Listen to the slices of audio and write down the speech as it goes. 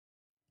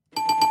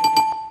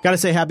Got to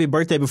say happy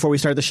birthday before we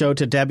start the show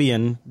to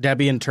Debian.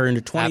 Debian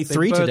turned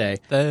 23 today.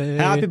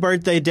 Happy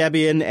birthday,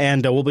 Debian,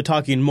 and we'll be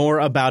talking more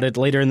about it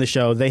later in the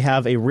show. They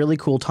have a really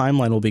cool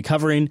timeline we'll be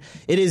covering.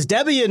 It is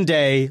Debian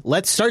Day.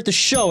 Let's start the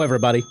show,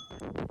 everybody.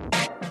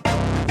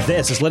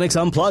 This is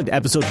Linux Unplugged,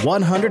 episode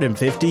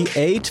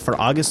 158 for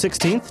August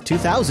 16th,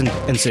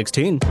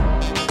 2016.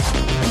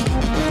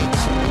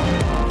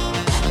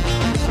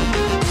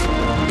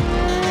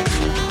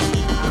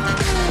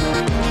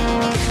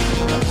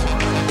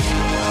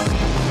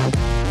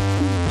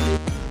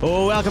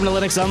 Welcome to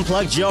Linux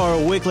Unplugged,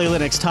 your weekly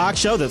Linux talk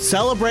show that's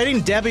celebrating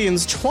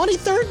Debian's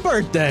 23rd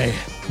birthday.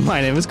 My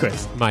name is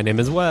Chris. My name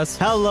is Wes.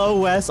 Hello,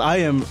 Wes. I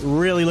am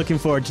really looking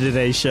forward to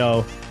today's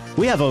show.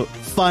 We have a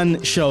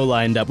fun show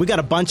lined up. We got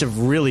a bunch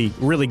of really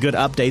good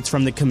updates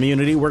from the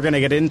community we're going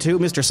to get into.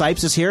 Mr.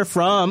 Sipes is here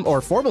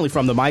formerly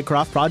from the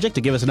Mycroft project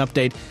to give us an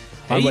update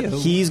on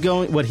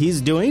what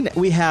he's doing.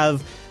 We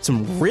have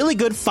some really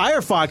good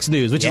Firefox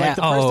news, which is like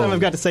the first time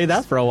I've got to say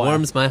that for a while.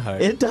 Warms my heart.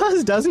 It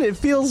does, doesn't it? It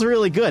feels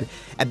really good.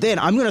 And then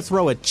I'm going to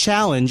throw a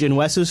challenge in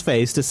Wes's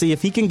face to see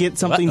if he can get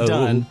something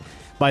done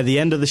by the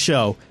end of the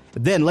show.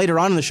 Then later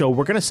on in the show,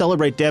 we're going to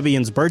celebrate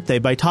Debian's birthday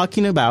by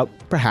talking about,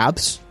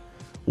 perhaps,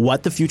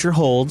 what the future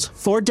holds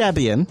for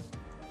Debian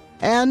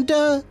and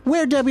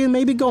where Debian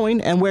may be going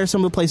and where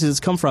some of the places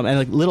it's come from, and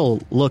a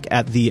little look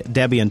at the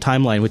Debian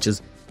timeline, which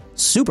is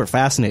super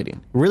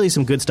fascinating. Really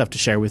some good stuff to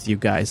share with you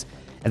guys.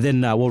 And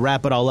then we'll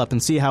wrap it all up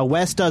and see how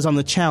Wes does on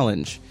the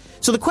challenge.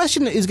 So the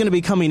question is going to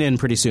be coming in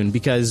pretty soon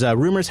because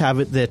rumors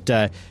have it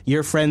that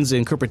your friends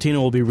in Cupertino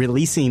will be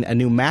releasing a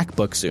new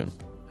MacBook soon.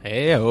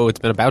 Hey, it's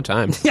been about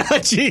time. Yeah,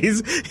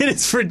 jeez. It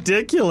is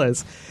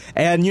ridiculous.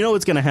 And you know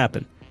what's going to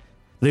happen.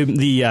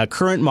 The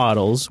current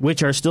models,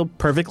 which are still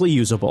perfectly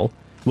usable,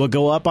 will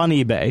go up on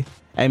eBay,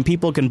 and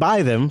people can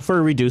buy them for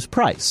a reduced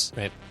price.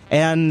 Right.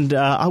 And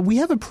we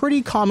have a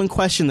pretty common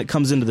question that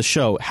comes into the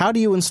show. How do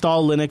you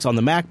install Linux on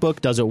the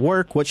MacBook? Does it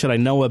work? What should I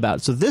know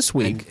about? So this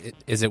week... And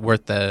is it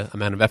worth the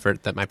amount of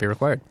effort that might be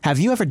required? Have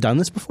you ever done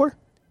this before?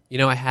 You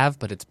know, I have,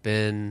 but it's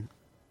been...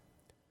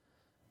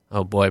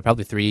 Oh, boy,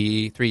 probably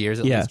three years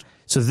at least.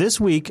 So this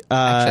week...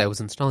 Actually, I was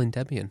installing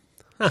Debian.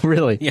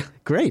 Really? Yeah.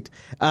 Great.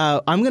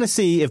 I'm going to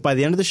see if by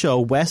the end of the show,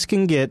 Wes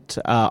can get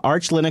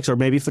Arch Linux or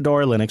maybe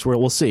Fedora Linux, where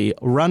we'll see,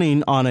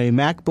 running on a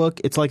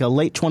MacBook. It's like a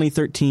late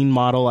 2013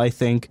 model, I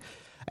think.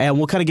 And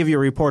we'll kind of give you a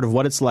report of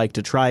what it's like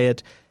to try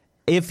it.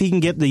 If he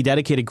can get the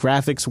dedicated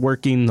graphics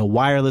working, the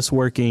wireless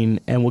working,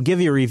 and we'll give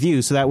you a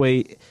review. So that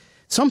way,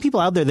 some people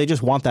out there, they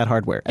just want that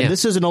hardware. And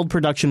this is an old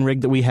production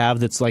rig that we have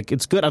that's like,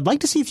 it's good. I'd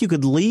like to see if you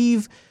could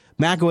leave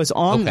macOS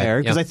on there,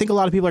 because I think a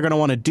lot of people are going to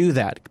want to do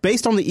that.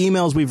 Based on the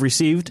emails we've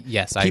received,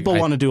 people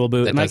want to dual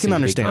boot, and I can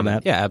understand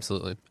that. Yeah,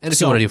 absolutely. And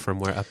if you want to do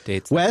firmware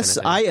updates. Wes,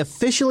 I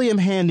officially am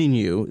handing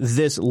you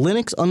this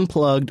Linux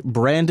Unplugged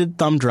branded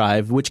thumb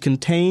drive, which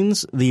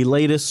contains the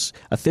latest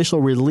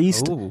official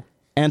released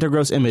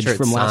Antergos image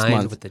from last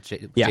month. With the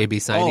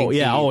JB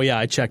signing. Oh, yeah,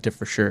 I checked it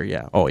for sure,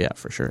 yeah. Oh, yeah,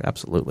 for sure,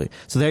 absolutely.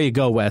 So there you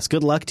go, Wes.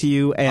 Good luck to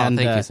you. And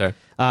thank you, sir.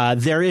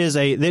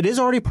 It is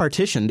already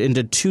partitioned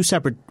into two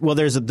separate,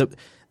 there's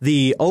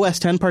the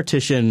OS X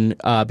partition,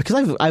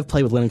 because I've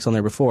played with Linux on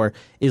there before,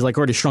 is like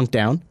already shrunk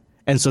down.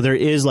 And so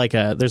there's like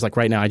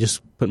right now, I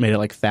just made it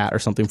like fat or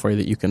something for you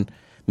that you can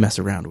mess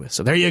around with.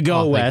 So there you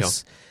go,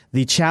 Wes.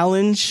 The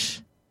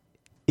challenge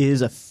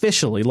is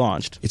officially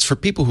launched. It's for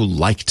people who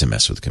like to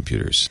mess with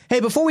computers. Hey,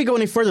 before we go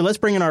any further, let's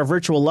bring in our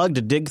virtual lug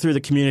to dig through the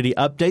community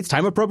updates.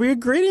 Time appropriate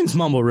greetings,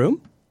 Mumble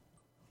Room.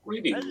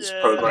 Greetings,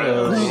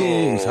 program.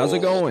 Greetings. How's it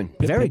going?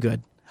 Very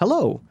good.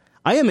 Hello.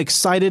 I am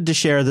excited to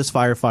share this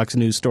Firefox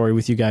news story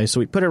with you guys, so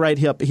we put it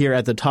right up here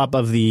at the top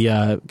of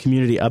the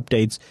community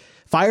updates.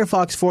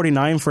 Firefox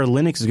 49 for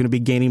Linux is going to be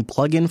gaining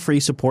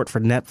plug-in-free support for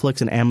Netflix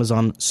and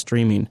Amazon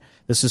streaming.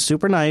 This is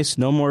super nice.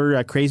 No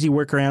more crazy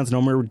workarounds.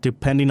 No more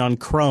depending on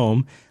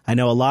Chrome. I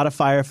know a lot of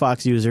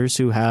Firefox users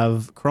who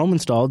have Chrome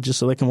installed just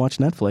so they can watch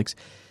Netflix.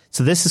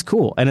 So this is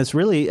cool, and it's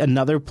really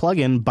another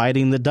plug-in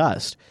biting the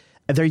dust.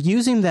 They're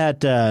using that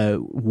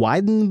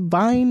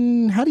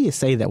Widevine. How do you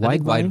say that?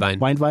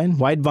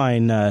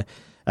 Widevine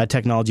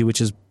technology, which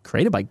is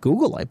created by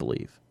Google, I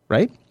believe,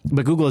 right?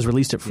 But Google has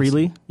released it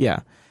freely. Yeah.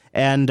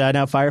 And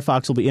now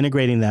Firefox will be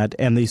integrating that,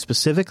 and they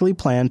specifically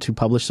plan to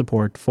publish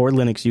support for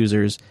Linux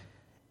users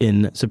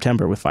in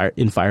September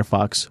in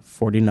Firefox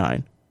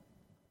 49.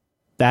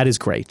 That is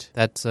great.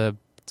 It's a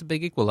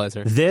big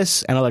equalizer.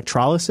 This and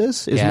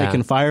electrolysis is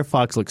making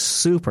Firefox look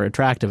super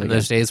attractive again.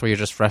 There's days where you're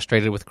just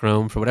frustrated with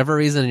Chrome for whatever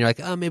reason, and you're like,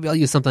 oh, maybe I'll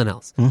use something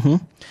else. Mm-hmm.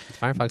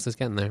 Firefox is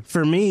getting there.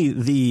 For me,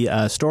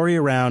 the story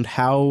around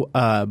how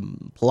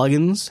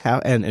plugins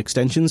and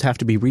extensions have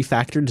to be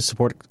refactored to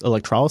support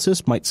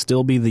electrolysis might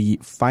still be the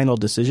final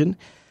decision.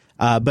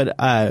 But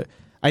I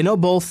know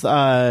both...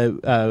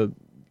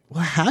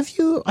 have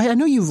you? I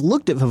know you've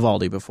looked at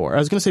Vivaldi before. I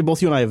was going to say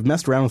both you and I have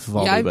messed around with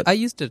Vivaldi. Yeah, I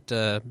used it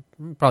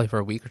probably for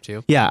a week or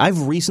two. Yeah,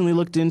 I've recently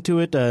looked into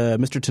it.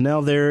 Mr.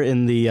 Tunnell there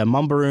in the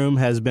Mumble Room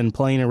has been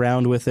playing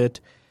around with it.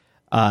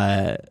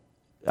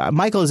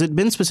 Michael, has it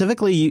been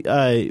specifically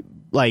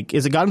like,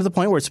 is it gotten to the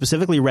point where it's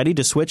specifically ready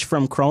to switch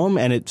from Chrome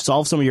and it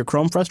solves some of your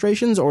Chrome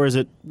frustrations, or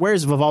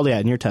where's Vivaldi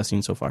at in your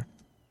testing so far?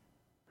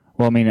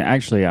 Well, I mean,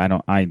 actually, I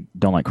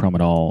don't like Chrome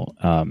at all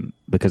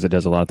because it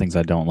does a lot of things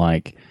I don't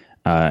like,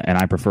 and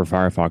I prefer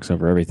Firefox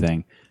over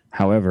everything.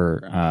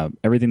 However,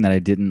 everything that I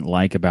didn't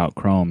like about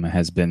Chrome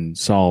has been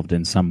solved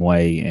in some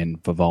way in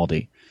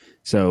Vivaldi.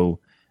 So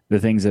the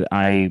things that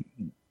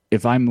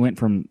if I went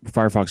from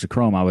Firefox to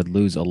Chrome, I would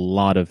lose a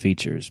lot of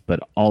features, but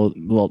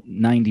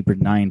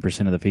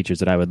 99% of the features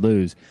that I would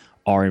lose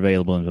are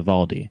available in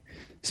Vivaldi.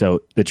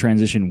 So the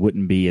transition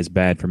wouldn't be as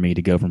bad for me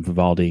to go from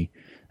Vivaldi,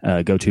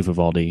 go to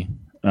Vivaldi,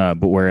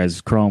 but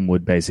whereas Chrome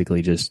would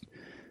basically just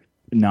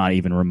not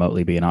even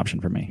remotely be an option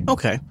for me.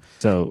 Okay.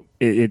 So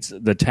it's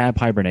the tab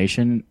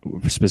hibernation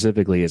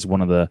specifically is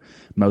one of the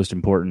most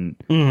important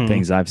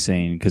things I've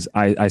seen, because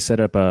I set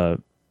up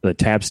the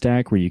tab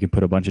stack where you can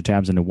put a bunch of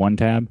tabs into one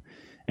tab,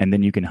 and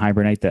then you can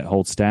hibernate that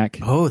whole stack.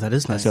 Oh, that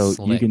is nice. So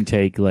Slick. you can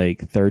take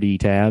like 30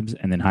 tabs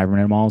and then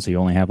hibernate them all, so you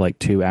only have like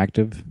 2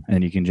 active, and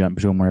then you can jump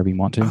to them wherever you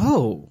want to.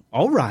 Oh,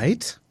 all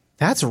right.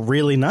 That's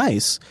really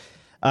nice.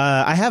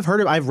 I've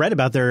read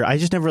about I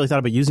just never really thought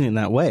about using it in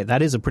that way.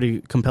 That is a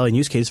pretty compelling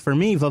use case. For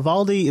me,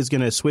 Vivaldi is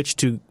going to switch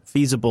to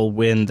Feasible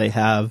when they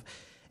have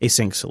a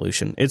sync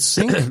solution. It's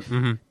sync,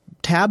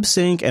 tab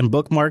sync, and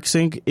bookmark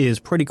sync is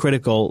pretty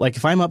critical. Like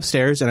if I'm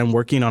upstairs and I'm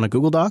working on a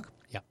Google Doc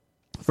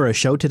for a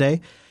show today,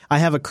 I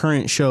have a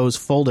current shows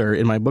folder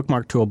in my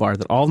bookmark toolbar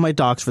that all of my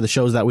docs for the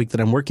shows that week that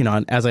I'm working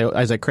on, as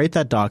I create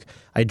that doc,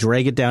 I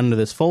drag it down into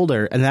this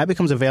folder, and that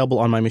becomes available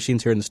on my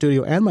machines here in the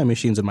studio and my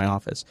machines in my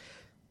office.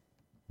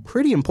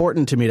 Pretty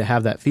important to me to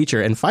have that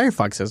feature, and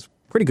Firefox has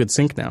pretty good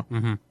sync now.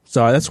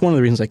 So that's one of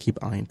the reasons I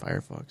keep eyeing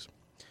Firefox.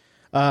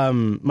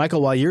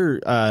 Michael, while you're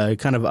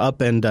kind of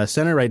up and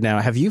center right now,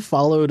 have you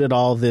followed at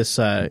all this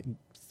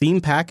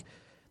theme pack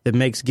that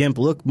makes GIMP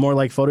look more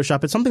like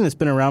Photoshop? It's something that's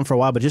been around for a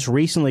while, but just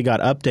recently got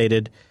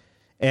updated,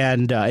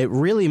 and it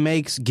really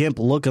makes GIMP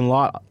work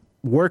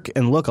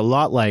and look a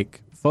lot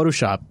like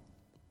Photoshop.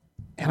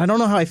 And I don't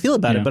know how I feel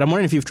about it, but I'm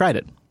wondering if you've tried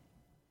it.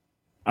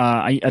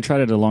 I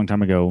tried it a long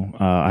time ago.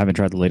 I haven't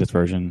tried the latest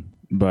version,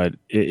 but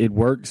it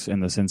works in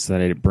the sense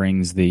that it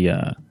brings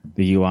the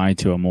UI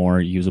to a more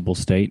usable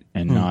state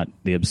and not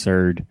the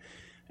absurd.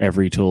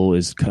 Every tool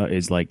is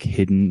like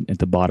hidden at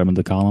the bottom of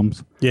the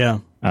columns. Yeah.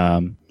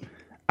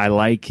 I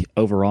like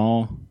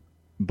overall,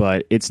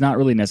 but it's not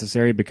really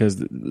necessary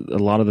because a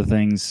lot of the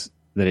things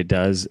that it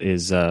does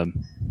is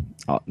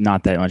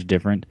not that much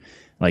different.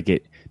 Like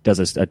it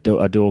does a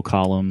dual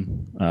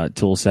column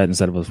tool set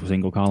instead of a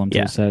single column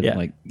tool set. Yeah.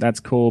 Like that's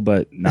cool,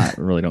 but not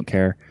really don't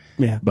care.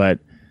 Yeah. But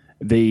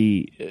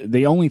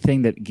the only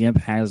thing that GIMP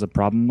has a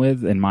problem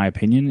with, in my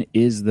opinion,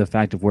 is the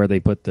fact of where they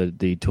put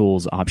the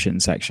tools option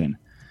section.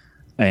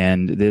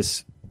 And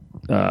this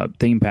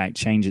theme pack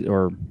changes,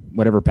 or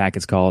whatever pack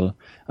it's called,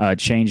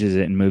 changes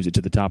it and moves it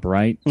to the top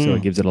right, so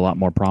it gives it a lot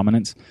more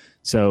prominence.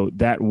 So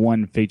that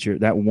one feature,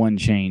 that one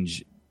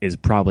change is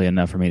probably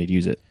enough for me to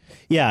use it.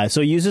 Yeah,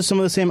 so it uses some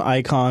of the same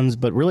icons,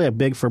 but really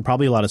big for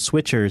probably a lot of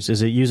switchers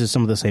is it uses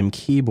some of the same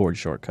keyboard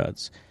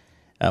shortcuts,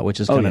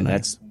 which is kind of nice.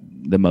 That's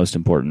the most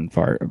important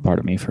part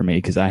of me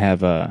because I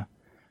have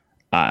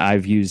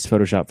I've used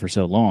Photoshop for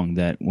so long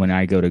that when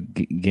I go to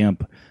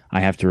GIMP,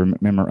 I have to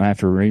remember, I have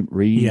to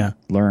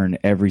relearn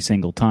every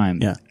single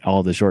time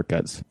all the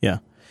shortcuts. Yeah.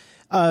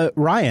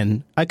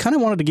 Ryan, I kind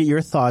of wanted to get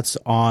your thoughts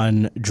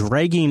on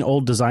dragging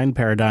old design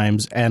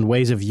paradigms and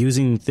ways of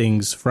using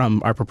things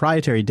from our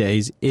proprietary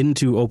days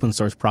into open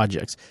source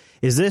projects.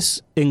 Is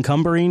this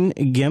encumbering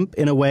GIMP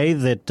in a way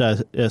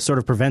that sort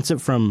of prevents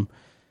it from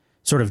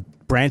sort of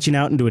branching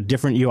out into a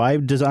different UI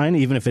design,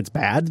 even if it's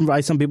bad by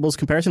some people's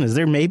comparison? Is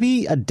there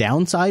maybe a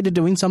downside to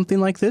doing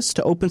something like this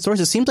to open source?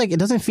 It seems like it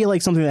doesn't feel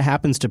like something that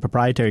happens to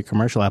proprietary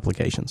commercial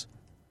applications.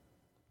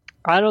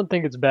 I don't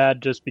think it's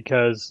bad just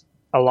because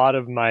a lot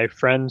of my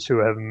friends who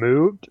have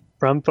moved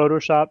from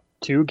Photoshop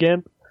to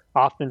GIMP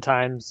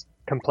oftentimes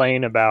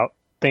complain about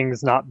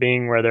things not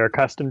being where they're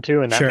accustomed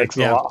to, and that makes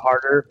it a lot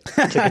harder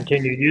to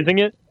continue using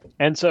it.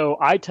 And so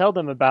I tell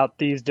them about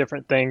these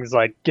different things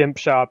like GIMP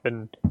Shop,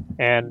 and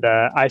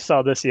I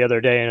saw this the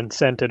other day and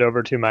sent it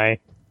over to my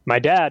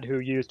dad, who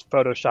used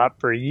Photoshop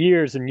for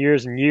years and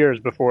years and years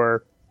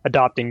before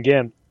adopting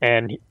GIMP.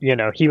 And,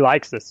 he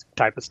likes this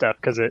type of stuff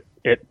because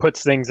it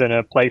puts things in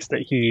a place that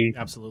he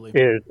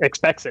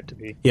expects it to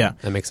be. Yeah.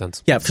 That makes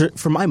sense. Yeah,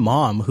 for my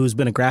mom, who's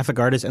been a graphic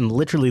artist and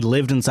literally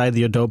lived inside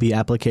the Adobe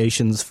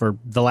applications for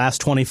the last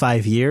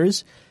 25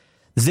 years,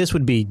 this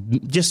would be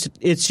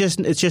it's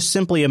just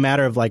simply a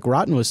matter of, like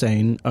Rotten was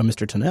saying,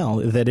 Mr.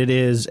 Tunnell, that it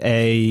is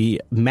a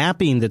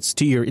mapping that's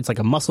it's like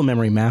a muscle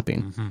memory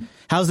mapping. Mm-hmm.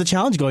 How's the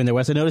challenge going there,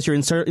 Wes? I noticed you're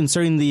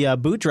inserting the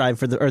boot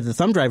drive or the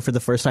thumb drive for the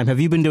first time. Have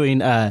you been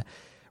doing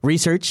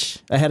research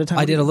ahead of time?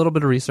 I did a little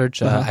bit of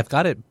research. I've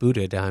got it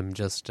booted. I'm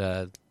just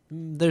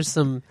there's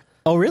some.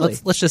 Oh, really?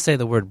 Let's just say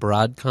the word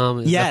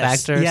Broadcom is a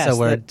factor. Yes,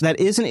 so that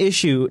is an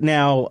issue.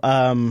 Now,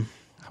 I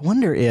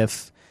wonder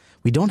if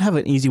We don't have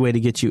an easy way to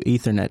get you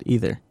Ethernet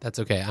either. That's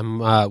okay. I'm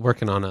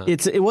working on a...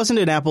 It wasn't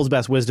in Apple's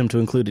best wisdom to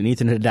include an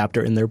Ethernet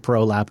adapter in their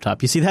Pro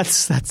laptop. You see,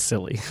 that's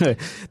silly.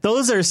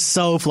 Those are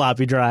so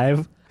floppy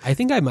drive. I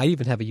think I might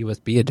even have a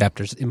USB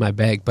adapters in my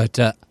bag, but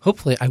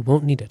hopefully I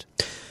won't need it.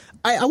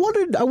 I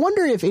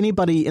wonder if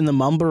anybody in the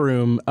Mumble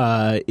Room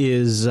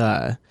is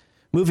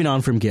moving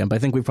on from GIMP. I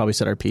think we've probably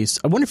said our piece.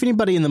 I wonder if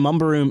anybody in the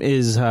Mumble Room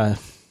is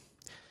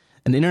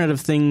an Internet of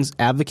Things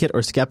advocate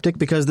or skeptic,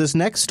 because this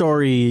next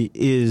story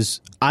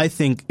is, I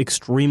think,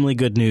 extremely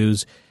good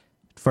news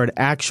for an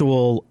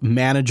actual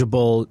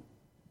manageable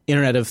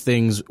Internet of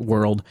Things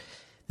world.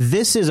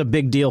 This is a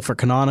big deal for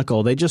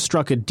Canonical. They just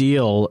struck a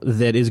deal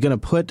that is going to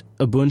put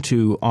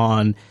Ubuntu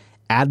on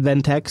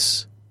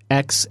Adventech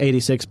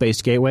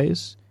x86-based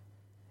gateways,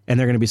 and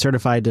they're going to be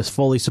certified to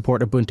fully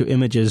support Ubuntu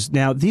images.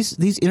 Now, these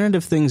Internet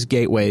of Things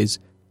gateways,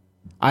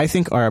 I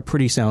think, are a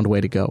pretty sound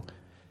way to go,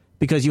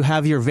 because you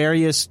have your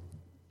various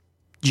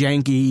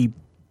janky,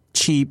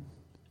 cheap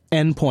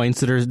endpoints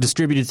that are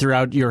distributed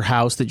throughout your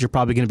house that you're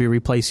probably going to be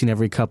replacing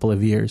every couple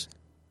of years.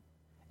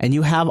 And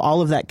you have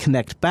all of that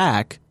connect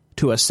back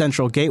to a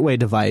central gateway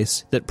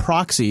device that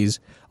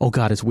proxies. Oh,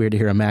 God, it's weird to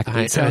hear a Mac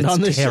sound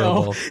on the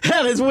show.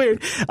 That is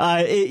weird.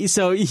 I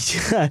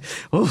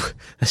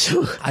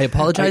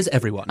apologize,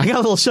 everyone. I got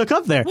a little shook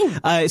up there.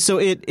 So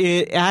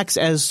it acts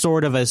as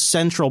sort of a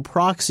central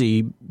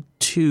proxy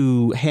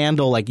to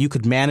handle, like, you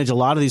could manage a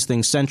lot of these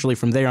things centrally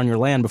from there on your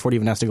LAN before it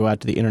even has to go out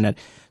to the internet.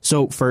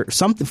 So for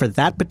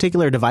that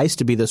particular device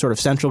to be the sort of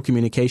central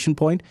communication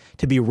point,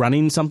 to be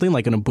running something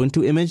like an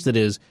Ubuntu image that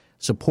is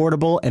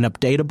supportable and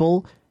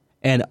updatable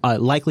and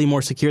likely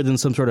more secure than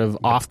some sort of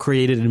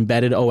off-created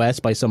embedded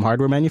OS by some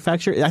hardware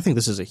manufacturer, I think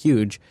this is a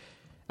huge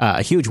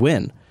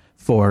win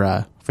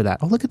for that.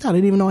 Oh, look at that! I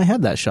didn't even know I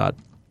had that shot.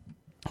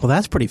 Well,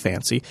 that's pretty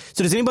fancy.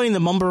 So does anybody in the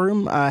Mumble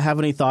Room have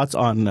any thoughts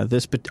on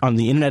on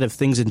the Internet of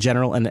Things in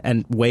general,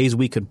 and ways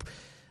we could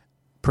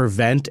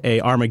prevent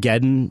a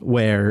Armageddon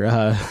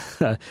where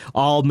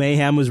all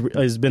mayhem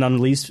has been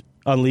unleashed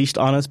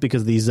on us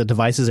because these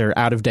devices are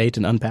out of date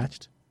and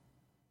unpatched?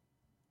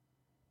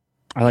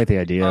 I like the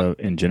idea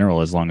in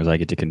general, as long as I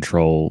get to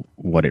control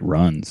what it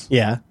runs.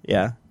 Yeah,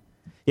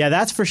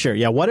 that's for sure.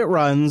 Yeah, what it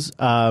runs,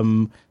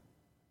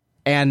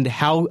 and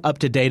how up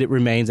to date it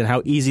remains, and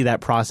how easy that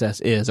process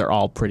is, are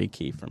all pretty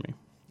key for me,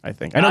 I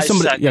think. I know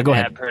somebody. Yeah, go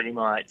ahead. Pretty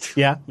much.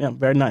 Yeah,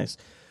 very nice.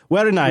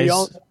 Very nice.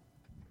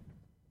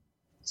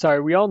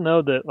 We all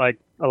know that, like,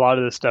 a lot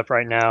of this stuff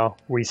right now,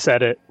 we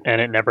set it and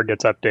it never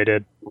gets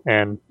updated,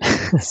 and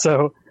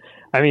so,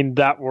 I mean,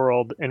 that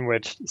world in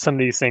which some of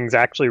these things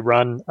actually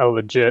run a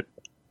legit,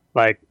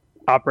 like,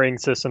 operating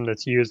system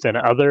that's used in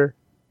other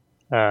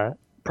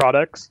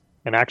products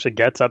and actually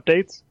gets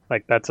updates,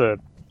 like, that's a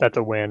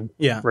win,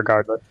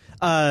 regardless.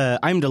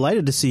 I'm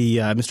delighted to see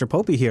Mr.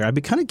 Popey here. I'd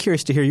be kind of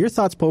curious to hear your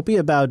thoughts, Popey,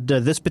 about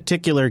this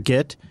particular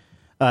Git.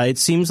 It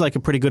seems like a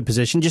pretty good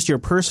position. Just your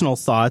personal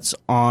thoughts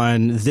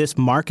on this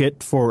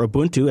market for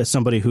Ubuntu as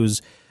somebody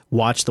who's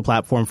watched the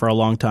platform for a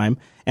long time,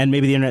 and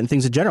maybe the Internet and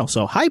things in general.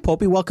 So, hi,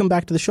 Popey. Welcome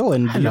back to the show,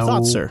 and your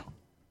thoughts, sir.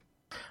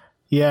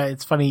 Yeah,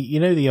 it's funny. You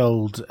know the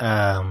old...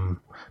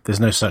 there's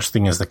no such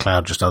thing as the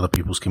cloud, just other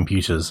people's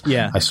computers.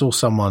 Yeah. I saw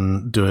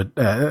someone do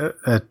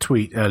a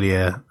tweet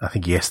earlier, I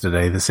think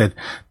yesterday, that said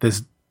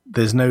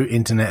there's no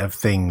Internet of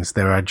Things.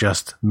 There are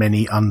just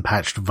many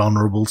unpatched,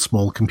 vulnerable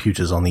small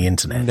computers on the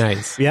internet.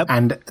 Nice. Yep.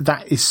 And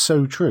that is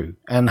so true.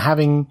 And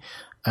having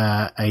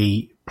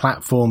a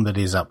platform that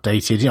is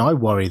updated, I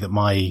worry that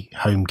my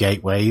home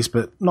gateways,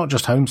 but not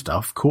just home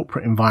stuff,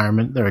 corporate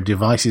environment, there are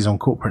devices on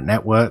corporate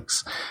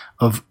networks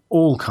of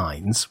all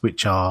kinds,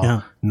 which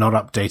are not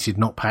updated,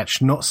 not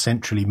patched, not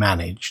centrally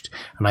managed.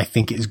 And I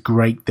think it's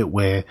great that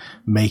we're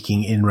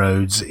making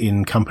inroads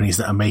in companies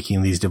that are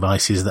making these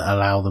devices that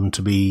allow them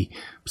to be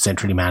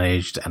centrally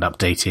managed and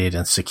updated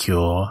and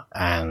secure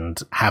and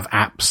have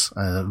apps,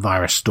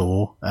 virus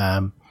store,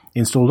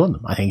 installed on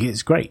them. I think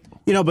it's great.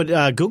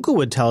 But Google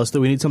would tell us that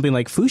we need something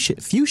like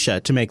Fuchsia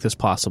to make this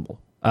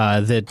possible.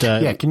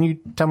 Can you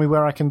tell me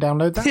where I can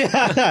download that?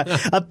 Yeah,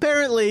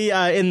 apparently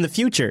in the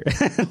future.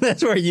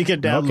 That's where you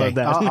can download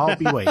that. I'll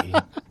be waiting.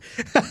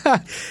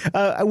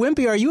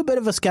 Wimpy, are you a bit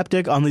of a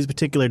skeptic on these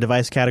particular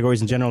device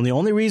categories in general? And the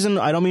only reason,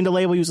 I don't mean to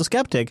label you as a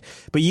skeptic,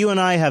 but you and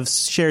I have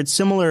shared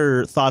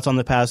similar thoughts on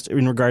the past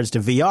in regards to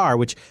VR,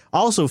 which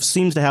also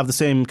seems to have the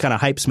same kind of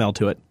hype smell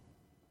to it.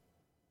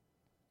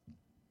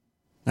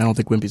 I don't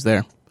think Wimpy's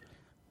there.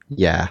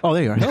 Yeah. Oh,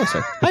 there you are. Hello,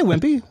 sir. Hi,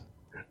 Wimpy.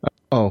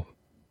 Oh.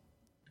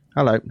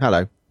 Hello.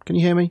 Can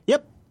you hear me?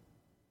 Yep.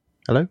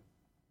 Hello?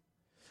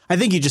 I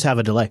think you just have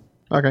a delay.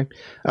 Okay.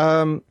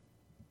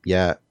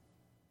 Yeah.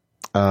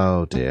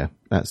 Oh, dear.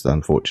 That's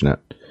unfortunate.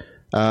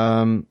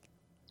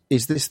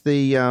 Is this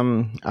the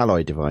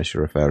Alloy device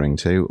you're referring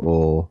to,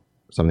 or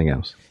something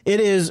else?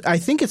 It is. I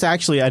think it's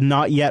actually a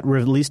not yet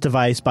released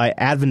device by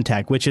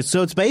Adventech,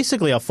 it's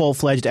basically a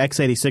full-fledged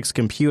x86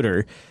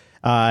 computer,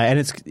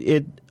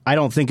 and I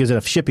don't think is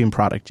a shipping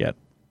product yet.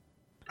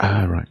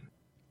 Right.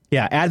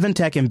 Yeah,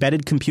 Adventech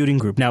Embedded Computing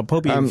Group. Now,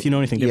 Popey, if you know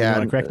anything different, you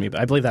want to correct me, but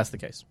I believe that's the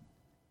case.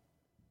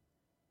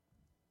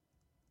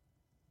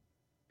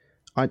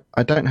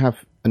 I don't have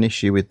an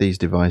issue with these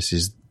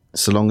devices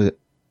so long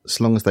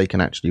as they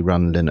can actually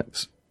run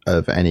Linux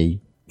of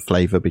any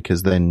flavor,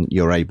 because then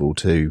you're able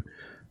to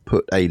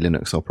put a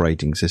Linux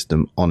operating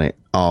system on it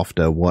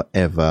after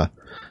whatever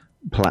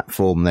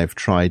platform they've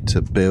tried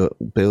to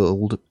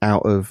build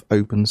out of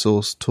open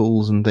source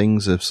tools and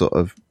things have sort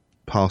of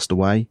passed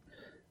away.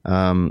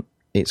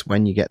 It's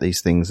when you get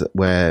these things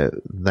where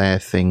their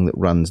thing that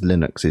runs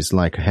Linux is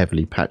like a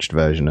heavily patched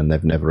version and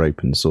they've never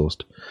open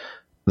sourced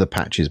the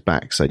patches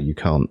back, so you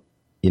can't,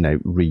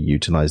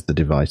 reutilize the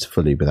device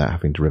fully without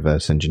having to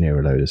reverse engineer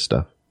a load of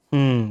stuff.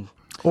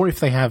 Or if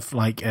they have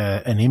like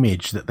an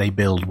image that they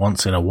build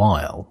once in a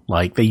while,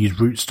 like they use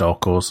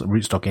Rootstock or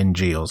Rootstock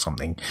NG or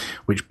something,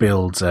 which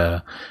builds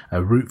a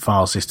root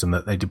file system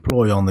that they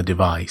deploy on the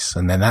device,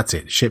 and then that's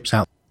it, ships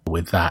out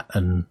with that,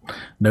 and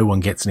no one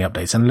gets any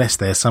updates unless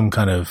there's some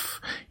kind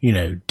of,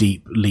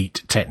 deep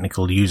elite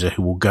technical user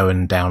who will go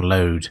and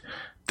download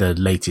the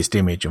latest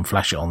image and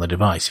flash it on the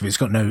device. If it's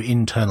got no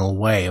internal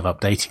way of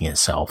updating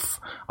itself,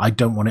 I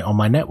don't want it on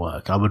my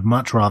network. I would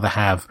much rather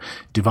have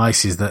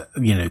devices that,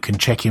 can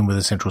check in with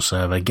a central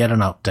server, get an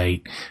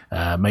update,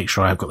 make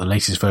sure I've got the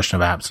latest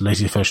version of apps, the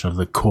latest version of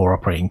the core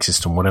operating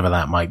system, whatever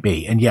that might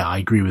be. And yeah, I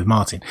agree with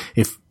Martin.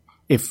 If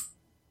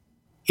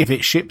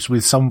it ships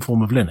with some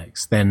form of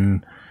Linux,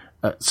 then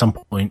at some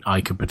point I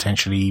could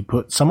potentially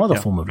put some other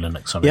form of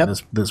Linux on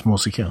it that's more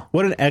secure.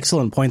 What an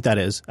excellent point that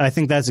is. I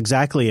think that's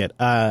exactly it.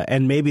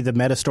 And maybe the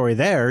meta story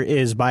there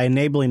is by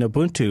enabling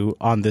Ubuntu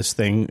on this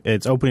thing,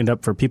 it's opening it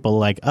up for people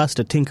like us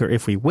to tinker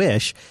if we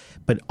wish,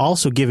 but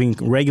also giving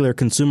regular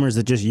consumers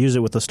that just use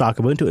it with the stock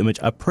Ubuntu image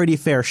a pretty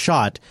fair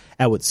shot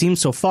at what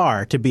seems so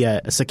far to be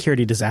a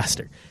security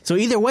disaster. So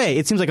either way,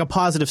 it seems like a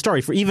positive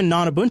story for even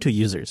non-Ubuntu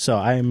users. So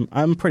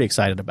I'm pretty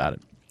excited about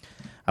it.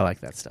 I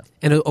like that stuff.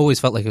 And it always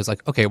felt like it was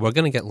like, okay, we're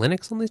going to get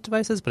Linux on these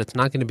devices, but it's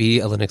not going to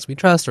be a Linux we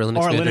trust or a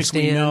Linux we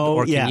understand. We know.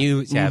 Or can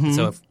you? Yeah.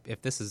 So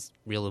if this is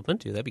real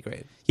Ubuntu, that'd be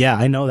great. Yeah,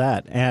 I know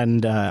that.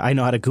 And I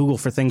know how to Google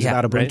for things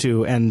about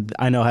Ubuntu, and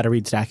I know how to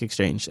read Stack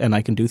Exchange, and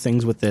I can do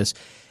things with this.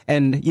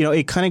 And,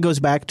 it kind of goes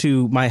back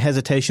to my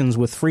hesitations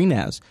with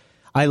FreeNAS.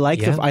 I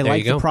like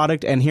the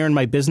product, and here in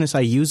my business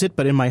I use it,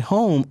 but in my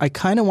home I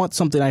kind of want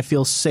something I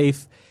feel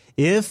safe.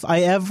 If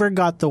I ever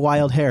got the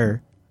wild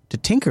hair to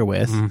tinker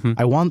with,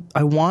 I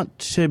want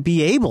to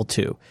be able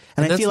to.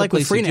 And I feel like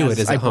with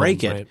FreeNAS, I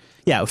break it. Right?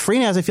 Yeah, with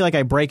FreeNAS, I feel like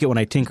I break it when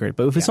I tinker it.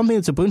 But if it's something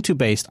that's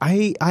Ubuntu-based,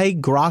 I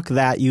grok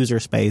that user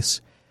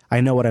space.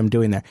 I know what I'm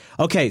doing there.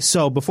 Okay,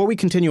 so before we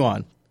continue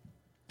on,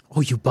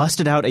 you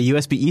busted out a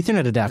USB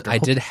Ethernet adapter. I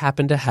did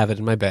happen to have it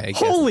in my bag.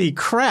 Holy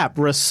crap,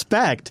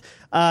 respect.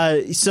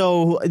 I'm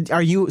guessing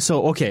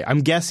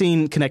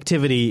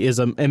connectivity is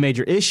a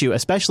major issue,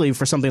 especially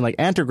for something like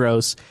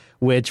Antergos,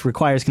 which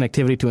requires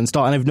connectivity to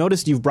install. And I've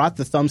noticed you've brought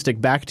the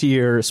thumbstick back to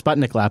your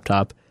Sputnik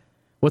laptop.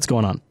 What's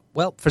going on?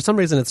 Well, for some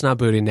reason it's not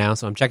booting now,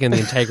 so I'm checking the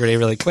integrity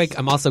really quick.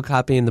 I'm also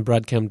copying the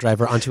Broadcom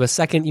driver onto a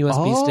second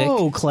USB stick.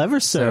 Oh, clever,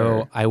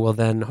 sir. So I will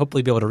then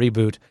hopefully be able to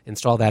reboot,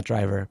 install that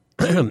driver,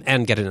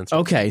 and get it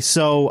installed. Okay,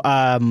 so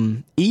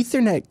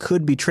Ethernet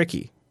could be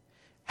tricky.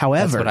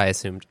 However, that's what I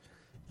assumed.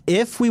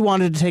 If we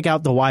wanted to take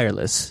out the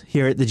wireless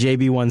here at the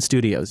JB1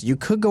 Studios, you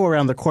could go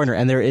around the corner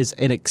and there is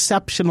an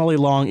exceptionally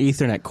long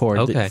Ethernet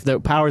cord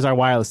that powers our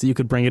wireless that you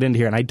could bring it into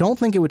here. And I don't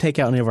think it would take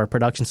out any of our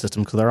production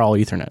systems because they're all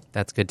Ethernet.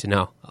 That's good to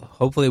know.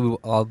 Hopefully we will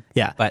all.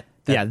 Yeah. But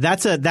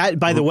that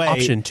by the way,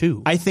 option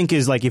 2. I think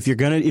is like if you're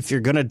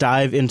gonna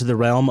dive into the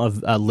realm of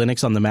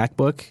Linux on the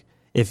MacBook,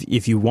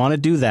 if you want to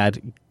do that,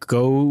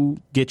 go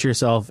get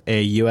yourself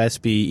a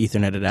USB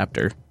Ethernet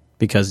adapter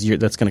because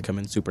that's going to come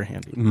in super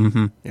handy.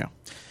 Mm-hmm. Yeah.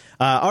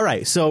 All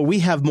right, so we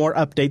have more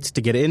updates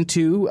to get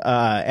into,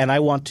 and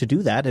I want to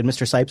do that, and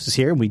Mr. Sipes is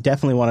here, and we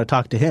definitely want to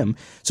talk to him.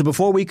 So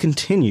before we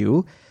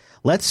continue,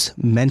 let's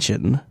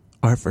mention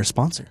our first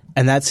sponsor,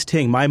 and that's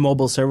Ting, my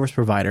mobile service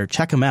provider.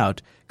 Check them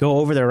out. Go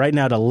over there right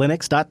now to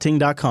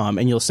linux.ting.com,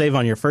 and you'll save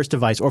on your first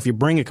device, or if you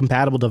bring a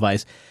compatible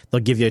device,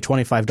 they'll give you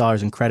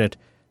 $25 in credit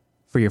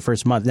for your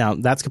first month. Now,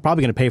 that's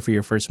probably going to pay for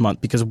your first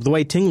month because the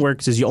way Ting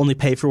works is you only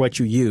pay for what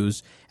you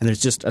use, and there's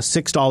just a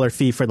 $6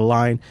 fee for the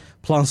line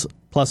plus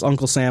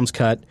Uncle Sam's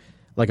cut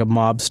like a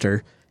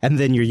mobster, and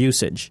then your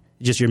usage.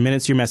 Just your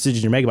minutes, your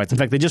messages, your megabytes. In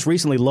fact, they just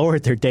recently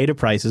lowered their data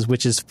prices,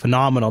 which is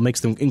phenomenal, makes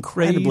them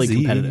incredibly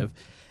competitive.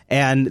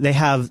 And they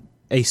have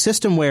a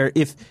system where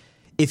if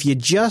you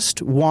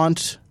just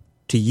want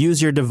to use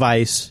your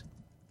device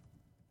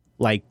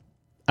like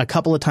a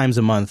couple of times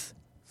a month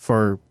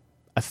for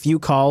a few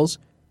calls,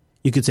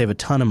 you could save a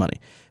ton of money.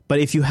 But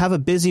if you have a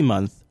busy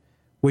month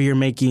where you're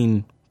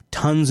making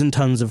tons and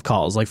tons of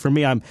calls, like for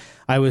me,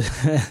 I was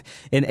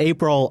in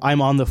April, I'm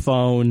on the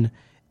phone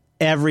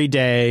every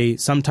day,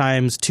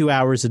 sometimes 2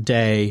 hours a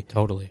day.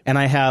 Totally. And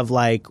I have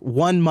like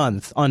 1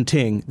 month on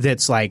Ting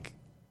that's like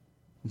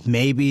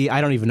maybe,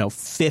 I don't even know,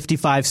 $55,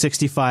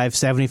 $65,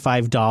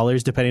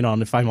 $75, depending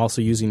on if I'm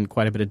also using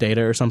quite a bit of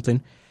data or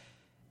something.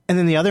 And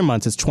then the other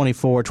months it's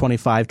 $24,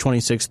 $25,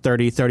 $26,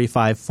 $30,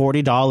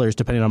 $35, $40,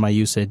 depending on my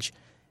usage.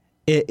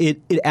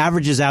 it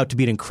averages out to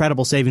be an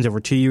incredible savings over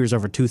 2 years,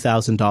 over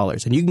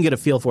 $2,000. And you can get a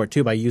feel for it,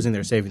 too, by using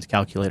their savings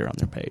calculator on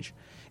their page.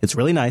 It's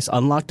really nice.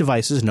 Unlocked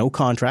devices, no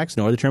contracts,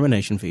 no other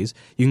termination fees.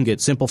 You can get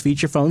simple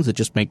feature phones that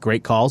just make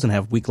great calls and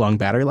have week-long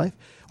battery life.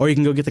 Or you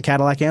can go get the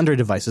Cadillac Android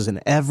devices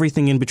and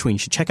everything in between. You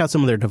should check out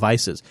some of their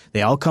devices.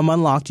 They all come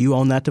unlocked. You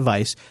own that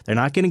device. They're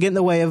not going to get in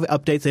the way of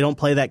updates. They don't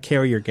play that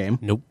carrier game.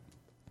 Nope.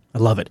 I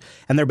love it.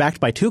 And they're backed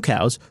by Two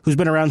Cows, who's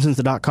been around since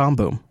the dot-com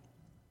boom.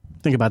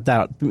 Think about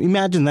that.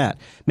 Imagine that.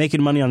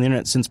 Making money on the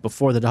internet since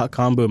before the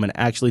dot-com boom and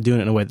actually doing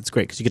it in a way that's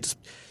great because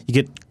you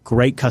get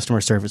great customer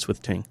service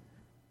with Ting.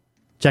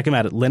 Check them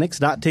out at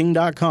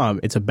linux.ting.com.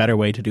 It's a better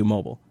way to do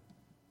mobile.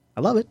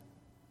 I love it.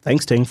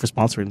 Thanks, Ting, for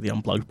sponsoring the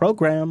Unplugged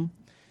program.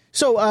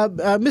 So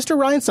Mr.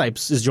 Ryan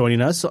Sipes is joining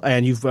us,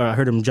 and you've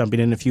heard him jumping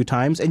in a few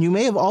times. And you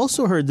may have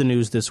also heard the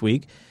news this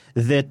week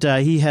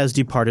that he has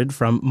departed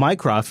from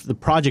Mycroft, the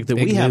project that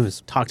we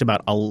have talked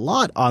about a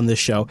lot on this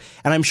show.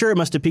 And I'm sure it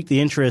must have piqued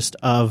the interest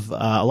of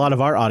a lot of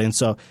our audience.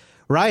 So,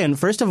 Ryan,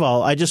 first of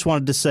all, I just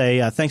wanted to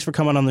say thanks for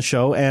coming on the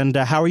show. And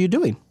how are you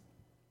doing?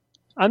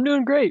 I'm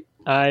doing great.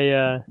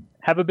 I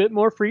have a bit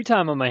more free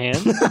time on my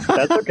hands.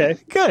 That's okay.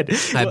 Good.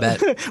 I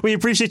bet. We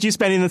appreciate you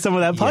spending some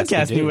of that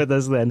podcasting with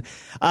us then.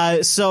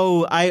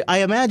 So I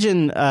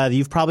imagine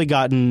you've probably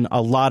gotten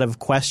a lot of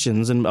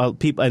questions and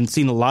people and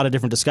seen a lot of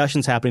different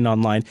discussions happening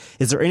online.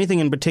 Is there anything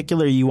in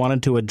particular you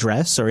wanted to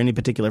address or any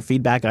particular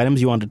feedback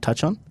items you wanted to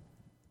touch on?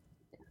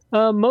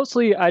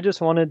 Mostly, I just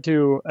wanted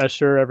to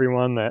assure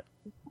everyone that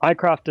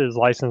Mycroft is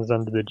licensed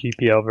under the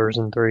GPL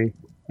version 3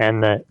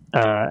 and that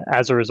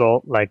as a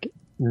result,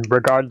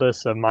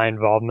 regardless of my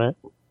involvement,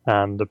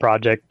 the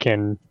project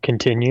can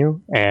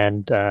continue,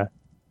 and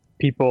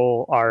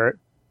people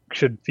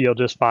should feel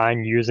just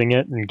fine using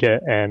it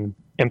and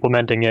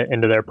implementing it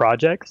into their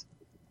projects.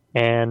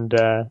 And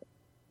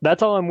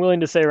that's all I'm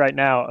willing to say right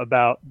now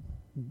about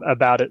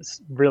it.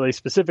 Really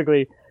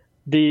specifically,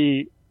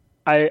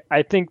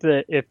 I think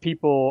that if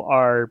people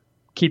are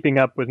keeping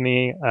up with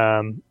me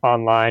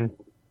online,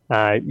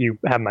 you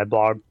have my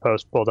blog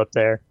post pulled up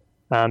there,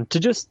 to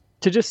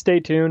just stay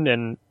tuned,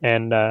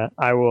 and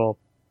I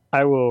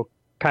will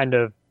kind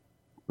of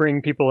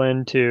bring people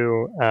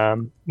into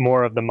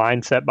more of the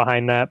mindset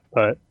behind that.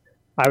 But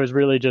I was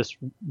really just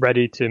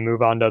ready to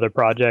move on to other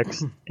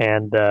projects,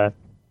 and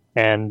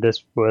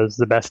this was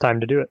the best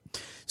time to do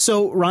it.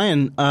 So,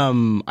 Ryan,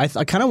 I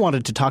kind of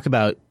wanted to talk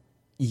about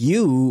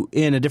you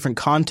in a different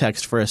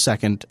context for a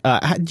second.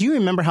 Do you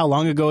remember how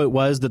long ago it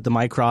was that the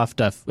Mycroft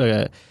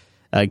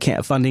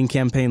funding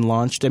campaign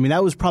launched? I mean,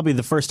 that was probably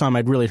the first time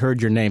I'd really heard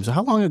your name. So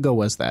how long ago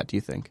was that, do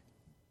you think?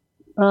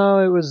 It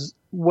was,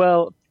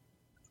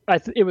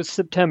 it was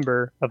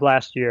September of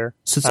last year.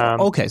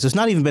 Okay, so it's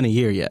not even been a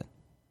year yet.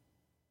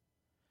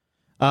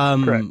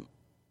 Correct.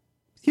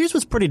 Here's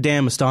what's pretty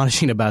damn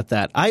astonishing about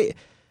that. A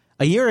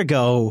year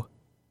ago,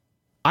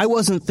 I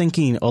wasn't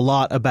thinking a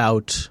lot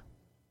about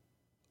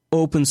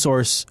open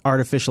source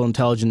artificial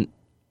intelligence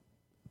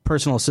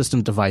personal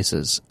assistant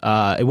devices.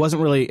 It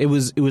wasn't really. It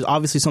was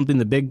obviously something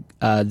the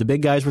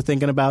big guys were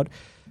thinking about. It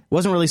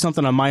wasn't really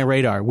something on my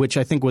radar, which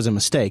I think was a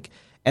mistake.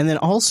 And then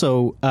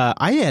also,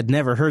 I had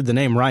never heard the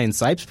name Ryan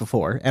Sipes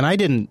before, and I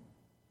didn't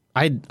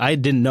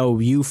know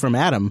you from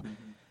Adam.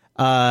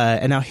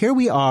 And now here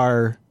we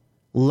are,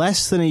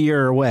 less than a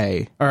year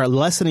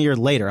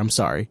later. I'm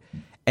sorry.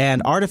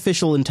 And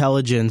artificial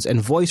intelligence and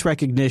voice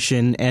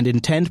recognition and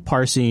intent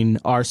parsing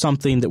are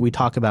something that we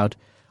talk about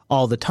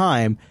all the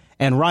time.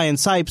 And Ryan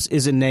Sipes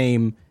is a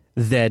name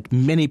that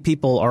many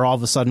people are all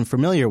of a sudden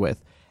familiar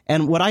with.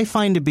 And what I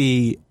find to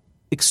be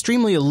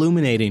extremely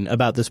illuminating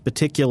about this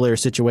particular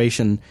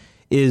situation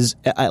is,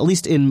 at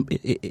least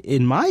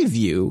in my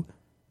view,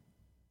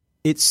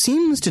 it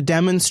seems to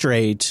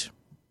demonstrate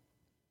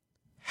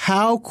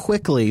how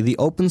quickly the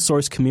open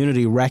source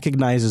community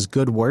recognizes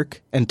good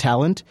work and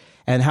talent,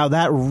 and how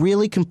that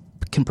really can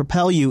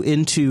propel you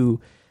into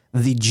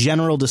the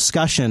general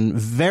discussion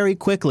very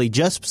quickly,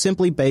 just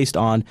simply based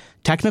on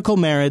technical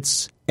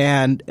merits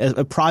and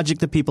a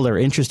project that people are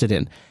interested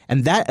in.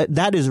 And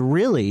that is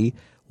really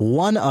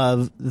one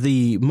of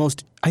the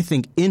most, I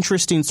think,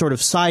 interesting sort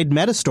of side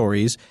meta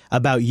stories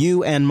about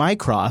you and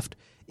Mycroft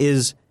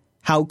is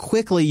how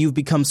quickly you've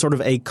become sort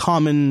of a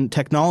common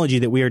technology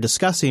that we are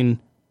discussing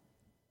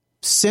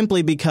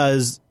simply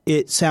because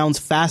it sounds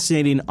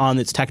fascinating on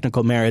its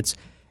technical merits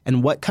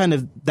and what kind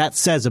of that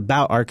says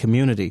about our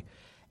community.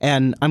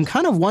 And I'm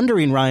kind of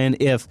wondering, Ryan,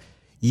 if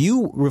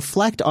you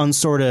reflect on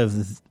sort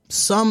of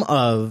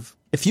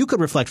if you could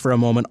reflect for a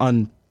moment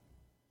on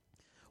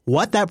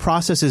what that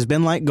process has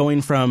been like,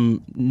 going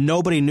from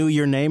nobody knew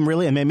your name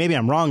really, and maybe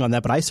I'm wrong on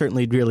that, but I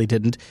certainly really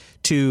didn't,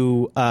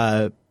 to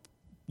now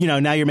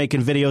you're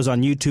making videos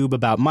on YouTube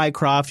about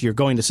Mycroft, you're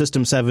going to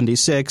System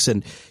 76,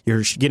 and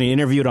you're getting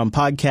interviewed on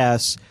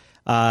podcasts.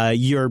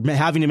 You're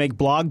having to make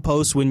blog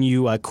posts when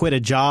you quit a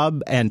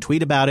job and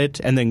tweet about it,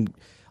 and then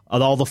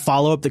all the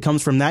follow-up that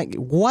comes from that.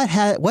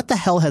 What the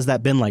hell has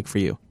that been like for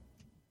you?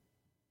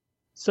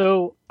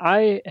 So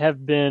I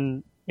have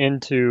been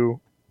into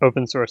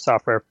open source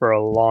software for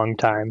a long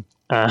time.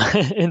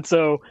 And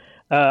so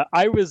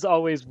I was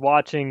always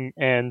watching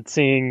and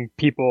seeing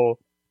people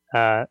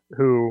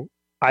who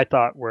I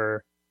thought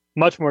were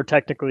much more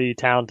technically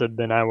talented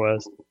than I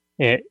was,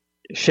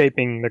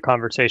 shaping the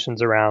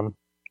conversations around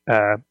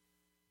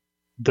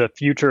the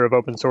future of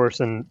open source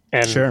and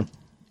Sure.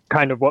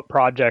 kind of what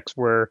projects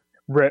were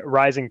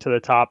rising to the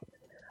top.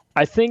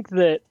 I think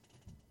that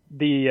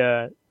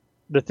the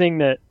thing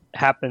that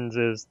happens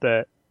is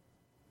that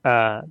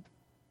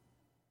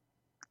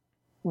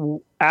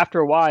after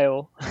a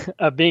while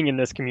of being in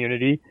this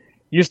community,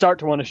 you start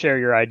to want to share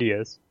your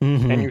ideas,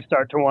 and you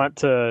start to want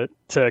to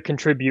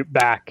contribute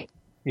back.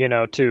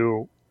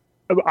 To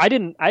I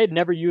had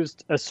never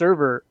used a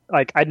server.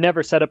 Like, I'd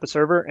never set up a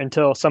server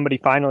until somebody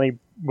finally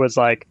was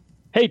like,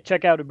 "Hey,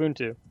 check out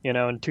Ubuntu,"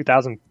 in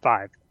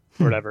 2005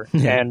 or whatever.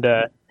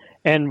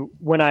 And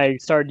when I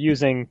started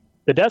using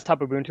the desktop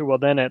Ubuntu, well,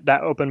 then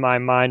that opened my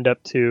mind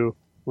up to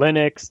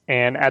Linux.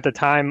 And at the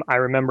time, I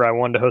remember I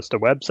wanted to host a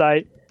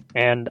website,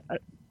 and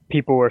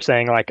people were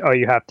saying like, "Oh,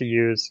 you have to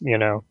use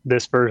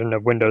this version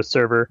of Windows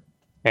Server,"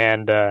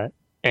 and I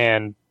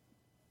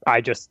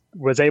just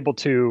was able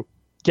to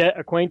get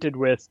acquainted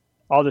with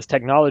all this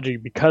technology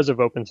because of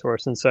open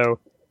source. And so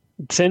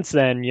since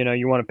then,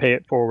 you want to pay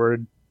it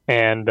forward,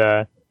 and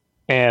I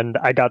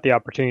got the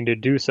opportunity to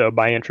do so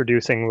by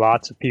introducing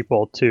lots of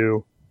people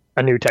to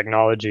a new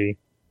technology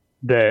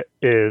that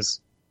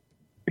is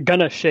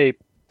gonna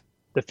shape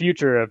the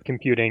future of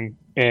computing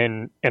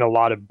in a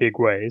lot of big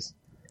ways.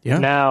 Yeah.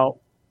 Now,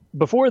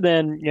 before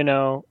then,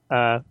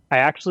 I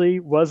actually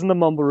was in the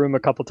Mumble Room a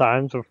couple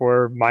times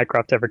before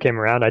Mycroft ever came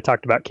around. I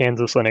talked about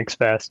Kansas Linux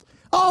Fest.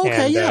 Oh,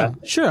 okay, And, yeah,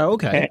 sure,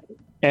 okay.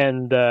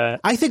 And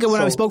I think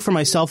when I spoke for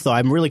myself, though,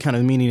 I'm really kind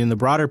of meaning in the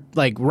broader,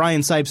 like,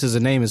 Ryan Sipes as a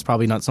name is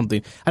probably not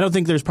something. I don't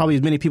think there's probably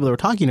as many people that were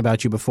talking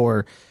about you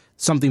before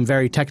something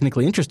very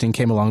technically interesting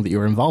came along that you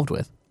were involved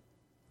with.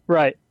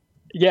 Right.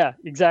 Yeah,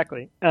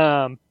 exactly.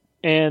 But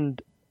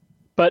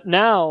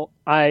now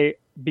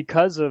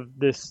because of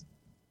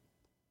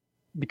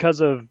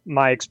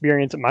my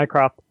experience at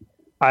Mycroft,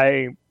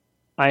 I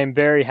am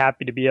very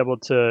happy to be able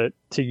to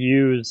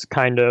use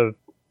kind of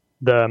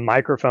the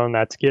microphone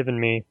that's given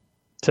me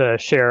to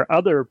share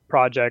other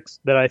projects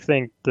that I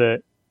think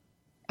that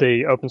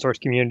the open source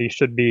community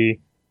should be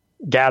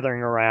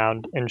gathering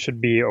around and should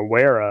be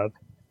aware of.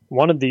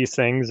 One of these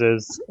things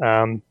is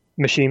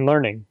machine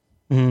learning.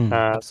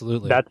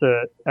 Absolutely. That's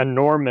an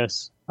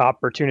enormous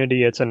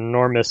opportunity. It's an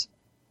enormous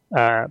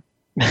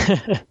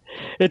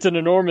it's an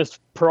enormous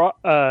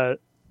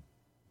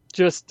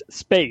just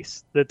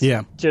space that's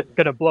just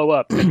going to blow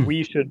up, and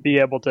we should be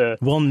able to.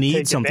 We'll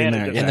need something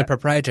there, and the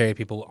proprietary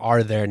people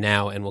are there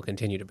now and will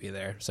continue to be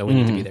there. So we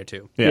need to be there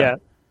too. Yeah.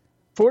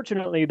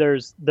 Fortunately,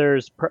 there's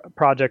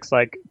projects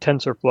like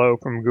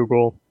TensorFlow from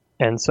Google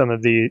and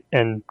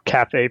and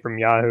Cafe from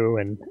Yahoo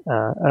and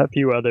a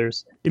few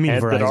others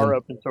that are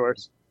open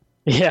source.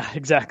 Yeah,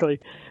 exactly.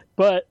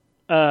 But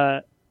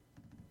I'm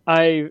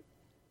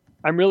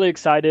really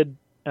excited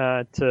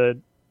to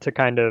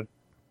kind of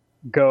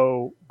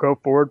go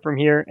forward from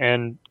here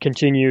and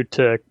continue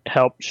to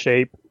help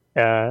shape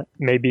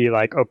maybe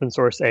like open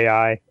source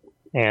AI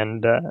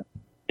and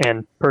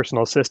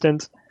personal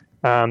assistants.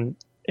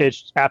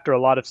 It's after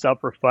a lot of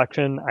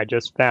self-reflection, I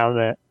just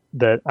found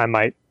that I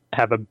might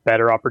have a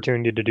better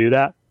opportunity to do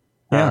that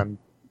on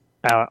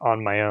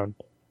my own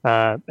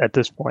at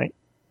this point.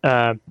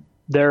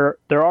 There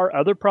are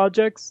other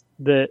projects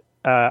that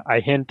I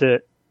hint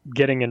at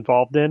getting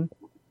involved in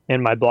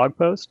my blog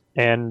post,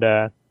 and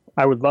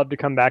I would love to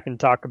come back and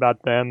talk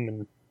about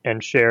them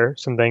and share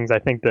some things I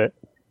think that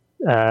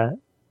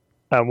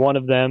one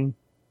of them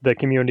the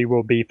community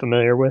will be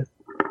familiar with.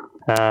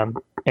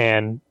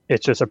 And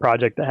it's just a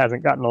project that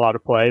hasn't gotten a lot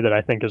of play that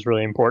I think is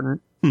really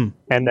important. And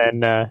then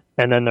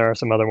there are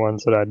some other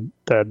ones that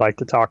I'd like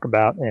to talk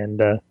about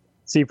and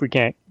see if we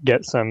can't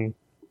get some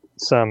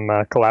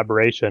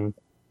collaboration,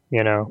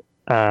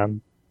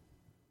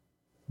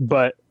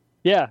 but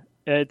yeah,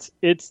 it's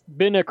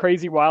been a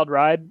crazy wild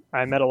ride.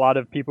 I met a lot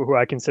of people who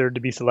I considered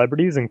to be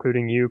celebrities,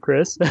 including you,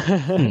 Chris.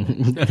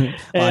 And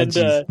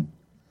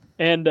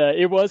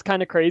it was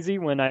kind of crazy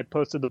when I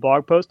posted the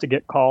blog post to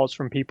get calls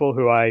from people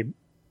who I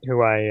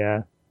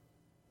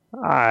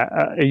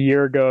a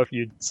year ago, if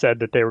you'd said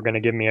that they were going to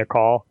give me a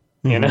call,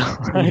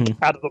 like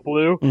out of the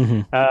blue,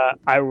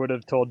 I would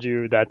have told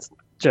you that's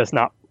just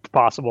not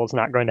possible. It's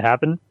not going to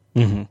happen.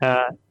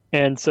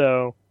 And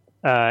so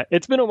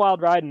it's been a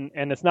wild ride,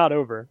 and it's not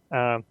over.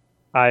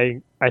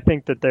 I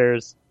think that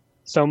there's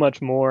so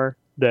much more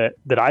that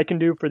I can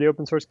do for the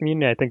open source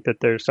community. I think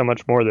that there's so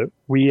much more that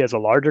we as a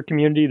larger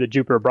community, the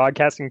Jupiter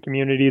Broadcasting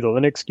community, the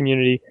Linux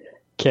community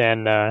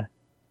can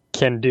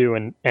do,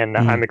 and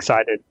I'm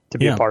excited to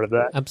be a part of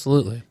that.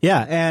 Absolutely.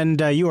 Yeah,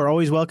 and you are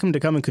always welcome to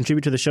come and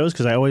contribute to the shows,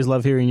 because I always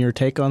love hearing your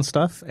take on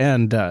stuff,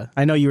 and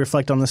I know you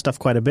reflect on this stuff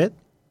quite a bit,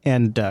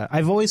 and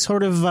I've always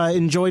sort of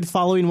enjoyed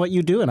following what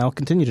you do, and I'll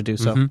continue to do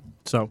so.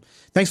 So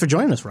thanks for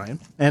joining us, Ryan.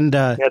 And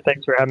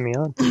thanks for having me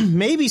on.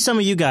 Maybe some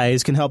of you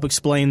guys can help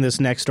explain this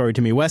next story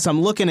to me. Wes,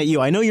 I'm looking at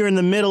you. I know you're in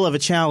the middle of a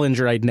challenge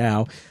right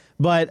now,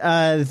 But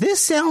this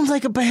sounds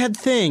like a bad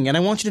thing, and I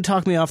want you to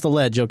talk me off the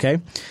ledge,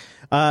 okay?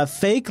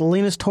 Fake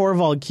Linus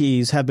Torvald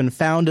keys have been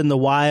found in the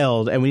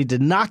wild, and we need to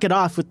knock it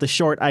off with the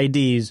short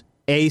IDs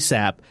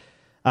ASAP.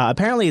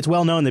 Apparently, it's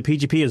well known that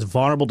PGP is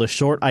vulnerable to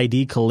short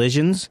ID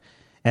collisions,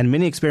 and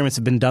many experiments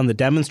have been done to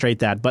demonstrate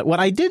that. But what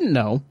I didn't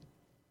know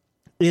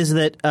is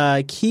that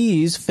fake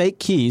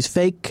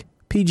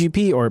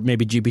PGP, or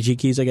maybe GPG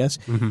keys, I guess,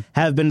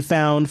 have been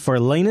found for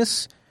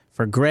Linus,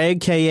 for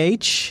Greg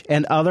KH,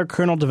 and other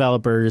kernel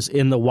developers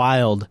in the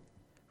wild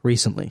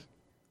recently.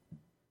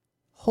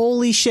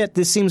 Holy shit,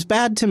 this seems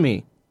bad to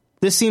me.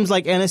 This seems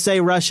like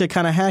NSA, Russia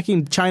kind of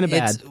hacking China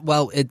bad.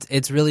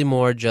 It's really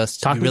more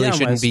just you really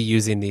shouldn't be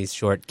using these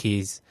short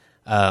keys.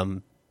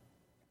 A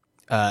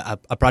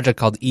project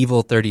called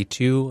Evil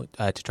 32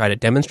 to try to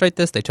demonstrate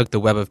this. They took the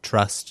Web of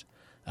Trust,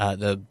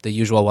 the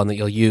usual one that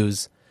you'll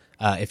use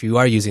if you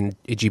are using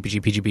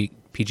GPG,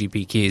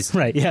 PGP keys.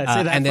 Right, yeah,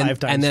 say that 5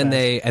 times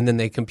and then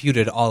they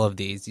computed all of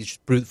these. You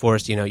just brute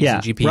forced, using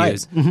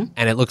GPUs. Right.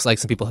 And it looks like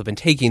some people have been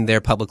taking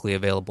their publicly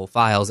available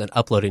files and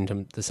uploading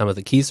them to some of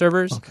the key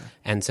servers. Okay.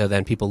 And so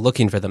then people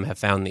looking for them have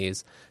found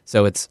these.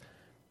 So it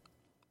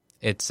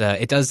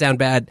does sound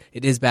bad.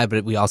 It is bad,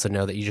 but we also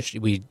know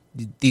that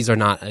these are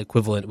not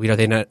equivalent.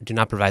 They do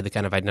not provide the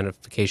kind of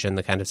identification,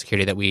 the kind of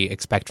security that we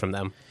expect from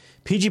them.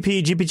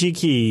 PGP, GPG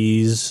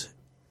keys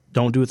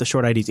don't do with the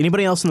short IDs.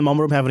 Anybody else in the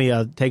moment room have any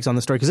takes on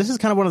the story? Because this is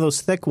kind of one of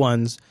those thick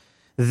ones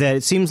that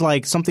it seems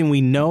like something we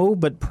know,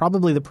 but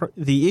probably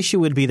the issue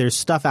would be there's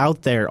stuff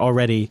out there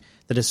already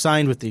that is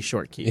signed with these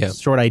short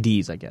keys, short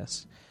IDs, I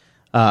guess.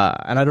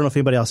 And I don't know if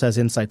anybody else has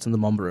insights in the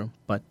moment room,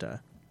 but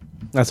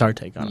that's our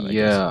take on it.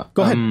 Yeah.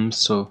 Go ahead.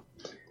 So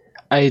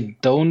I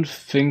don't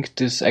think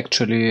this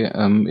actually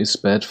is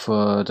bad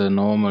for the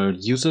normal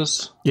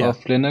users of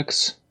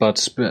Linux,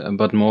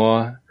 but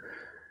more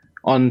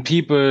on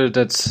people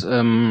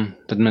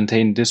that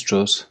maintain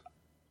distros,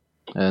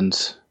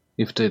 and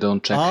if they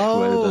don't check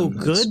well, then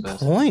good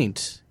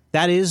point.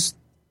 That is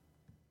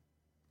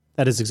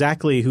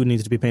exactly who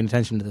needs to be paying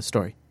attention to this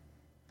story.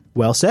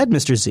 Well said,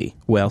 Mr. Z.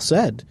 Well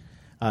said.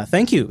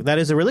 Thank you. That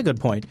is a really good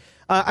point.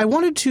 I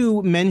wanted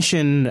to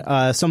mention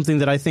something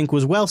that I think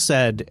was well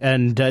said,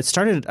 and it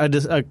started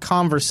a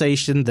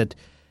conversation that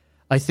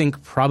I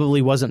think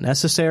probably wasn't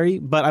necessary,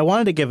 but I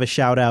wanted to give a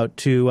shout out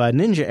to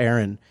Ninja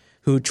Aaron,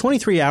 who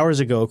 23 hours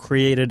ago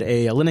created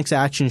a Linux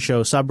Action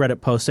Show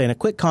subreddit post saying a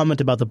quick comment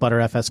about the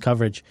ButterFS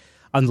coverage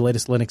on the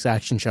latest Linux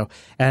Action Show.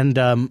 And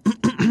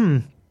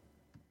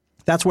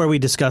that's where we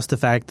discussed the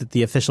fact that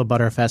the official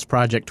ButterFS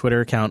project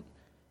Twitter account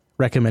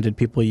recommended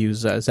people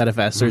use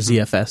ZFS or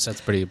ZFS. That's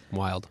pretty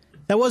wild.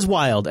 That was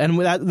wild.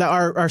 And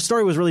our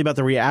story was really about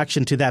the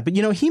reaction to that. But,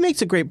 he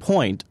makes a great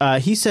point.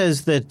 He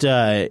says that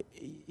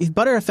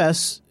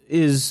ButterFS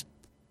is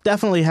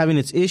definitely having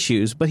its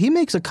issues, but he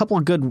makes a couple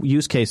of good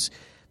use cases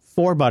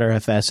for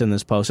ButterFS in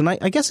this post. And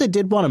I guess I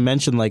did want to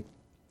mention,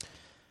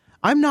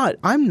 I'm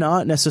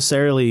not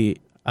necessarily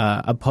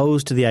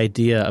opposed to the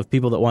idea of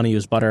people that want to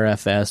use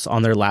ButterFS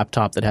on their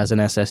laptop that has an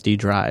SSD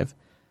drive.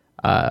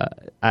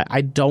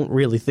 I don't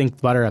really think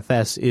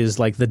ButterFS is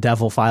like the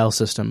devil file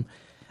system.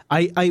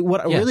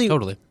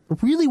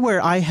 Really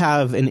where I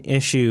have an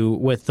issue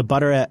with the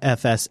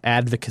ButterFS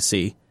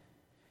advocacy,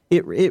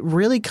 it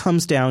really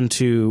comes down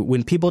to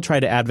when people try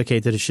to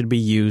advocate that it should be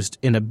used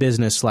in a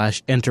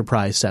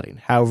business/enterprise setting,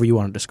 however you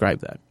want to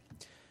describe that.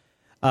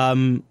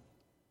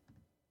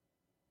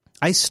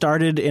 I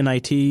started in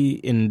IT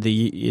in the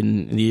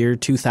year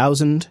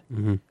 2000,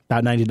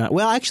 about 99.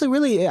 Well,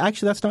 actually,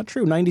 that's not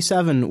true.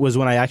 97 was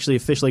when I actually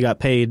officially got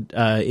paid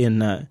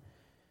in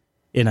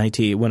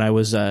IT. When I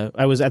was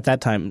at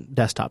that time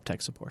desktop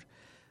tech support.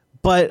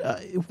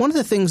 But one of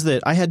the things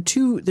that I had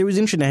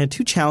I had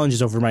two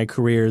challenges over my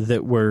career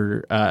that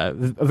were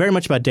very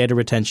much about data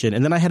retention,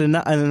 and then I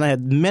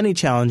had many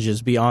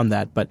challenges beyond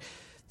that. But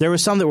there were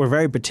some that were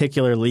very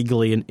particular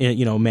legally and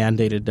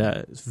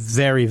mandated,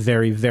 very,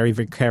 very, very,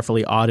 very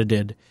carefully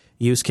audited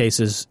use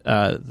cases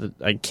that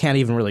I can't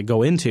even really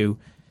go into.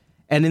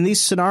 And in these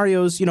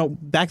scenarios,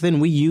 back then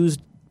we used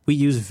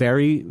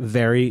very,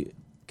 very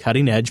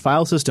cutting edge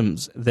file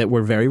systems that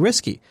were very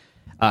risky.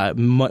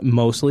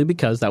 Mostly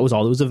because that was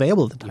all that was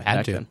available at the time. You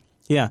had to. Then.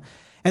 Yeah.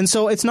 And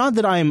so it's not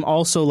that I'm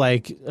also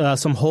like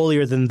some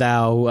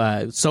holier-than-thou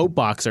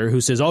soapboxer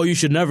who says, oh, you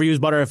should never use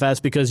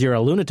ButterFS because you're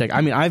a lunatic. I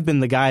mean, I've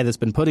been the guy that's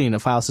been putting a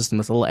file system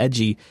that's a little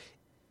edgy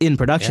in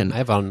production. Yeah, I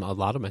have on a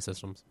lot of my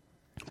systems.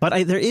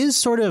 But there is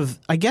sort of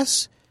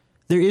this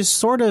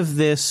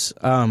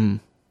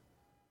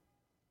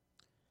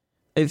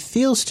it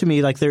feels to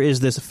me like there is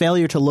this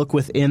failure to look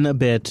within a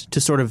bit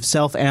to sort of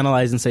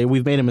self-analyze and say,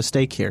 we've made a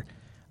mistake here.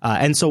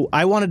 And so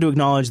I wanted to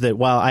acknowledge that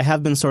while I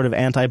have been sort of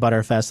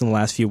anti-ButterFS in the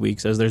last few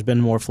weeks as there's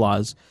been more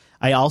flaws,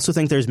 I also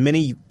think there's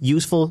many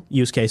useful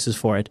use cases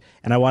for it,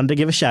 and I wanted to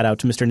give a shout out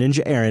to Mr.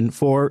 Ninja Aaron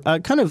for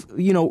kind of,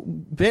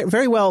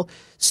 very well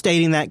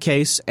stating that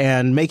case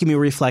and making me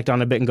reflect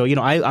on it a bit and go,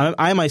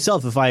 I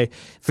myself, for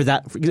this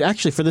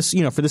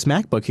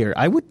MacBook here,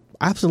 I would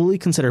absolutely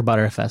consider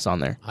ButterFS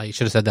on there. Oh, you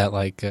should have said that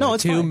like no,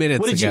 it's 2 fine.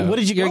 minutes ago. What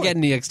did you You're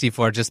getting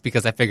ext4 just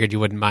because I figured you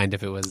wouldn't mind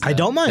if it was I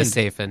don't mind. a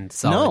safe and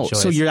solid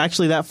choice. So you're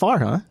actually that far,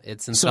 huh?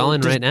 It's installing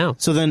right now.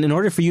 So then in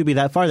order for you to be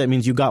that far, that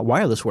means you got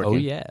wireless working. Oh,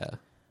 yeah.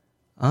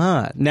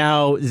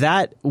 Now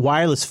that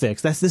wireless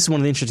fix, this is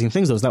one of the interesting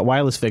things, though, is that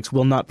wireless fix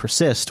will not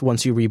persist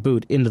once you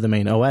reboot into the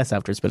main OS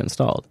after it's been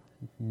installed.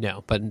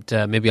 No, but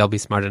maybe I'll be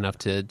smart enough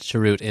to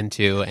cheroot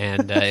into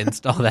and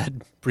install that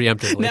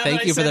preemptively.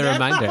 Thank you for the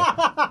reminder.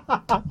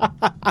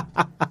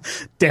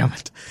 Damn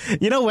it.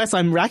 Wes,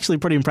 I'm actually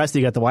pretty impressed that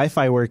you got the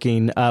Wi-Fi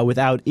working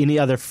without any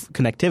other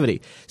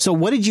connectivity. So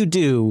what did you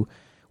do?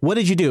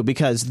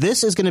 Because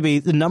this is going to be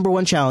the number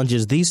one challenge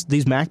is these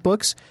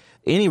MacBooks.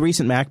 Any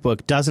recent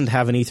MacBook doesn't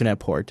have an Ethernet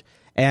port.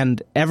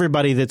 And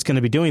everybody that's going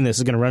to be doing this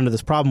is going to run into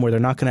this problem where they're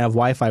not going to have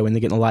Wi-Fi when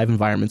they get in a live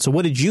environment. So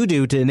what did you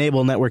do to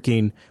enable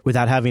networking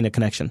without having a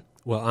connection?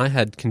 Well, I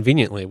had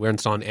conveniently, we're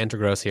installing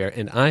Antergos here,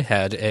 and I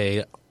had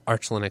a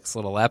Arch Linux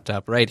little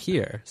laptop right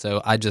here.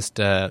 So I just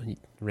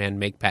ran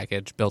make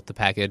package, built the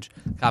package,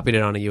 copied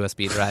it on a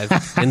USB drive,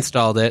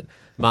 installed it,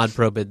 mod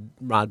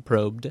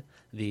probed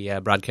the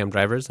Broadcom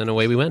drivers, and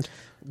away we went.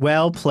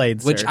 Well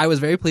played, sir. Which I was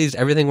very pleased.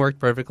 Everything worked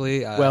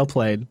perfectly. Well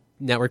played.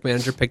 Network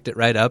manager picked it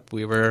right up.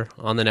 We were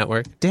on the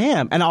network.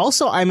 Damn. And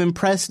also, I'm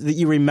impressed that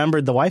you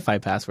remembered the Wi-Fi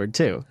password,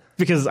 too.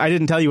 Because I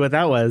didn't tell you what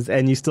that was,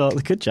 and you still...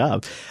 Good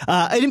job.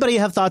 Anybody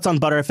have thoughts on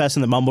ButterFS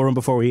in the Mumble Room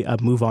before we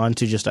move on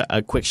to just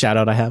a quick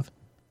shout-out I have?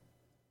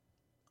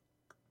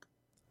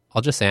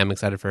 I'll just say I'm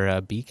excited for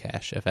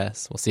Bcache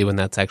FS. We'll see when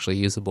that's actually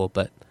usable,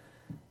 but...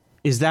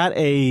 Is that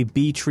a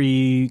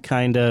B-tree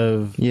kind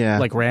of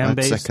like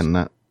RAM-based? I'd second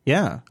that.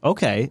 Yeah.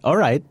 Okay. All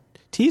right.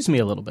 Tease me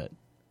a little bit.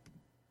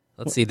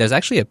 Let's see. There's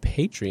actually a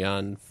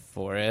Patreon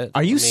for it.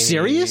 Are you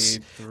serious?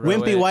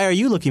 Wimpy, why are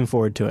you looking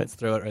forward to it? Let's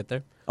throw it right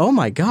there. Oh,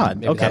 my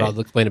God. Maybe that'll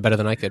explain it better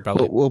than I could,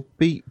 probably. Well,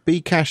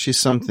 Bcache is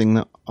something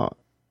that...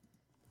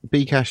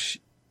 Bcache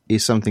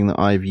is something that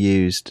I've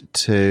used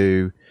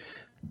to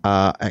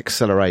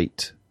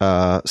accelerate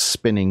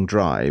spinning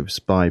drives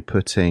by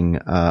putting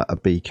a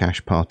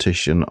Bcache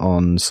partition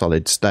on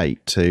solid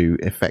state to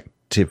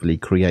effectively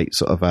create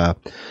sort of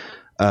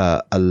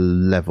a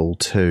level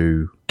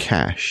 2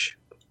 cache.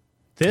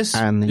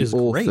 And the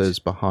authors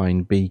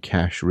behind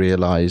Bcache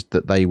realized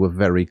that they were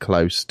very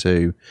close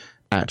to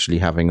actually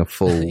having a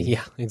full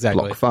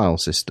block file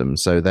system.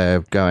 So they're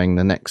going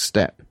the next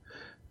step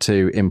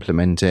to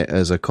implement it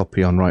as a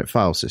copy on write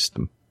file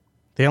system.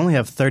 They only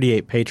have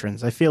 38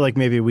 patrons. I feel like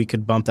maybe we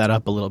could bump that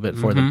up a little bit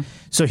for them.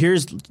 So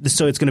it's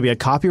going to be a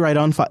copyright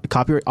on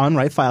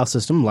write file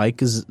system like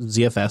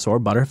ZFS or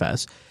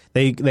ButterFS.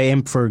 They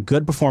aim for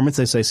good performance.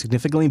 They say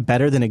significantly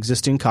better than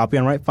existing copy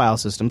on write file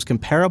systems,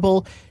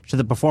 comparable to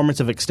the performance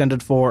of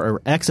Extended 4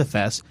 or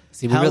XFS.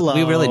 See, we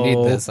really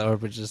need this. Or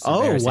we're just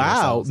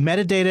ourselves.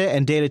 Metadata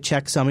and data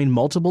checksumming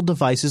multiple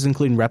devices,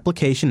 including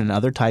replication and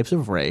other types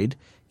of RAID,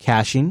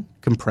 caching,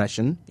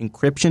 compression,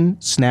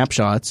 encryption,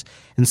 snapshots,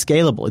 and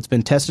scalable. It's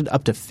been tested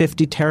up to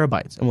 50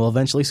 terabytes and will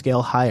eventually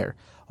scale higher.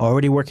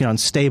 Already working on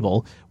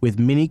stable with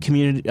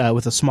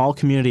with a small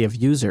community of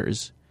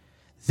users.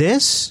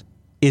 This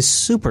is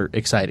super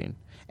exciting.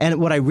 And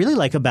what I really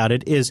like about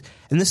it is,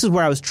 and this is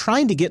where I was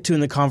trying to get to in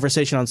the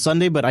conversation on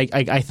Sunday, but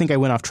I think I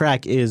went off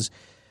track, is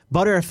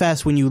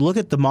ButterFS, when you look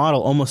at the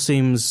model, almost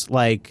seems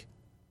like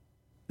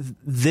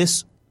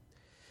this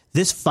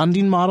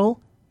funding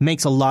model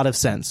makes a lot of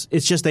sense.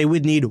 It's just they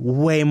would need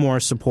way more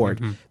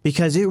support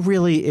because it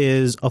really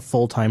is a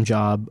full-time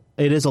job.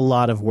 It is a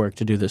lot of work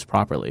to do this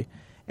properly.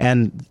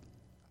 And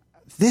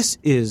this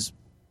is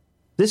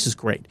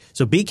great.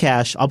 So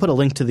Bcache, I'll put a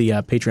link to the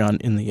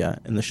Patreon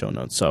in the show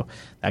notes. So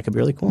that could be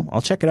really cool.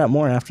 I'll check it out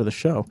more after the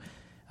show.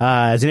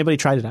 Has anybody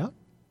tried it out?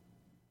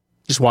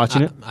 Just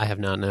watching it? I have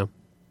not, no.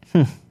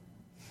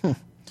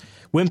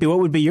 Wimpy, what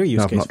would be your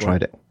use case? I've not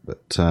tried it,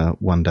 but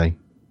one day.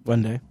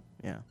 One day,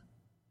 yeah.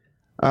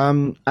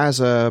 As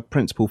a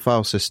principal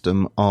file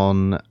system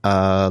on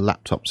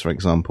laptops, for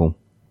example.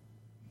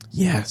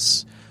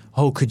 Yes.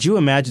 Oh, could you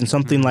imagine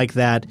something like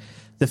that?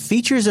 The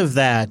features of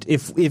that,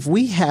 if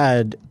we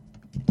had...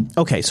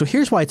 Okay, so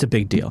here's why it's a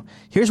big deal.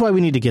 Here's why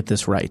we need to get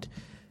this right.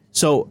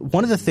 So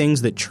one of the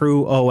things that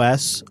True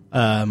OS...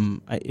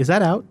 is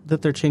that out,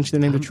 that they're changing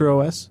their name to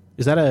True OS?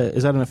 Is that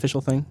an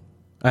official thing?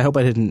 I hope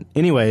I didn't...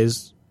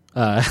 Anyways...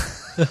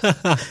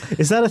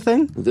 is that a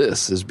thing?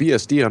 This is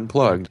BSD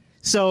Unplugged.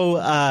 So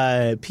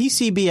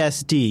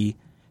PCBSD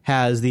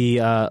has the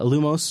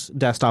Illumos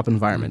desktop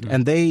environment,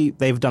 and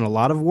they've done a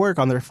lot of work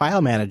on their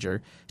file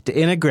manager to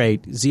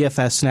integrate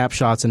ZFS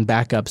snapshots and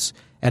backups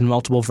and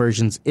multiple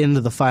versions into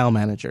the file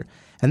manager.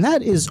 And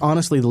that is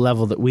honestly the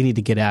level that we need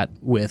to get at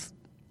with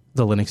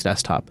the Linux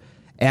desktop.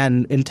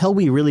 And until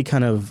we really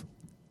kind of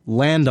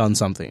land on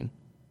something,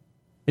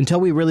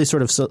 Until we really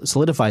sort of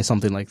solidify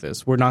something like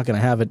this, we're not going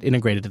to have it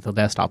integrated at the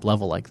desktop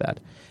level like that.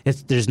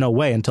 There's no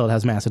way until it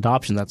has mass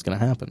adoption that's going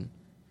to happen.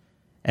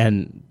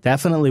 And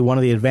definitely one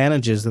of the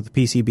advantages that the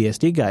PC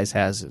BSD guys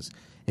has is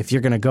if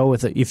you're going to go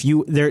with it,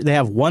 they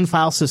have one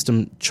file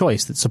system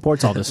choice that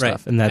supports all this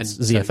stuff, and that's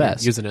ZFS.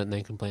 So using it, and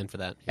they can plan for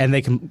that. Yeah. And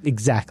they can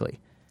exactly.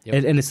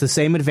 Yep. And it's the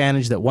same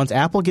advantage that once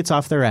Apple gets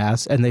off their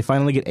ass and they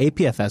finally get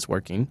APFS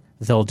working,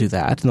 they'll do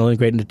that and they'll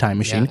integrate into Time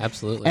Machine. Yeah,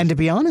 absolutely. And to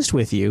be honest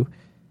with you,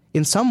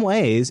 in some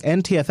ways,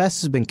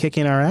 NTFS has been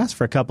kicking our ass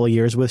for a couple of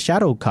years with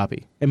Shadow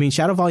Copy. I mean,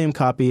 Shadow Volume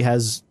Copy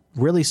has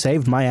really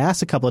saved my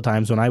ass a couple of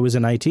times when I was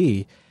in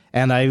IT,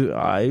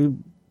 and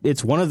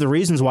it's one of the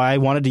reasons why I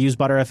wanted to use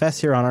ButterFS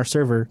here on our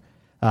server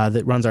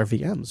that runs our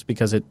VMs,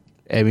 because it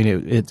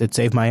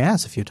saved my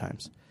ass a few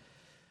times.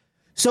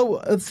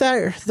 So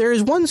there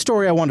is one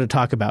story I wanted to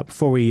talk about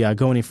before we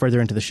go any further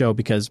into the show,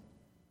 because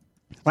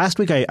last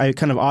week I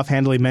kind of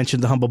offhandedly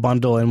mentioned the Humble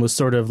Bundle and was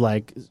sort of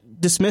like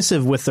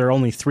dismissive with their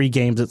only 3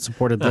 games that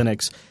supported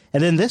Linux.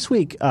 And then this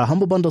week,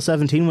 Humble Bundle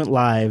 17 went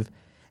live,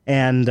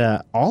 and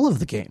all of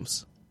the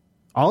games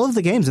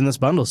in this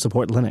bundle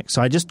support Linux.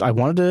 So I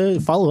wanted to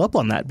follow up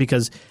on that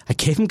because I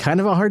gave them kind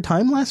of a hard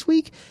time last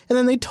week, and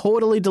then they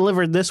totally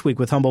delivered this week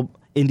with Humble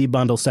Indie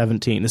Bundle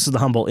 17. This is the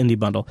Humble Indie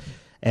Bundle.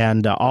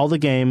 And all the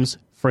games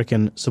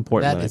frickin'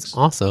 support Linux. That is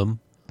awesome.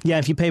 Yeah,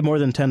 if you pay more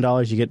than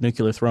 $10, you get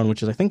Nuclear Throne,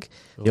 which is, I think,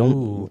 I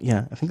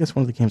think that's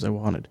one of the games I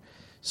wanted.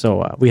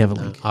 So we have a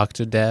link.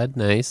 Octodad,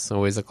 nice.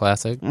 Always a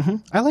classic. Mm-hmm.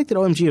 I like that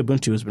OMG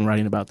Ubuntu has been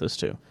writing about this,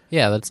 too.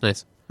 Yeah, that's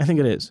nice. I think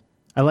it is.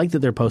 I like that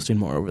they're posting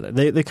more over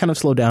there. They kind of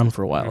slowed down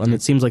for a while, and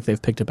it seems like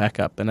they've picked it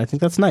back up. And I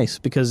think that's nice,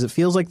 because it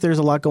feels like there's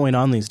a lot going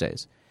on these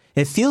days.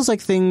 It feels like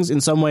things,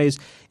 in some ways,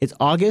 it's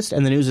August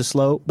and the news is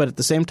slow, but at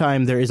the same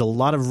time, there is a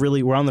lot of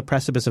we're on the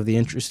precipice of the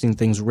interesting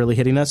things really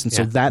hitting us, and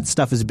so that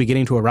stuff is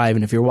beginning to arrive.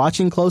 And if you're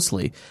watching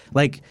closely,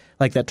 like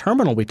that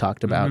terminal we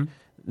talked about,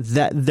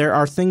 that there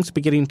are things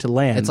beginning to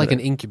land. It's like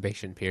an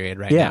incubation period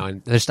right now,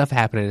 and there's stuff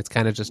happening. It's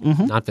kind of just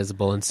not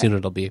visible, and soon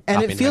it'll be.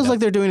 And it feels like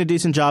they're doing a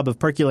decent job of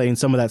percolating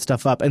some of that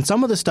stuff up, and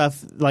some of the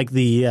stuff like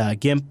the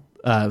GIMP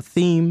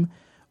theme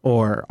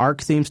or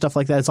Arc theme, stuff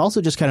like that. It's also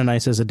just kind of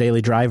nice as a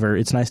daily driver.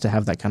 It's nice to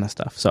have that kind of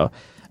stuff. So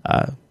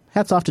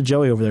hats off to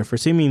Joey over there for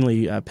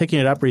seemingly picking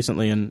it up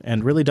recently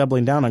and really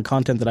doubling down on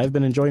content that I've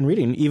been enjoying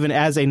reading. Even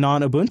as a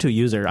non-Ubuntu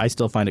user, I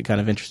still find it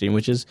kind of interesting,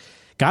 which is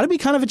got to be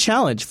kind of a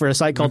challenge for a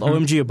site called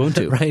OMG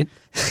Ubuntu. Right.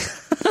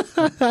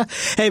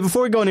 Hey,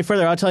 before we go any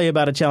further, I'll tell you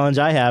about a challenge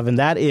I have, and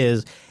that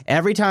is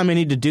every time I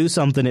need to do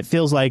something, it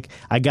feels like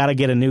I got to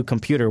get a new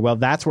computer. Well,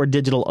 that's where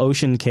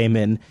DigitalOcean came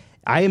in.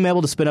 I am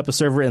able to spin up a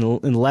server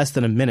in less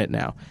than a minute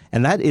now,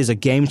 and that is a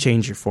game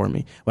changer for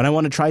me. When I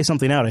want to try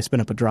something out, I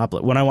spin up a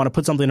Droplet. When I want to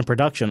put something in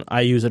production,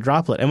 I use a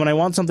Droplet. And when I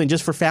want something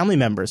just for family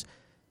members,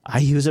 I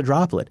use a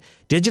Droplet.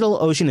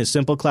 DigitalOcean is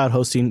simple cloud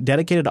hosting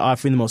dedicated to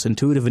offering the most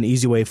intuitive and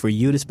easy way for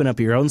you to spin up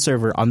your own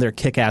server on their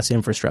kick-ass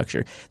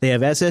infrastructure. They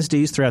have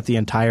SSDs throughout the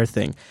entire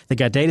thing. They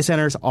got data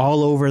centers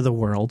all over the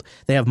world.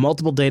 They have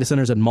multiple data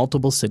centers in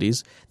multiple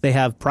cities. They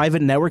have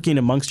private networking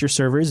amongst your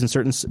servers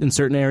in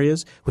certain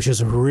areas, which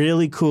is a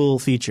really cool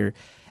feature.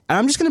 And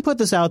I'm just going to put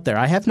this out there.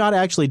 I have not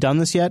actually done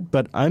this yet,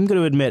 but I'm going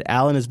to admit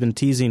Alan has been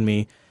teasing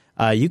me.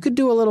 You could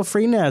do a little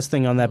FreeNAS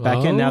thing on that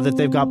back end now that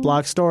they've got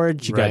block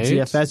storage. You got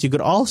ZFS. You could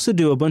also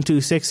do Ubuntu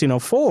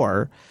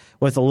 16.04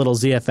 with a little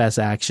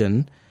ZFS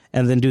action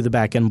and then do the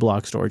back end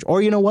block storage.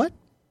 Or you know what?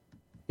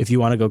 If you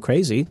want to go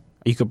crazy,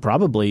 you could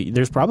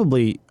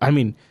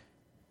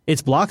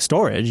it's block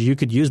storage. You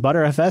could use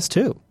ButterFS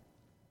too.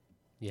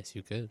 Yes,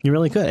 you could. You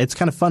really could. It's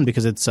kind of fun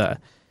because it's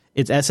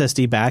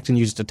SSD backed and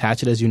you just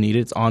attach it as you need it.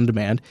 It's on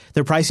demand.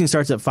 Their pricing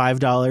starts at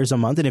 $5 a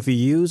month. And if you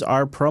use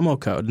our promo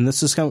code, and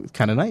this is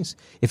kind of nice,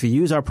 if you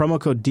use our promo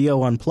code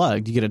DO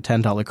Unplugged, you get a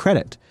 $10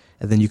 credit.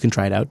 And then you can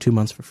try it out 2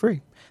 months for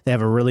free. They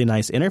have a really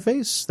nice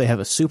interface. They have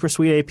a super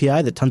sweet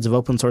API that tons of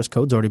open source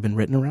code's already been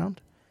written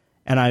around.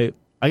 And I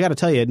got to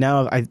tell you,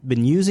 now I've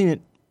been using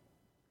it,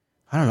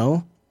 I don't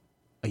know,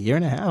 a year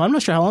and a half. I'm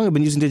not sure how long I've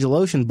been using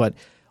DigitalOcean, but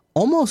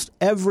almost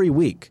every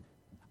week,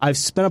 I've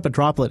spun up a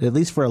Droplet, at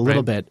least for a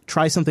little bit,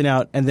 try something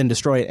out, and then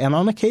destroy it. And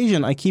on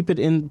occasion, I keep it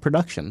in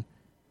production.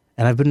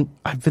 And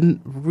I've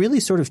been really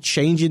sort of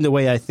changing the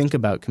way I think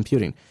about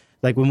computing.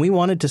 Like when we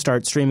wanted to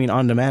start streaming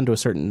on demand to a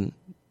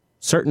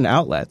certain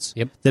outlets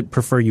that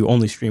prefer you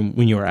only stream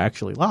when you are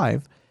actually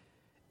live,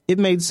 it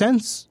made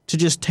sense to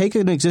just take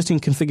an existing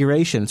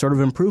configuration, sort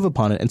of improve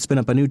upon it, and spin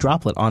up a new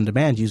Droplet on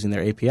demand using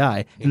their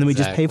API. And then we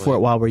just pay for it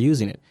while we're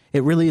using it.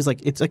 It really is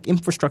it's like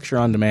infrastructure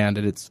on demand,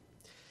 and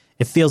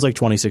it feels like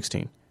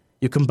 2016.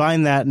 You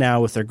combine that now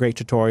with their great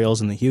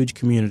tutorials and the huge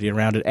community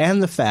around it,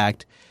 and the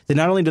fact that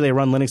not only do they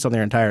run Linux on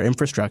their entire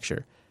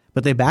infrastructure,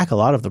 but they back a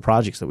lot of the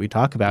projects that we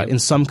talk about in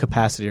some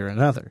capacity or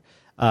another.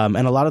 And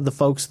a lot of the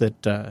folks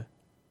that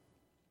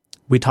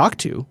we talk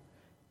to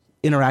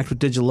interact with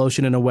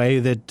DigitalOcean in a way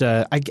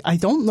that I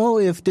don't know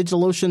if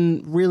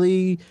DigitalOcean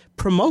really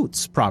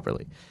promotes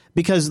properly.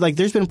 Because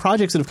there's been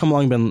projects that have come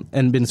along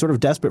and been sort of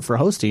desperate for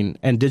hosting,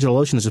 and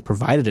DigitalOcean has just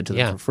provided it to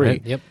them for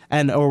free,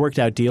 or worked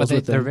out deals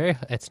with them.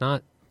 It's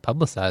not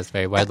publicized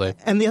very widely.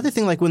 And the other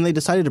thing, like when they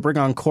decided to bring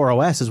on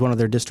CoreOS as one of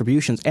their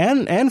distributions,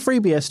 and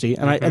FreeBSD,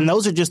 and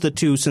those are just the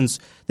two since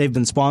they've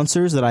been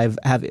sponsors that I've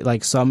have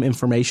like some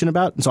information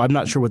about. And so I'm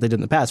not sure what they did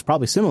in the past.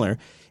 Probably similar.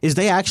 Is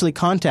they actually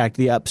contact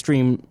the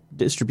upstream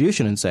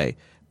distribution and say,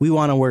 we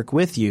want to work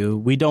with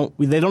you. They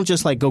don't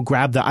just like go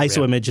grab the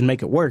ISO image and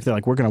make it work. They're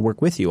like, we're going to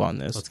work with you on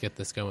this. Let's get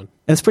this going.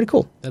 And it's pretty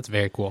cool. That's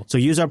very cool. So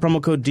use our promo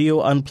code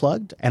DIO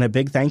Unplugged, and a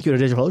big thank you to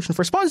DigitalOcean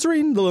for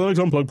sponsoring the Linux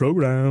Unplugged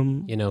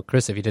program. You know,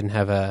 Chris, if you didn't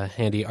have a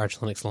handy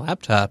Arch Linux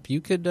laptop, you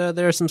could.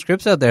 There are some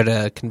scripts out there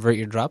to convert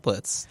your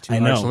droplets to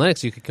Arch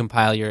Linux. You could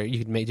compile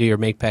do your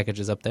make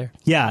packages up there.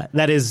 Yeah,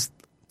 that is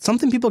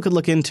something people could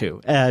look into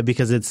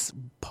because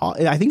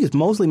I think it's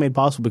mostly made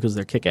possible because of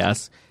their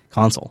kick-ass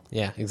console.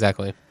 Yeah,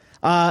 exactly.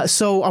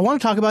 So I want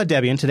to talk about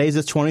Debian. Today's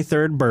its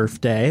 23rd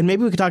birthday, and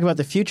maybe we could talk about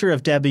the future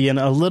of Debian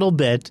a little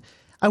bit.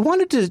 I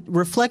wanted to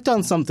reflect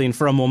on something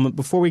for a moment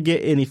before we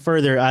get any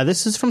further.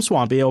 This is from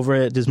Swampy over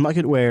at his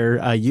Mucketware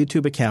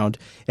YouTube account.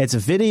 It's a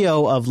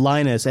video of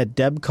Linus at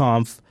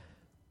DebConf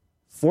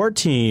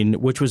 14,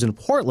 which was in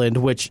Portland,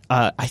 which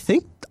I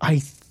think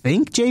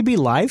JB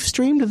live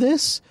streamed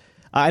this.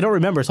 I don't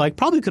remember, so I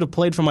probably could have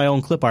played from my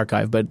own clip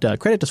archive, but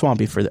credit to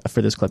Swampy for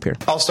this clip here.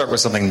 I'll start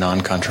with something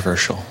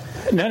non-controversial.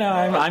 No,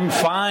 I'm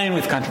fine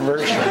with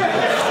controversial.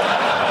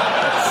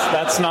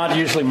 That's not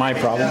usually my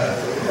problem.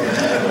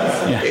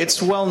 Yeah.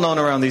 It's well known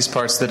around these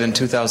parts that in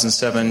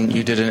 2007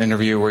 you did an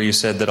interview where you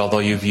said that although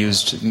you've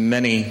used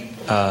many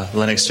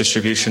Linux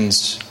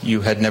distributions, you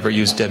had never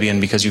used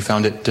Debian because you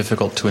found it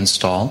difficult to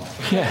install.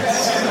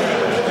 Yes.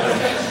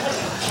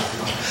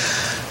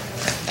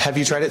 Have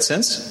you tried it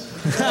since?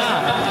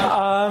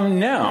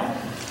 No.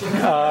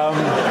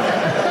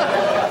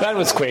 That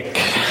was quick.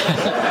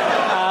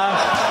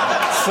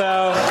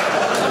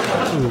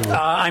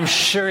 I'm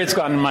sure it's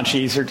gotten much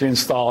easier to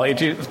install.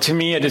 To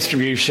me, a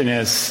distribution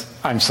is,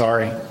 I'm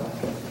sorry,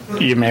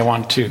 you may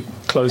want to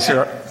close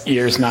your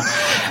ears now.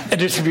 A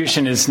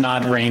distribution is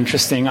not very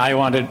interesting. I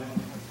want it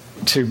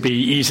to be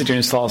easy to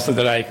install so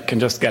that I can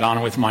just get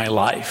on with my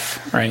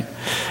life, right?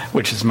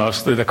 Which is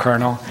mostly the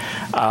kernel.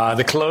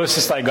 The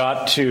closest I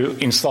got to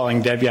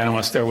installing Debian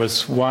was there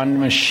was one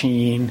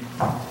machine.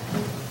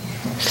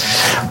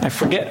 I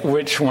forget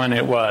which one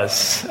it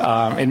was.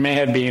 It may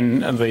have been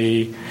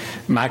the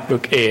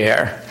MacBook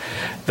Air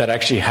that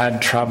actually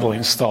had trouble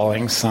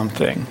installing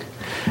something.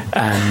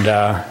 And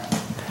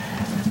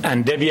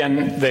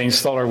Debian, the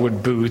installer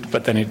would boot,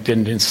 but then it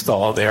didn't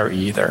install there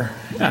either.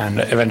 And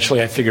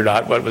eventually I figured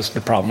out what was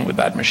the problem with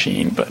that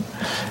machine,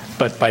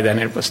 but by then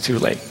it was too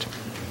late.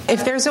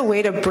 If there's a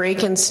way to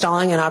break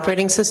installing an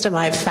operating system,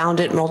 I've found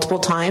it multiple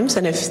times,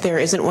 and if there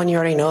isn't one you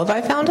already know of,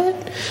 I found it.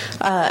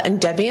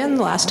 And Debian,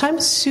 the last time,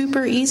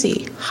 super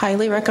easy.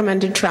 Highly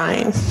recommended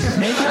trying.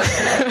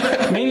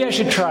 Maybe I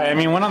should try. I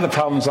mean, one of the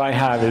problems I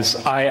have is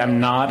I am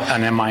not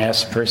an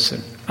MIS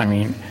person. I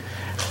mean,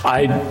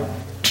 I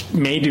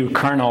may do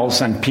kernels,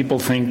 and people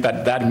think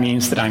that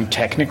means that I'm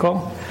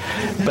technical.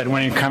 But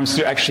when it comes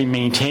to actually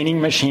maintaining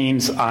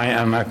machines, I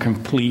am a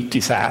complete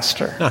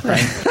disaster.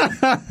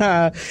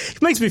 Right?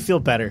 It makes me feel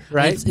better,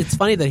 right? It's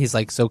funny that he's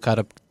like so caught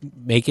up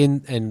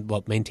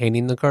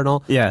maintaining the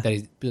kernel. Yeah.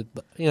 That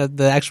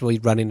the actual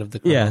running of the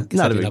kernel. Yeah,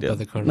 not a big deal. Of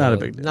the kernel, not a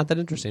big deal. Not that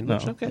interesting. No,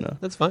 okay, no.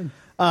 That's fine.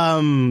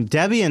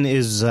 Debian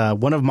is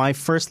one of my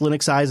first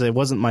LinuxIs. It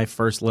wasn't my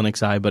first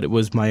LinuxI, but it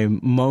was my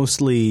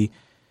mostly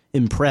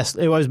impressed.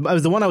 It was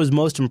the one I was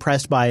most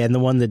impressed by, and the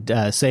one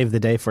that saved the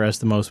day for us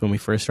the most when we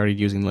first started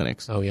using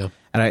Linux. Oh yeah.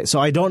 And so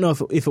I don't know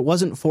if it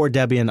wasn't for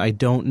Debian, I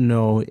don't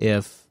know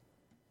if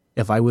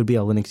I would be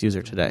a Linux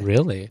user today.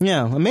 Really?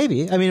 Yeah,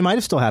 maybe. I mean, it might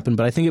have still happened,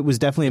 but I think it was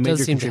definitely a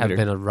major contributor. It does seem to have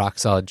been a rock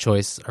solid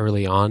choice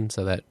early on,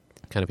 so that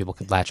kind of people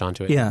could latch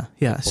onto it.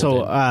 Yeah.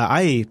 So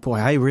I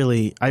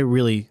really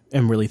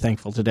am really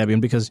thankful to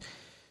Debian because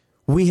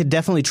we had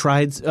definitely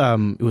tried.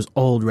 It was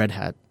old Red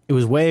Hat. It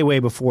was way, way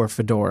before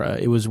Fedora.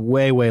 It was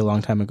way, way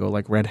long time ago,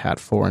 like Red Hat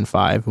 4 and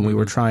 5, when we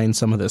were trying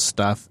some of this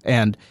stuff.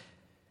 And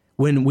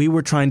when we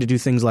were trying to do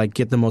things like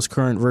get the most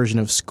current version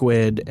of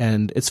Squid,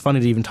 and it's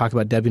funny to even talk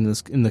about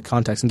Debian in the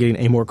context and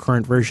getting a more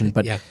current version,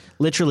 but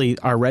literally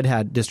our Red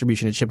Hat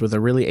distribution had shipped with a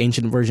really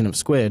ancient version of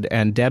Squid,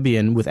 and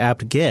Debian with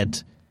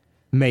apt-get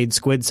made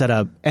Squid set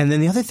up. And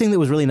then the other thing that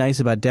was really nice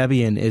about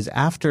Debian is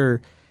after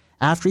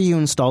you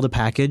installed a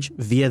package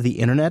via the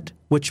internet,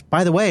 which,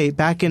 by the way,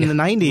 back in the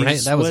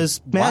 90s that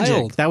was magic.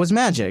 Wild. That was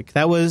magic.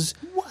 That was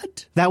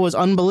what? That was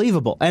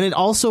unbelievable. And it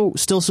also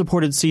still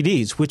supported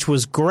CDs, which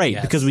was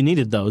great because we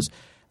needed those.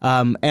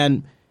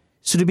 And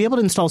so to be able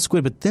to install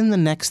Squid, but then the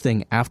next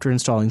thing after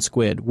installing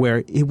Squid,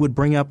 where it would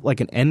bring up like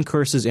an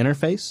ncurses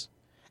interface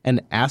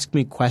and ask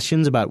me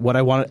questions about what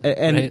I wanted,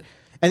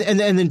 and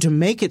then to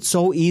make it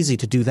so easy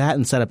to do that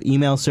and set up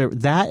email server,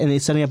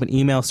 and setting up an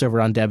email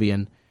server on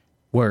Debian,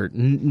 where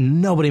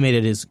nobody made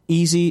it as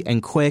easy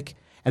and quick,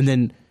 and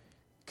then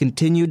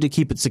continued to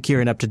keep it secure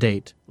and up to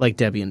date like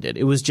Debian did.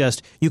 It was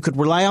just, you could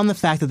rely on the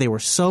fact that they were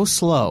so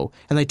slow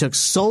and they took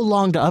so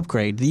long to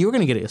upgrade that you were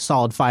going to get a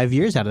solid 5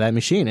 years out of that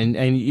machine,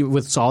 and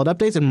with solid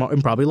updates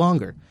and probably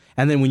longer.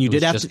 And then when you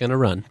did have just going to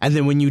run. And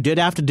then when you did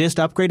have to dist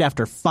upgrade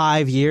after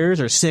 5 years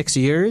or 6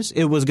 years,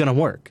 it was going to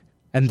work.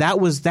 And that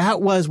was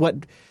what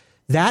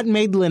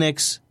made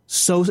Linux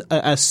so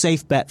a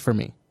safe bet for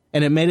me.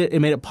 And it made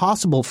it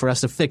possible for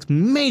us to fix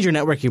major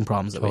networking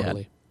problems that we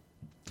had.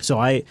 So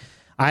I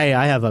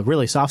have a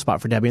really soft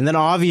spot for Debian. And then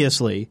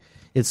obviously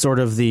it's sort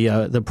of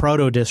the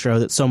proto distro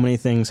that so many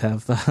things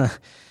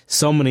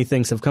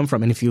have come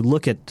from. And if you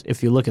look at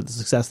the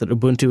success that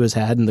Ubuntu has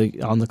had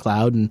on the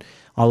cloud and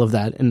all of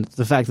that, and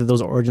the fact that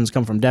those origins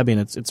come from Debian,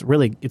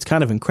 it's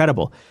kind of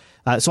incredible.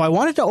 So I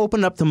wanted to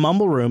open up the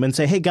Mumble Room and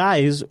say, hey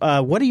guys,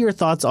 what are your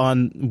thoughts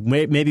on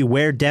maybe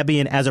where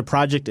Debian as a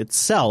project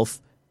itself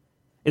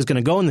is going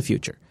to go in the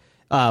future?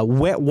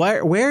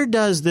 Where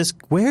does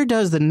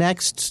the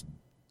next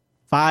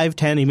 5,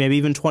 10, maybe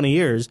even 20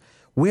 years,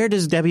 where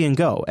does Debian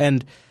go?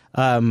 And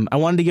I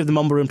wanted to give the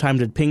Mumble Room time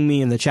to ping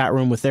me in the chat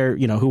room with their,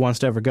 who wants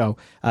to ever go.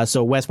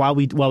 So Wes, while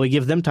we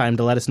give them time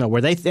to let us know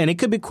where they, and it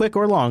could be quick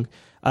or long,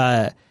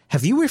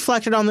 have you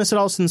reflected on this at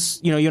all since,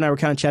 you and I were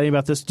kind of chatting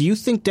about this? Do you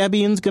think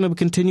Debian's going to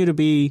continue to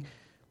be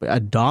a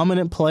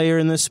dominant player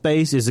in this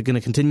space? Is it going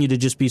to continue to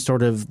just be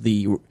sort of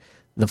the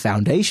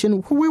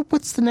foundation?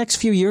 What's the next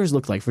few years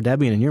look like for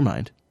Debian in your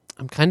mind?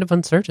 I'm kind of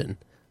uncertain.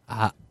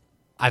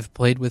 I've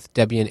played with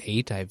Debian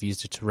 8. I've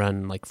used it to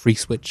run like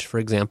FreeSwitch, for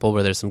example,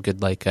 where there's some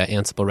good like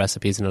Ansible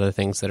recipes and other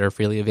things that are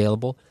freely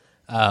available.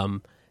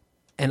 And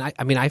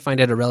I find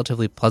it a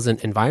relatively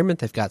pleasant environment.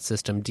 They've got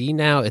Systemd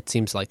now. It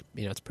seems like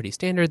it's pretty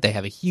standard. They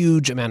have a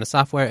huge amount of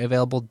software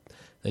available.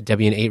 The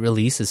Debian 8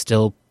 release is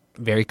still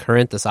very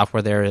current. The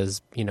software there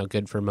is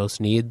good for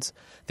most needs.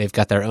 They've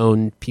got their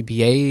own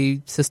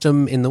PPA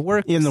system in the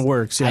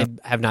works. Yeah.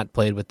 I have not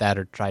played with that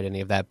or tried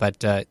any of that,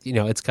 but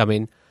it's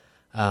coming.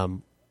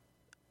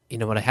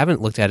 What I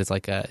haven't looked at is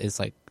like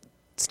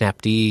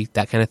Snapd,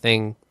 that kind of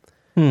thing.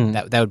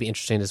 That would be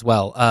interesting as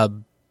well.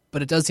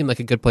 But it does seem like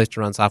a good place to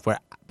run software.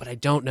 But I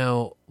don't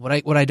know what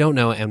I don't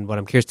know, and what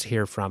I'm curious to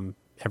hear from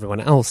everyone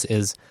else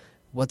is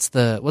what's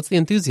the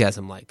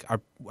enthusiasm like?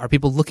 Are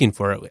people looking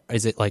for it?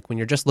 Is it like when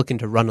you're just looking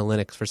to run a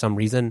Linux for some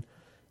reason?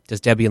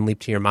 Does Debian leap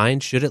to your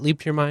mind? Should it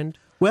leap to your mind?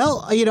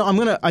 Well,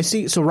 I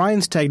see. So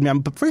Ryan's tagged me,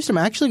 but first I'm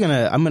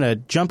gonna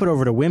jump it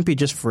over to Wimpy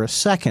just for a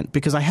second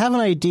because I have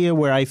an idea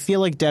where I feel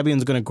like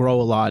Debian's going to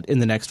grow a lot in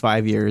the next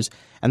 5 years,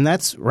 and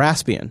that's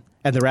Raspbian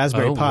and the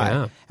Raspberry Pi.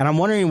 Yeah. And I'm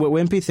wondering what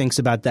Wimpy thinks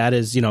about that.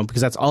 Is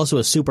because that's also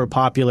a super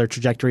popular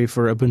trajectory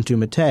for Ubuntu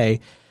Mate.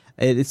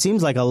 It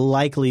seems like a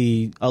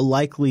likely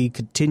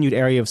continued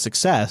area of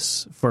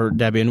success for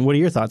Debian. What are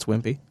your thoughts,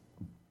 Wimpy?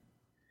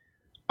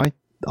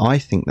 I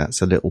think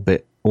that's a little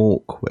bit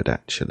awkward,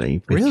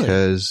 actually,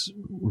 because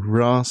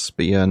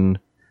Raspbian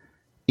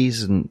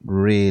isn't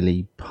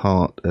really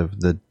part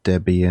of the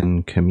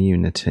Debian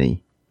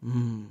community.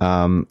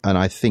 And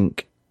I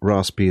think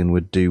Raspbian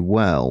would do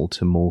well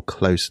to more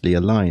closely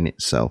align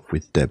itself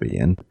with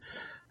Debian,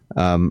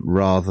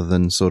 rather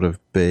than sort of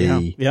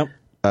be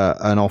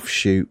an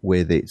offshoot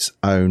with its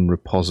own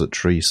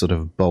repository sort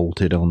of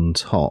bolted on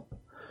top.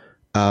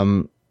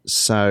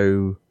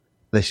 So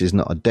this is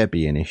not a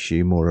Debian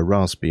issue, more a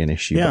Raspbian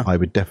issue, but I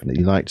would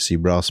definitely like to see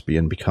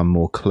Raspbian become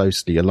more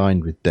closely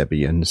aligned with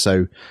Debian.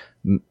 So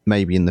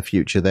maybe in the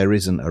future there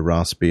isn't a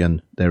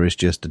Raspbian, there is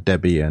just a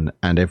Debian,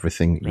 and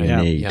everything you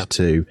need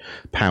to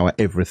power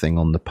everything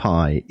on the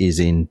Pi is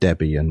in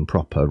Debian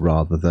proper,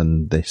 rather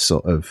than this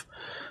sort of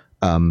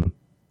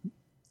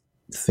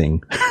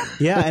thing.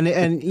 And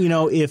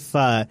if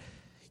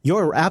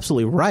you're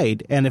absolutely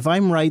right, and if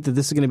I'm right that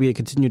this is going to be a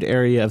continued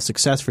area of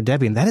success for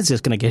Debian, that is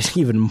just going to get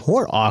even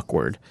more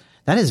awkward.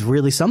 That is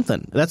really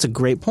something. That's a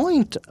great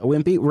point,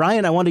 Wimpy.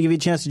 Ryan, I want to give you a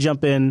chance to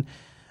jump in.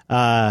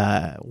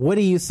 What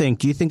do you think?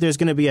 Do you think there's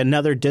going to be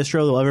another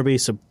distro that will ever be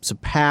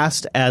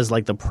surpassed as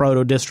like the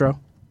proto distro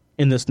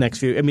in this next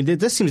few? I mean,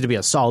 this seems to be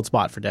a solid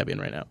spot for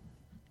Debian right now.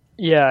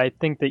 Yeah, I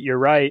think that you're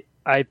right.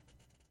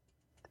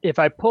 If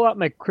I pull out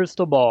my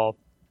crystal ball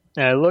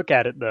and I look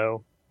at it,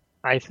 though,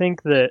 I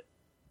think that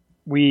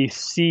we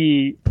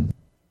see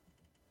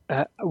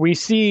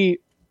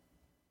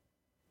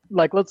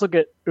like, let's look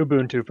at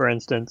Ubuntu, for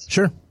instance.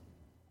 Sure.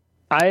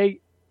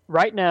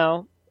 Right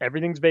now,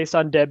 everything's based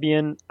on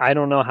Debian. I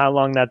don't know how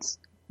long that's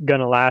going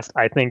to last.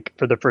 I think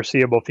for the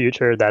foreseeable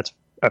future, that's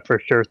a for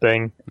sure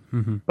thing.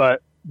 Mm-hmm.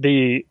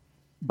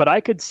 But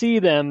I could see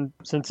them,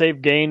 since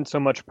they've gained so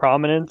much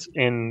prominence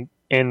in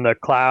the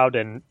cloud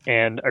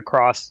and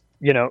across,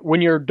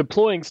 when you're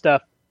deploying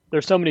stuff,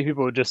 there's so many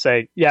people who just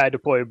say, yeah, I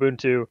deploy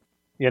Ubuntu,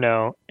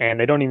 and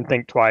they don't even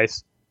think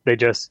twice. They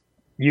just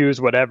use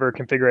whatever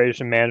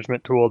configuration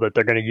management tool that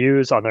they're going to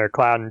use on their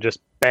cloud and just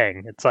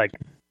bang. It's like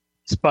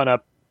spun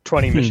up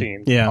 20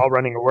 machines, all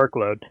running a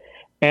workload.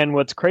 And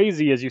what's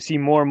crazy is you see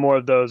more and more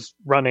of those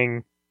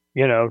running,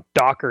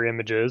 Docker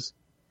images,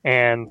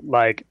 and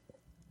like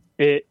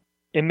it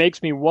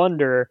makes me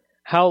wonder,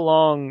 how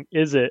long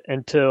is it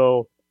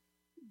until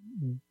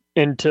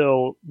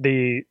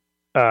the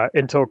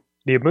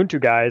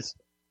Ubuntu guys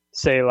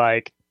say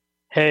like,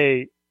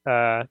 hey,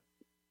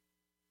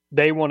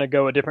 they want to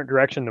go a different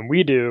direction than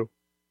we do.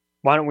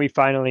 Why don't we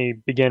finally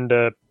begin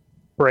to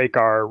break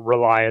our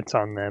reliance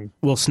on them.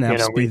 Will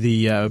snaps be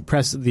the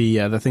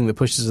the thing that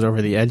pushes it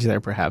over the edge there,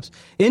 perhaps?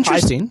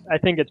 Interesting. I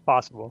think it's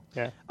possible,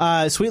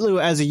 yeah. Sweet Lou,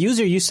 as a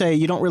user, you say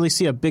you don't really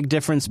see a big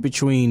difference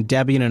between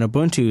Debian and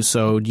Ubuntu,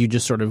 so you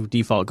just sort of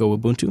default go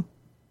Ubuntu?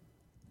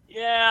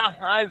 Yeah,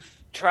 I've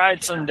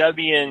tried some other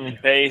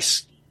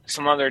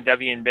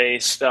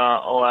Debian-based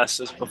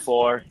OSs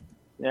before.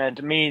 And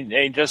to me,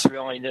 they just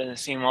really didn't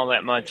seem all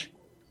that much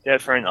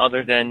different,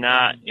 other than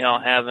not,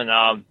 having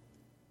a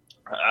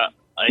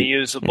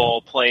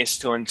usable place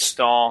to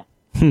install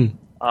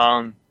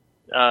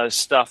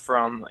stuff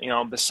from,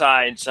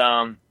 besides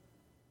the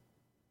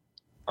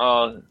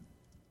one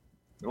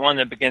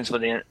that begins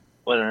with an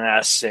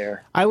S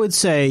there. I would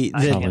say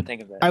I can't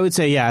think of it. I would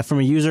say, yeah, from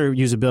a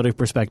usability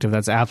perspective,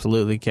 that's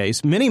absolutely the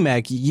case.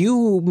 Minimac,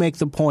 you make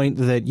the point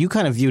that you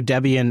kind of view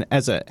Debian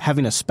as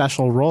having a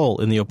special role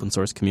in the open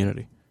source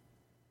community.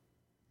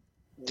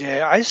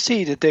 Yeah, I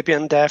see the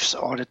Debian devs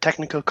or the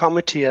technical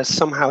committee as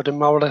somehow the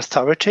moral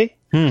authority.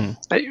 You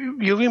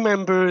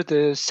remember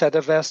the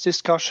ZFS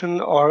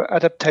discussion or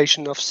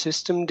adaptation of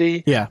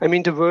systemd? Yeah. I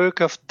mean, the work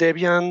of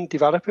Debian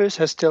developers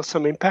has still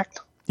some impact.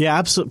 Yeah,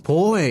 absolutely.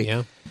 Boy.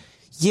 Yeah.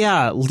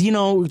 Yeah,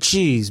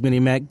 geez,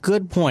 Minimac,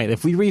 good point.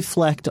 If we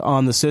reflect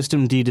on the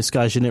systemd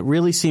discussion, it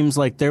really seems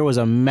like there was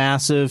a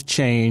massive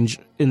change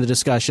in the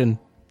discussion.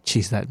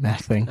 Jeez, that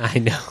Mac thing. I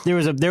know.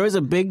 There was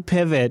a big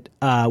pivot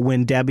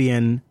when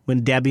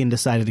Debian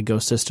decided to go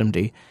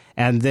systemd.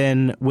 And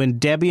then when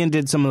Debian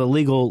did some of the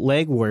legal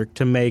legwork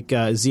to make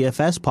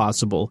ZFS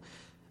possible,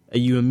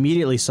 you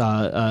immediately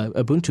saw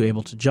Ubuntu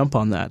able to jump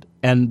on that.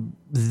 And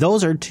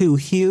those are two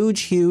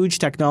huge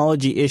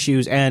technology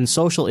issues and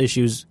social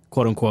issues,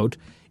 quote unquote,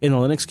 in the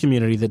Linux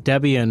community that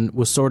Debian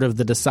was sort of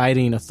the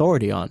deciding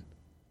authority on.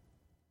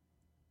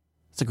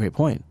 That's a great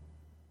point.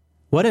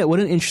 What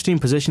an interesting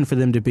position for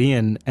them to be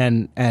in,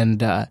 and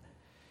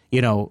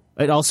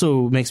it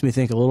also makes me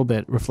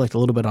reflect a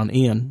little bit on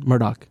Ian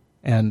Murdoch,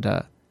 and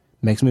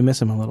makes me miss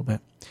him a little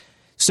bit.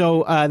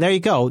 So there you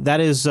go.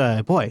 That is,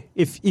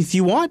 if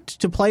you want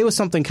to play with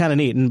something kind of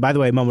neat, and by the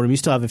way, Mumble, you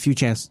still have a few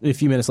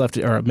minutes left,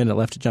 or a minute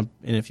left to jump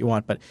in if you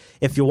want, but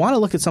if you want to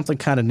look at something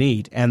kind of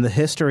neat and the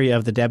history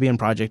of the Debian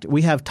project,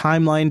 we have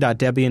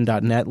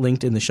timeline.debian.net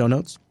linked in the show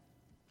notes.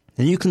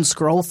 And you can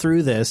scroll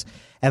through this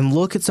and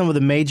look at some of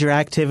the major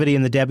activity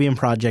in the Debian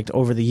project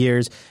over the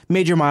years,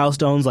 major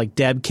milestones like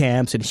Deb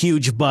camps and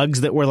huge bugs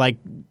that were like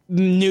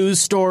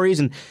news stories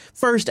and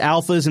first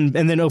alphas and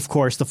then, of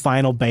course, the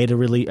final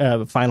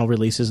final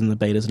releases and the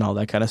betas and all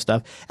that kind of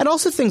stuff. And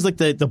also things like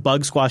the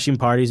bug squashing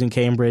parties in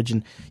Cambridge.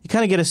 And you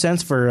kind of get a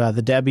sense for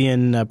the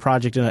Debian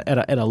project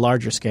at a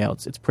larger scale.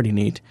 It's pretty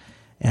neat.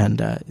 And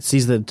it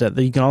sees that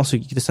you can also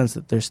get a sense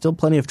that there's still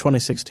plenty of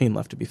 2016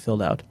 left to be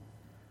filled out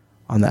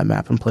on that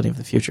map and plenty of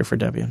the future for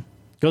Debian.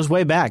 Goes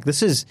way back.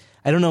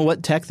 I don't know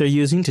what tech they're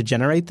using to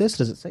generate this.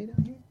 Does it say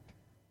down here?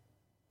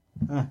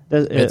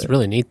 It's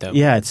really neat, though.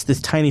 Yeah, it's this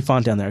tiny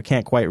font down there. I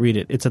can't quite read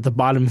it. It's at the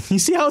bottom. You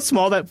see how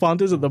small that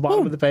font is at the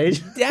bottom of the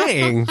page?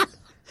 Dang.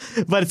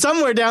 But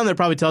somewhere down there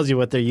probably tells you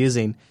what they're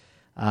using.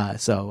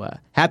 So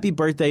happy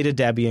birthday to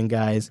Debian,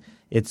 guys.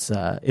 It's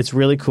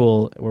really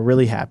cool. We're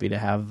really happy to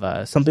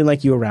have something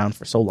like you around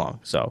for so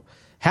long. So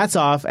hats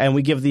off, and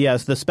we give the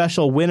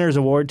special winners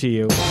award to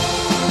you.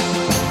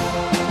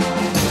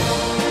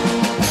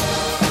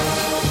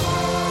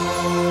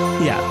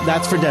 Yeah,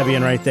 that's for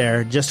Debian right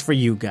there, just for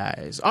you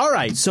guys. All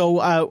right, so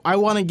I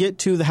want to get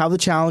to how the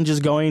challenge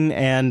is going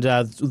and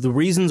the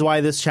reasons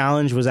why this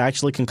challenge was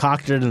actually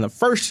concocted in the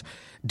first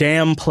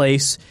damn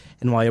place,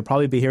 and why you'll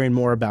probably be hearing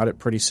more about it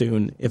pretty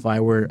soon if I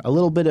were a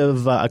little bit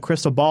of a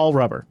crystal ball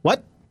rubber.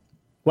 What?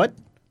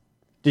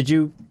 Did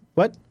you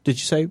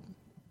say?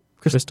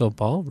 Crystal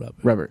ball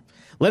rubber.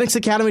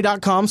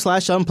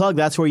 LinuxAcademy.com/unplug.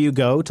 That's where you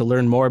go to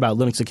learn more about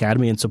Linux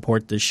Academy and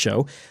support this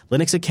show.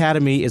 Linux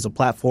Academy is a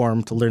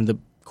platform to learn the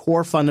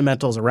core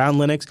fundamentals around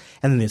Linux,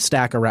 and then the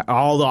stack around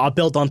all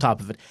built on top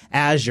of it.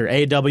 Azure,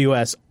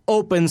 AWS,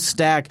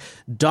 OpenStack,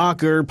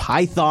 Docker,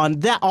 Python,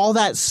 all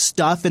that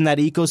stuff in that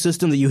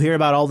ecosystem that you hear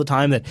about all the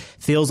time that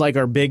feels like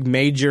are big,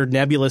 major,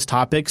 nebulous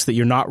topics that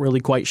you're not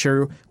really quite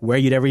sure where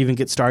you'd ever even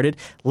get started.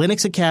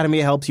 Linux Academy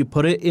helps you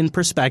put it in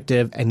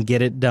perspective and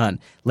get it done.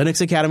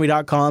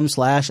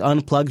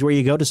 LinuxAcademy.com/unplugged, where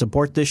you go to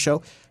support this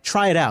show.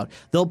 Try it out.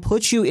 They'll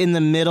put you in the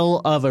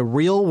middle of a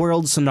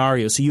real-world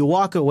scenario, so you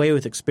walk away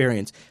with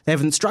experience. They have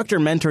instructor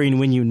mentoring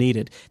when you need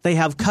it. They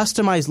have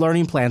customized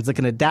learning plans that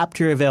can adapt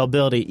to your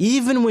availability,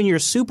 even when you're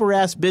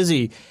super-ass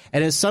busy.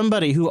 And as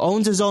somebody who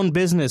owns his own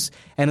business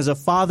and is a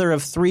father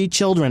of 3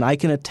 children, I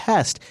can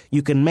attest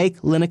you can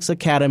make Linux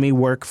Academy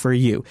work for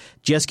you.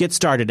 Just get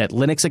started at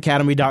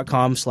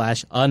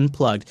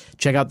linuxacademy.com/unplugged.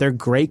 Check out their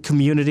great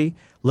community.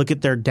 Look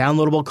at their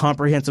downloadable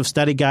comprehensive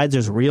study guides.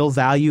 There's real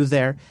value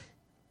there.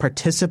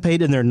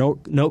 Participate in their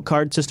note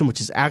card system,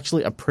 which is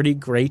actually a pretty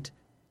great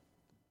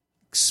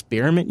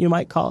experiment, you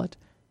might call it.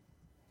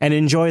 And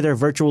enjoy their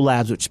virtual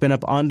labs, which spin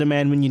up on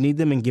demand when you need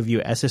them and give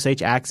you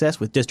SSH access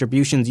with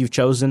distributions you've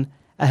chosen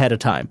ahead of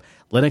time.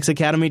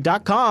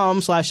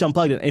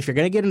 LinuxAcademy.com/unplugged. And if you're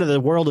going to get into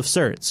the world of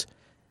certs,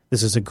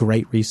 this is a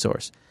great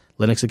resource.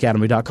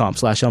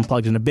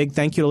 linuxacademy.com/unplugged. And a big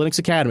thank you to Linux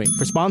Academy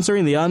for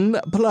sponsoring the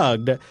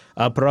Unplugged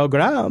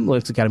program.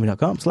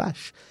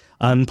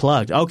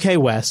 linuxacademy.com/unplugged. Okay,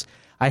 Wes,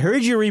 I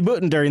heard you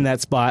rebooting during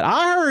that spot.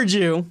 I heard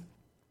you.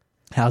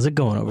 How's it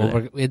going over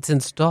there? It's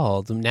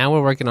installed. Now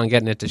we're working on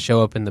getting it to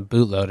show up in the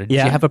bootloader. Do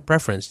you have a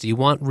preference? Do you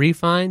want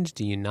refined?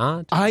 Do you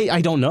not? I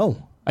don't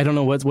know. I don't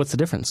know what's the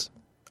difference.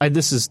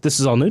 This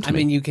is all new to me. I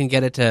mean, you can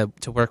get it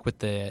to work with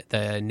the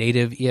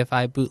native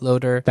EFI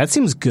bootloader. That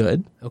seems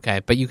good.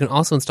 Okay, but you can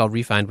also install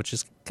refined, which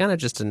is kind of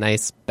just a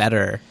nice,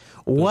 better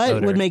What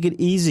bootloader. would make it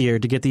easier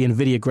to get the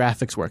NVIDIA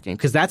graphics working?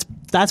 Because that's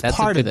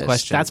part of this.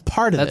 Question. That's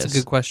part of this. That's a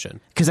good question.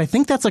 Because I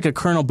think that's like a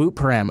kernel boot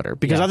parameter.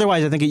 Because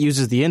otherwise I think it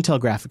uses the Intel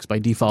graphics by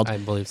default. I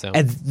believe so.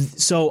 And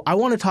so I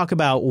want to talk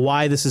about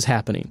why this is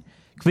happening.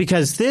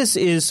 Because this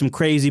is some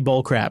crazy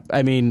bullcrap.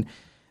 I mean,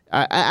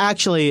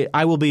 actually,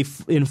 I will be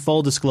in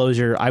full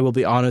disclosure. I will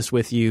be honest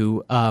with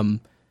you.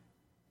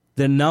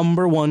 The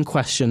number one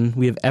question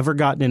we have ever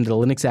gotten into the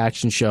Linux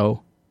Action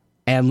Show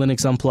and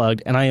Linux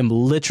Unplugged, and I am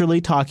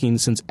literally talking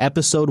since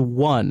episode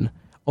 1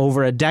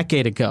 over a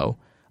decade ago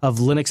of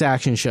Linux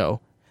Action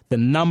Show, the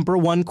number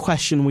one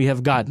question we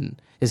have gotten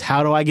is,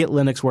 how do I get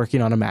Linux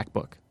working on a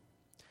MacBook?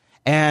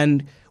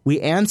 And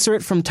we answer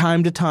it from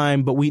time to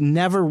time, but we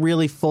never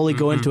really fully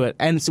go into it.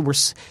 And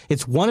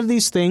it's one of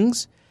these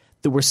things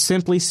that we're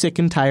simply sick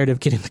and tired of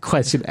getting the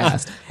question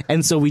asked.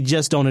 And so we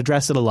just don't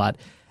address it a lot.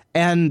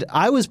 And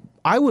I've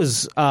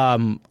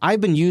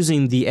been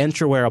using the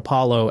Entroware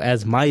Apollo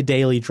as my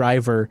daily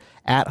driver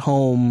at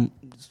home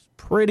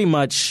pretty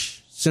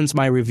much since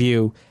my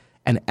review,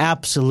 and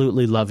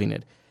absolutely loving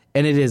it.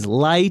 And it is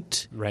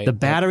light. Right. The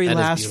battery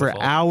lasts for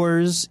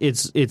hours.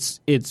 It's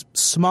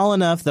small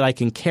enough that I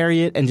can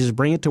carry it and just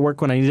bring it to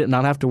work when I need it, and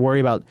not have to worry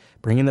about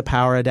bringing the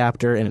power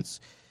adapter. And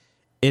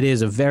it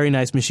is a very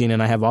nice machine,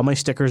 and I have all my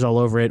stickers all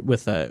over it.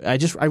 I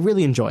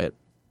really enjoy it.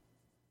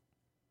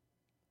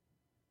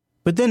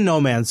 But then No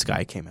Man's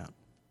Sky came out.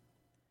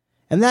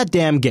 And that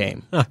damn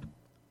game,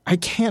 I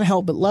can't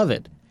help but love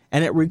it.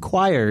 And it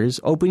requires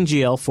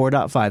OpenGL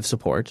 4.5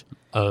 support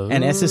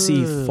and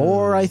SSE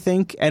 4, I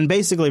think, and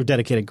basically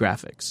dedicated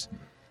graphics.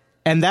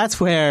 And that's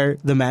where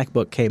the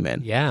MacBook came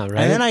in. Yeah, right.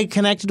 And then I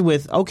connected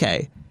with,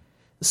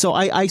 so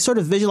I sort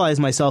of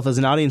visualize myself as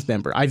an audience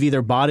member. I've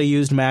either bought a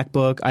used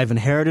MacBook, I've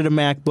inherited a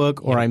MacBook,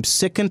 or I'm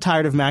sick and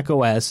tired of Mac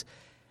OS,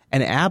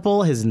 and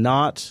Apple is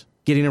not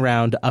getting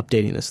around to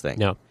updating this thing.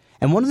 No.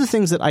 And one of the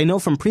things that I know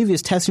from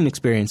previous testing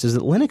experience is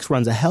that Linux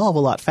runs a hell of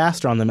a lot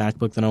faster on the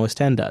MacBook than OS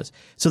X does.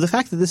 So the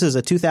fact that this is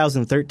a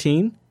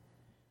 2013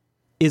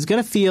 is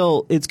going to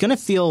feel,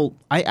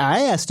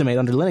 I estimate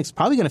under Linux, it's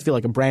probably going to feel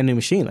like a brand new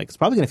machine. Like, it's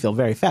probably going to feel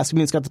very fast. I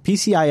mean, it's got the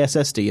PCI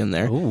SSD in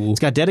there. Ooh. It's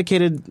got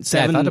dedicated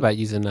 7. Yeah, I thought about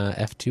using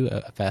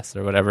F2FS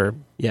or whatever.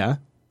 Yeah.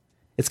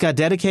 It's got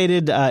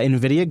dedicated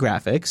NVIDIA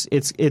graphics.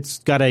 It's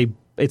got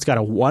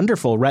a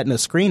wonderful Retina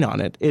screen on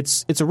it.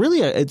 It's a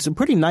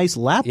pretty nice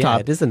laptop. Yeah,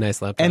 it is a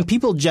nice laptop. And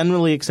people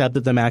generally accept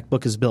that the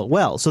MacBook is built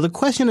well. So the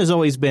question has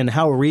always been,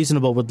 how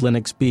reasonable would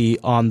Linux be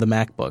on the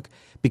MacBook?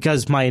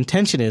 Because my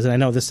intention is, and I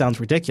know this sounds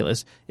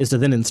ridiculous, is to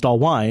then install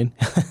Wine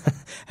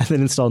and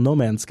then install No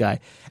Man's Sky.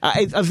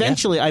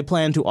 Eventually, I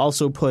plan to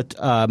also put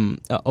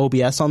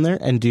OBS on there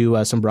and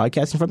do some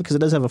broadcasting from it, because it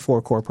does have a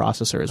 4-core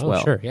processor as well.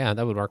 Oh, sure. Yeah,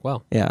 that would work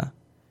well. Yeah.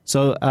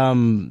 So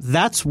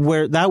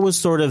that was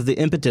sort of the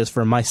impetus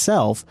for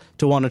myself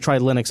to want to try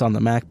Linux on the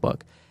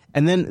MacBook.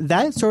 And then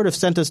that sort of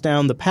sent us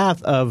down the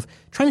path of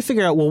trying to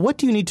figure out, well, what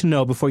do you need to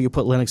know before you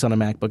put Linux on a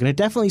MacBook? And it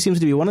definitely seems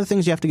to be one of the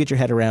things you have to get your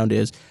head around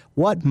is,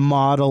 what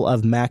model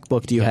of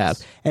MacBook do you have?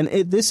 And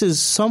this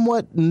is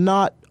somewhat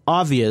not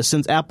obvious,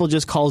 since Apple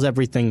just calls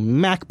everything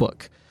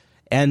MacBook.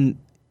 And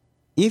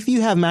if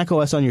you have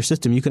macOS on your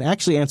system, you can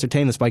actually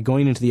ascertain this by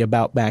going into the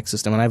About Mac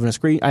system. And I have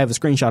a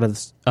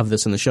screenshot of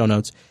this in the show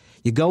notes.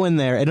 You go in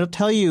there, and it'll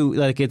tell you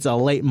like it's a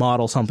late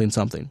model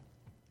something.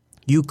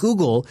 You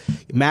Google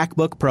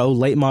MacBook Pro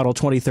late model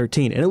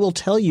 2013, and it will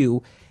tell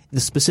you the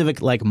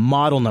specific like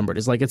model number.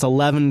 It's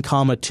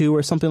 11,2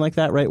 or something like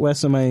that, right,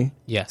 Wes?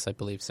 Yes, I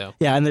believe so.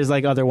 Yeah, and there's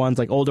like other ones,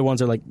 like older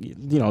ones are like,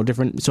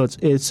 different. So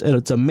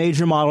it's a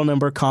major model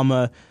number,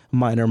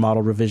 minor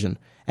model revision,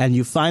 and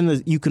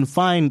you can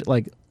find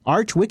like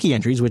Arch wiki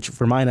entries, which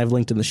for mine I've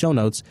linked in the show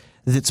notes,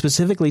 that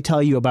specifically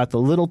tell you about the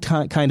little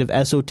kind of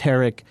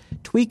esoteric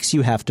tweaks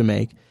you have to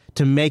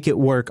make it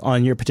work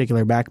on your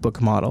particular MacBook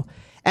model.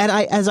 And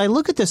as I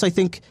look at this, I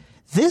think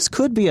this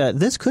could be a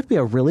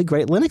really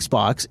great Linux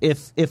box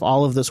if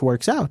all of this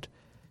works out.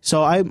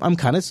 So I'm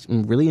kind of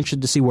really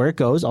interested to see where it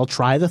goes. I'll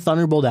try the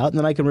Thunderbolt out, and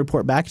then I can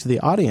report back to the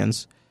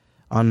audience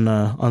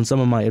on some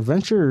of my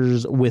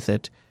adventures with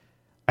it.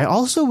 I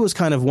also was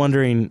kind of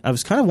wondering,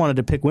 wanted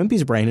to pick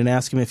Wimpy's brain and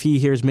ask him if he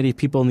hears many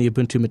people in the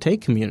Ubuntu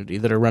Mate community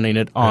that are running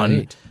it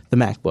on the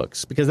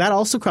MacBooks, because that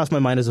also crossed my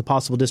mind as a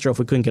possible distro if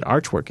we couldn't get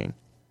Arch working.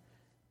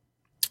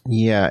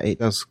 Yeah, it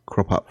does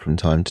crop up from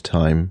time to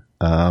time,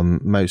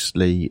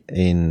 mostly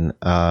in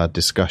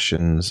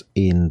discussions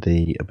in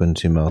the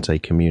Ubuntu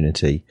Mate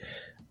community.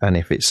 And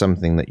if it's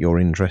something that you're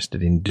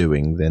interested in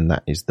doing, then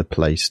that is the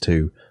place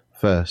to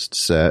first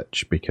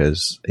search,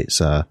 because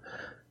it's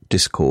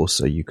discourse,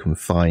 so you can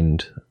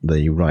find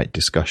the right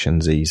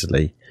discussions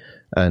easily.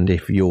 And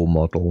if your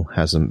model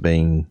hasn't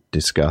been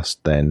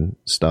discussed, then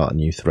start a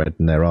new thread.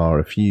 And there are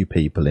a few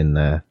people in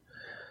there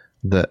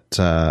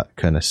that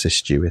can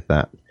assist you with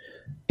that.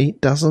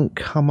 It doesn't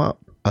come up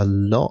a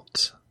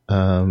lot.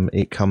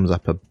 It comes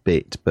up a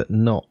bit, but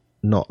not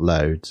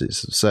loads.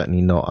 It's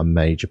certainly not a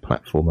major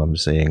platform I'm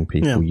seeing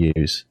people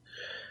use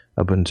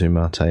Ubuntu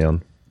Mate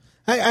on.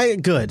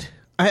 Good.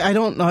 I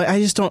don't know. I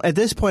just don't. At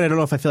this point, I don't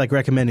know if I feel like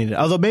recommending it.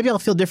 Although maybe I'll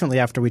feel differently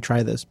after we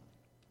try this.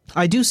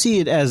 I do see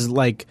it as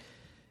like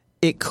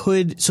it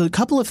could. So a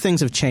couple of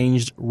things have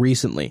changed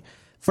recently.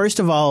 First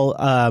of all,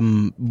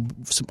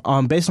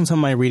 based on some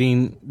of my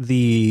reading,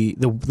 the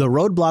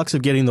roadblocks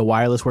of getting the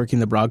wireless working,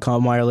 the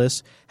Broadcom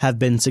wireless, have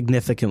been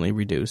significantly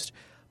reduced.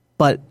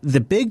 But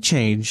the big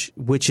change,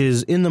 which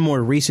is in the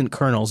more recent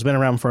kernels, been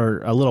around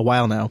for a little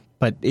while now,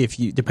 but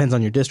depends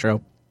on your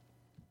distro,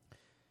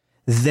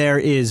 there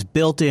is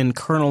built-in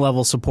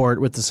kernel-level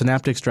support with the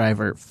Synaptics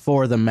driver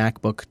for the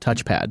MacBook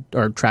touchpad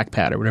or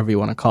trackpad or whatever you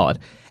want to call it.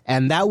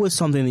 And that was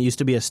something that used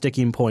to be a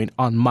sticking point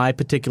on my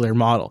particular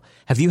model.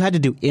 Have you had to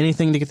do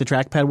anything to get the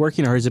trackpad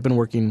working, or has it been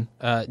working?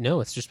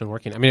 No, it's just been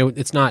working. I mean,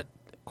 it's not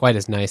quite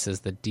as nice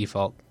as the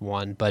default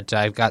one, but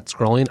I've got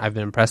scrolling. I've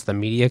been impressed. The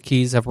media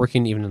keys have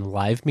working even in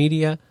live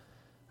media.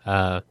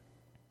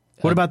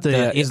 What about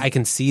I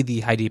can see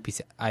the high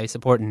DPI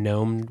support in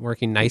GNOME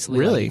working nicely.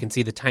 Really? Like you can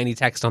see the tiny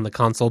text on the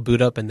console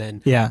boot up, and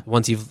then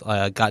once you've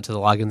got to the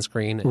login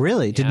screen.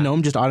 Really? Did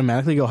GNOME just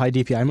automatically go high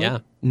DPI mode? Yeah.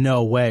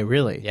 No way,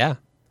 really? Yeah.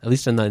 At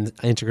least in the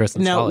Integros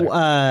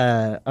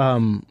installer.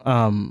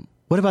 Now,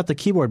 what about the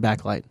keyboard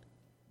backlight?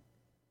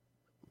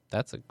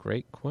 That's a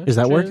great question. Is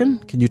that working?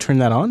 Can you turn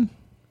that on?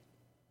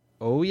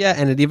 Oh, yeah,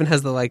 and it even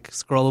has the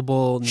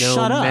scrollable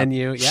GNOME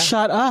menu. Yeah.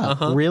 Shut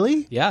up. Uh-huh.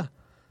 Really? Yeah.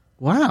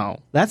 Wow.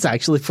 That's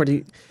actually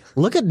pretty...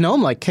 Look at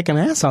GNOME kicking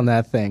ass on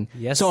that thing.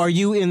 Yes. So are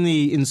you in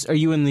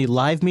the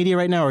live media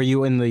right now, or are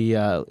you in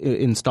the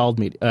installed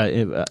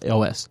media,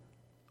 OS?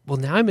 Well,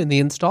 now I'm in the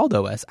installed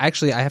OS.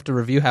 Actually, I have to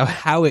review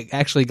how it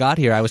actually got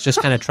here. I was just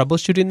kind of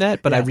troubleshooting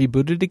that, but I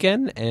rebooted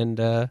again, and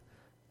I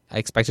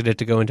expected it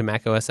to go into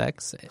Mac OS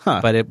X,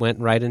 but it went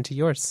right into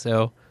yours.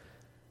 So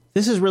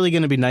this is really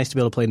going to be nice to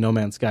be able to play No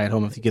Man's Sky at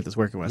home if you get this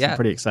working with. I'm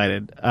pretty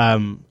excited.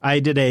 I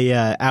did a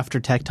after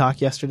Tech Talk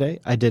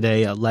yesterday. I did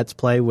a Let's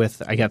Play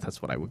with. I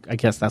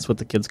guess that's what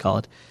the kids call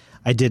it.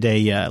 I did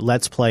a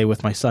Let's Play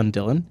with my son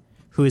Dylan,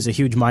 who is a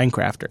huge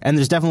Minecrafter, and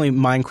there's definitely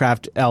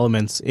Minecraft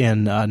elements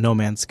in No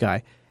Man's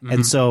Sky. Mm-hmm.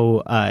 And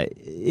so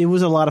it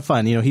was a lot of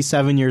fun. He's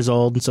 7 years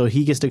old, and so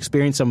he gets to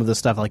experience some of the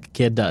stuff like a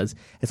kid does.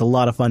 It's a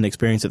lot of fun to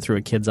experience it through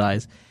a kid's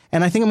eyes.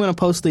 And I think I'm going to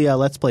post the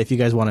Let's Play if you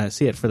guys want to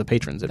see it for the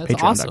patrons at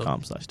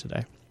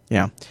patreon.com/today.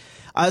 Yeah.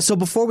 So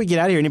before we get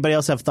out of here, anybody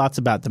else have thoughts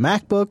about the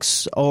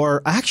MacBooks?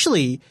 Or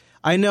actually,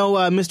 I know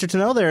Mr.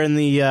 Tennell there in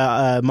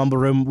the Mumble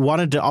Room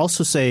wanted to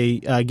also say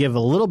give a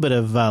little bit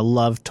of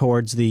love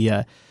towards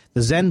the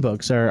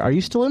ZenBooks. Are you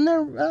still in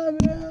there?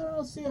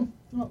 I'll see him.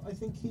 Oh,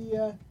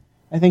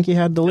 I think he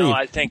had to leave. No,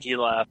 I think he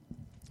left.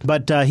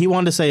 But he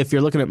wanted to say if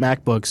you're looking at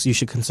MacBooks, you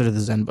should consider the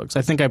ZenBooks.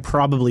 I think I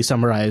probably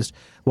summarized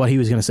what he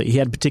was going to say. He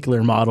had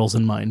particular models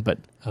in mind, but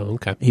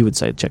he would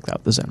say check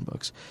out the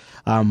ZenBooks.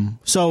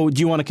 So do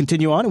you want to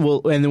continue on,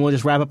 and then we'll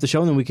just wrap up the show,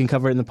 and then we can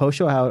cover it in the post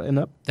show how it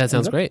ended up? That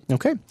sounds great.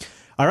 Okay.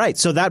 All right,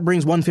 so that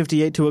brings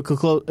 158 to a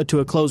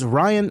close.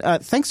 Ryan,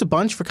 thanks a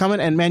bunch for coming,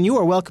 and man, you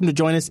are welcome to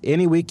join us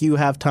any week you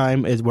have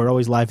time. We're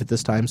always live at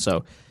this time,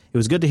 so it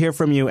was good to hear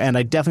from you, and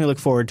I definitely look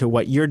forward to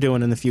what you're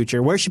doing in the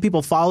future. Where should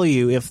people follow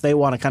you if they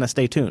want to kind of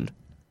stay tuned?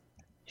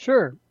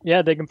 Sure.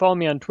 Yeah, they can follow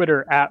me on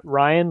Twitter at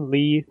Ryan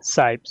Lee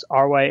Sipes,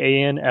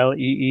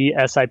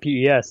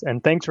 RyanLeeSipes.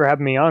 And thanks for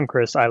having me on,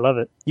 Chris. I love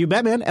it. You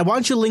bet, man. And why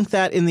don't you link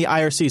that in the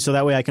IRC so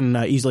that way I can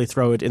easily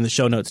throw it in the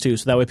show notes, too,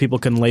 so that way people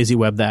can lazy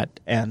web that,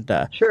 and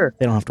sure,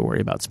 they don't have to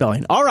worry about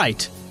spelling. All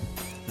right.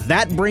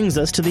 That brings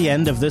us to the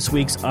end of this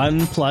week's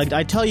Unplugged.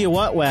 I tell you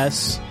what,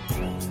 Wes,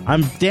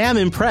 I'm damn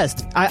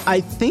impressed.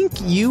 I think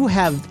you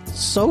have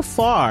so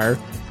far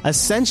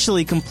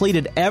essentially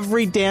completed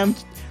every damn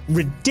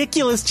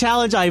ridiculous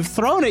challenge I've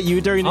thrown at you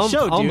during the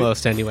show, dude.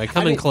 Almost, anyway.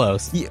 Coming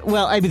close.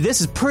 Well,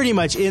 this is pretty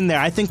much in there.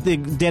 I think the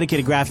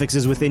dedicated graphics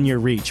is within your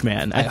reach,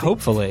 man.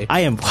 Hopefully. I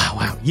am.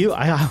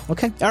 Wow.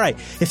 Okay. All right.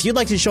 If you'd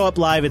like to show up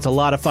live, it's a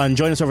lot of fun.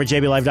 Join us over at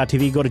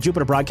jblive.tv. Go to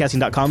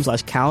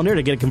jupiterbroadcasting.com/calendar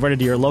to get it converted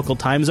to your local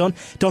time zone.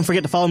 Don't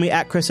forget to follow me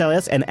at Chris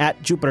Elias and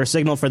at Jupiter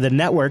Signal for the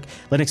network.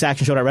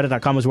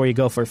 LinuxActionShow.reddit.com is where you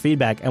go for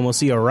feedback, and we'll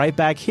see you right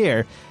back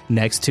here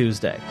next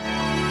Tuesday.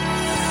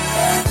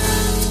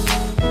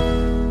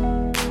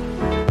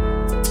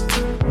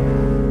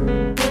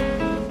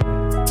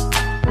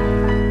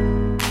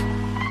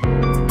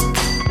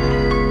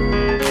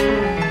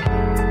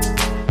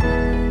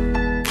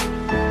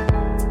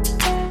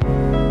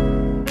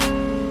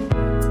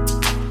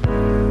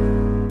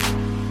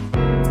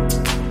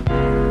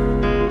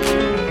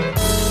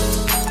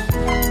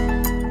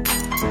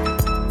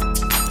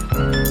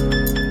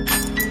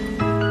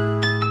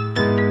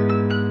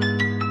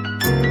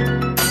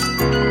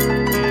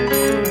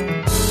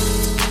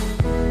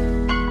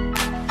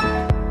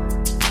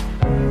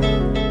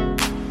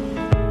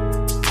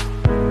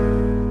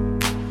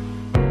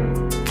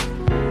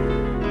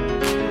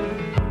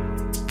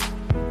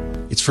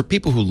 It's for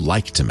people who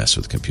like to mess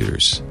with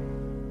computers.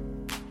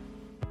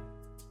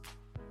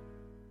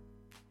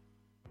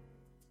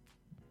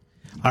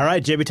 All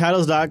right,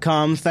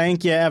 jbtitles.com.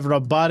 Thank you,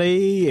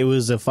 everybody. It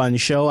was a fun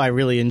show. I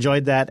really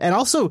enjoyed that. And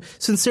also,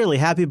 sincerely,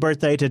 happy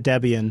birthday to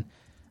Debian.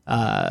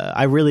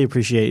 I really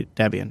appreciate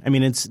Debian. I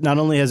mean, it's not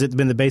only has it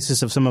been the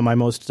basis of some of my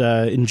most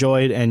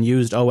enjoyed and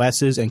used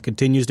OSs and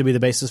continues to be the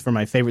basis for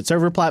my favorite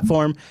server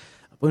platform,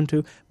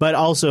 Ubuntu, but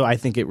also I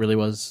think it really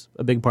was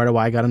a big part of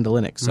why I got into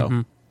Linux.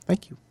 So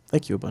thank you.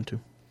 Thank you, Ubuntu.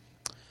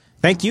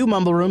 Thank you,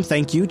 Mumble Room.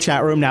 Thank you,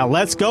 Chat Room. Now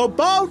let's go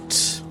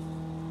boat!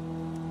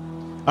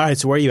 All right,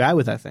 so where are you at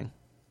with that thing?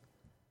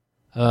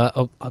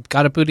 I've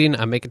got it booting.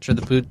 I'm making sure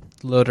the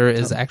bootloader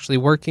is actually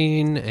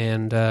working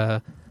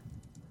and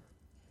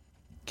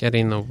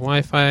getting the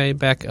Wi-Fi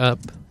back up.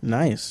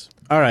 Nice.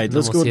 All right,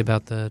 let's go see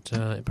about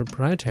the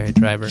proprietary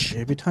driver.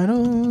 JB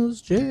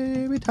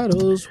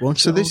Titles. Won't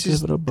so this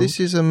is a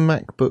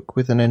MacBook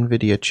with an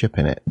NVIDIA chip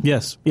in it.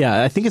 Yes.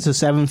 Yeah, I think it's a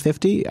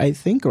 750. I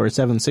think, or a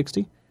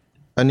 760.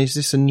 And is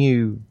this a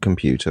new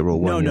computer or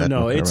one?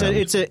 No.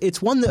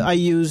 It's one that I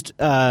used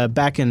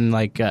back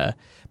in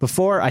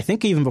before. I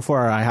think even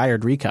before I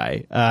hired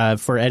Rikai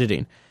for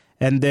editing.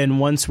 And then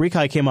once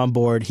Rikai came on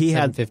board, he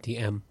had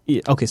 750M.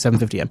 Okay,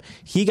 750M.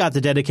 He got the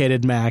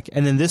dedicated Mac,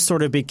 and then this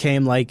sort of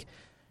became like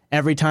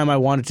every time I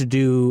wanted to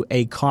do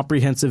a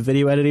comprehensive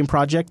video editing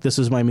project, this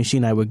was my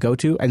machine I would go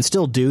to, and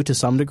still do to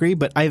some degree.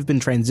 But I've been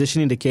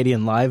transitioning to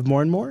KDN Live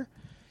more and more.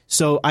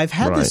 So I've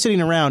had this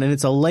sitting around, and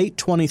it's a late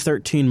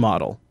 2013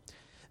 model.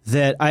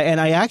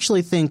 I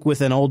actually think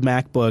with an old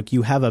MacBook,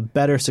 you have a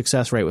better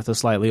success rate with a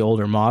slightly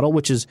older model,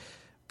 which is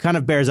kind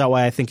of bears out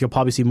why I think you'll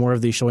probably see more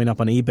of these showing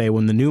up on eBay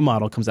when the new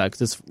model comes out,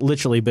 because it's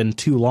literally been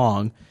too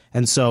long.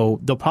 And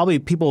so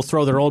people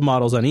throw their old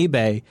models on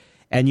eBay,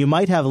 and you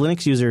might have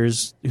Linux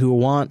users who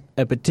want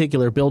a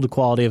particular build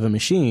quality of a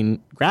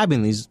machine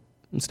grabbing these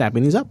and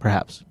snapping these up,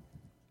 perhaps.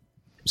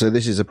 So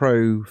this is a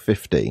Pro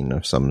 15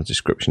 of some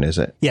description, is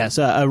it? Yes,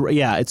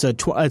 it's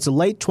a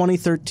late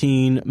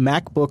 2013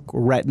 MacBook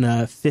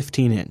Retina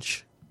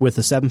 15-inch with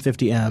a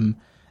 750M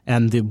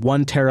and the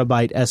 1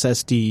 terabyte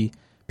SSD,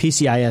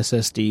 PCI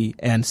SSD,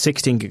 and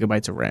 16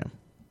 gigabytes of RAM.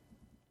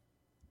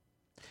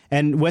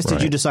 And Wes,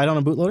 did you decide on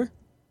a bootloader?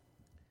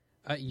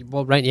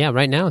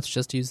 Right now it's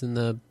just using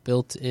the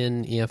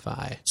built-in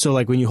EFI. So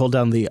like when you hold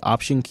down the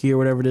Option key or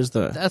whatever it is?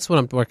 That's what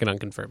I'm working on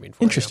confirming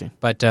for Interesting. you.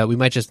 But we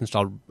might just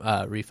install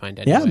Refind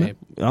anyway.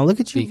 Yeah, look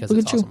at you. Because look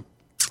it's at awesome.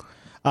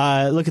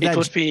 You. Look at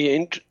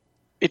that.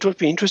 It would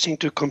be interesting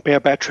to compare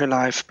battery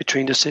life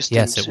between the systems.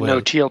 Yes, it will.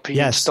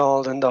 TLP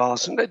installed and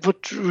ours. And it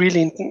would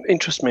really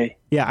interest me.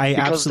 Yeah,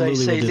 absolutely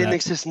Because they say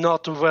Linux is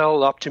not well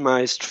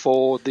optimized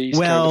for these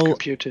kind of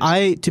computers.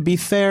 To be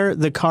fair,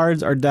 the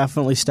cards are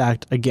definitely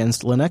stacked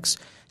against Linux.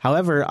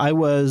 However, I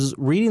was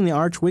reading the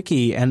Arch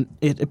Wiki, and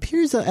it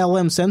appears that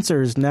LM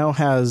Sensors now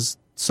has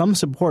some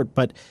support.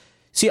 But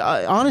see,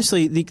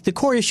 honestly, the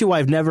core issue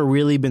I've never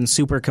really been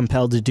super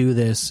compelled to do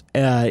this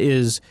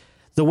is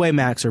the way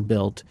Macs are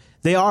built.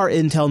 They are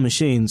Intel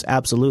machines,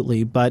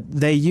 absolutely, but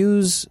they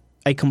use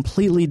a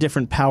completely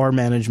different power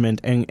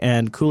management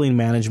and cooling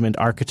management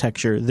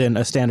architecture than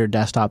a standard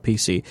desktop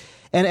PC.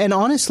 And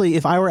honestly,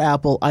 if I were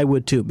Apple, I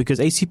would too, because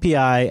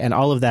ACPI and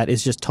all of that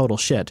is just total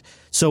shit.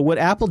 So what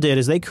Apple did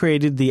is they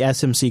created the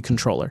SMC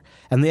controller.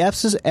 And the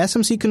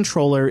SMC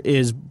controller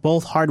is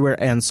both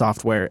hardware and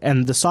software.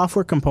 And the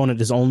software component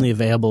is only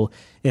available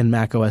in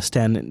Mac OS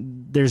X.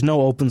 There's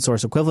no open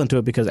source equivalent to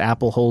it because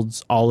Apple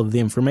holds all of the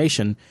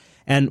information.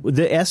 And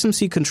the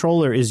SMC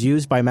controller is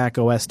used by Mac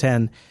OS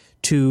X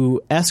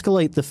to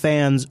escalate the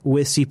fans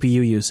with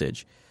CPU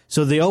usage.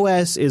 So the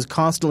OS is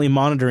constantly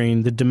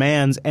monitoring the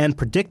demands and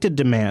predicted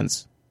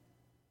demands.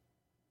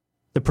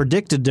 The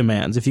predicted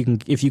demands, if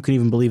you can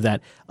even believe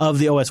that, of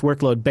the OS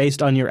workload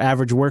based on your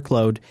average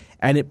workload,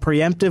 and it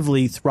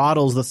preemptively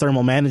throttles the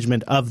thermal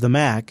management of the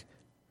Mac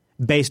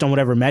based on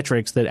whatever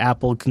metrics that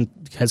Apple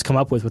has come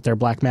up with their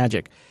black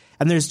magic.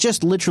 And there's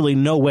just literally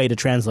no way to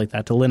translate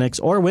that to Linux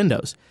or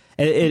Windows.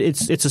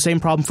 It's the same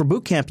problem for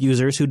Boot Camp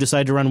users who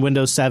decide to run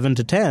Windows 7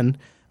 to 10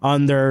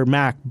 on their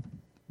Mac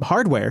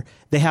hardware.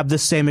 They have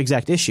this same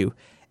exact issue.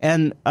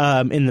 And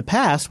in the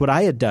past, what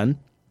I had done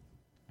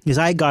is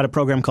I got a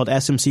program called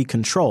SMC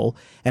Control.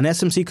 And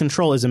SMC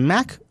Control is a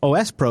Mac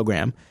OS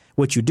program.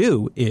 What you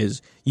do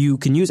is you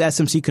can use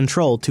SMC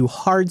Control to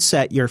hard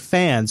set your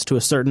fans to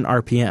a certain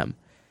RPM.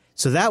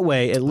 So that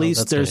way, at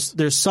least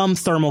there's some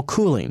thermal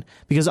cooling.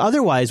 Because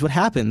otherwise, what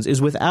happens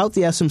is without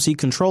the SMC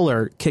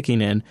controller kicking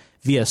in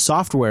via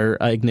software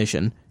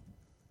ignition,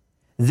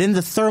 then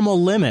the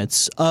thermal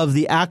limits of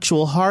the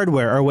actual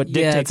hardware are what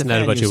dictate the fan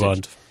not what usage. you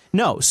want.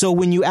 No. So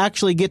when you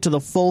actually get to the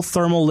full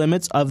thermal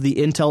limits of the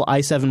Intel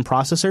i7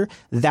 processor,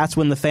 that's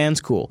when the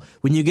fans cool.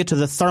 When you get to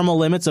the thermal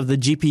limits of the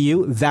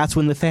GPU, that's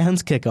when the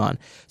fans kick on.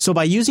 So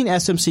by using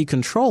SMC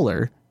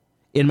controller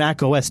in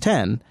Mac OS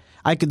X,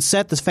 I could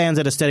set the fans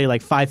at a steady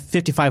like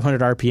 5,500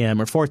 RPM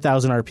or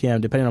 4,000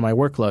 RPM, depending on my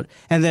workload,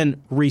 and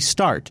then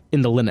restart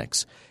in the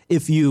Linux.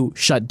 If you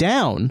shut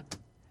down,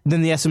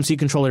 then the SMC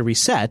controller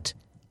reset.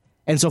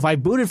 And so if I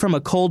booted from a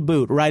cold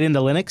boot right into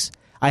Linux,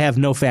 I have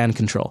no fan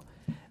control.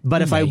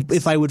 But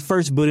if I would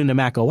first boot into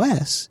Mac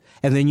OS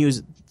and then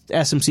use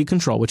SMC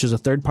Control, which is a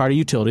third-party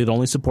utility that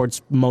only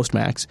supports most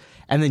Macs,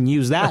 and then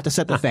use that to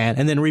set the fan,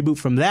 and then reboot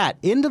from that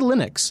into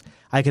Linux,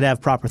 I could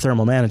have proper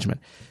thermal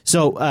management.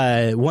 So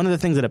one of the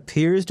things that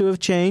appears to have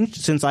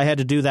changed since I had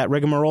to do that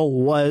rigmarole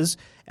was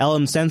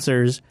LM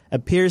Sensors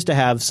appears to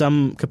have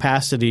some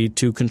capacity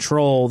to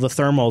control the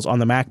thermals on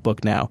the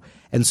MacBook now.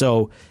 And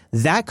so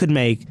that could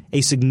make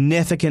a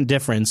significant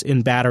difference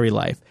in battery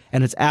life.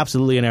 And it's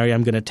absolutely an area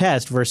I'm going to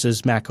test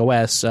versus Mac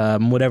OS,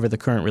 whatever the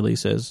current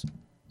release is.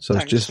 So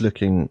I was just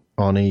looking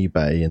on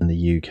eBay in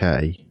the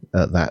UK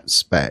at that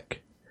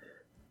spec,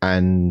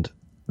 and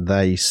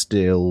they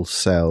still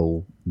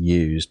sell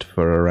used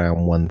for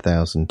around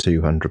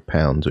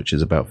 £1,200, which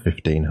is about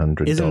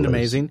 $1,500. Isn't it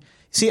amazing?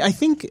 See, I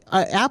think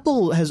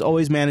Apple has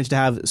always managed to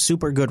have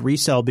super good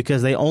resale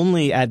because they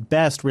only, at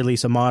best,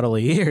 release a model a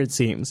year. It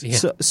seems.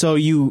 Yeah. So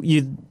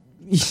you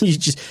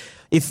just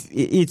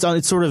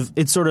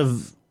it's sort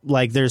of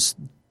like there's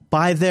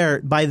by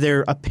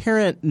their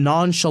apparent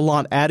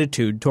nonchalant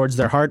attitude towards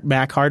their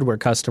Mac hardware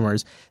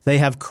customers, they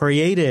have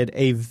created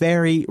a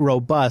very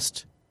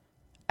robust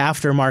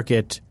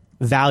aftermarket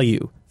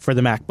value for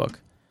the MacBook.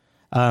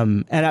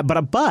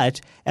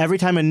 But every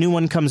time a new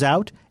one comes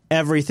out,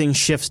 everything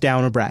shifts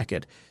down a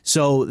bracket.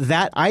 So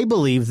that I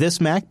believe this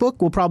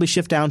MacBook will probably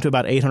shift down to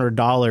about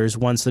 $800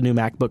 once the new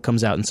MacBook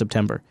comes out in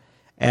September.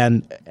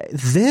 And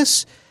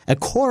a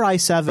Core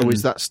i7. So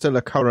is that still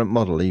a current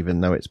model, even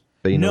though it's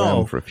been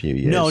around for a few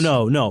years?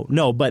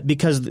 No. But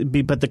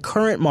the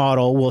current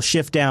model will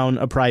shift down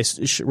a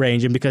price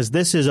range, and because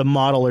this is a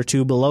model or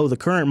two below the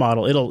current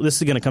model, this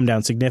is going to come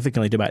down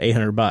significantly to about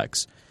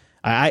 $800.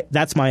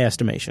 That's my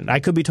estimation. I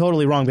could be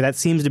totally wrong, but that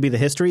seems to be the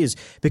history. Is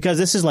because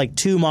this is like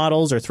 2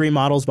 models or 3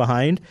 models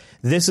behind.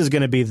 This is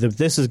going to be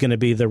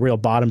the real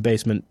bottom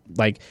basement.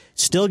 Like,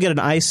 still get an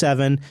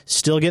i7,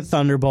 still get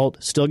Thunderbolt,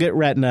 still get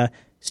Retina,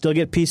 still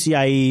get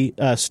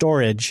PCIe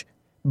storage,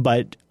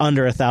 but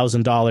under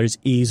 $1,000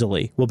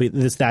 easily will be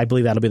this. I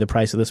believe that'll be the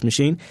price of this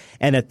machine.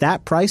 And at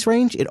that price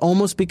range, it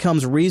almost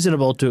becomes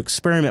reasonable to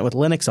experiment with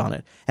Linux on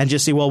it and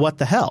just see, well, what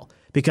the hell?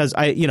 Because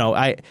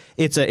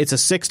it's a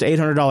 $600 to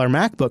 $800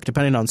 MacBook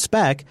depending on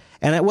spec,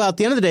 and at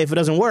the end of the day, if it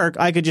doesn't work,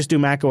 I could just do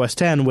Mac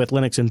OS X with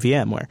Linux and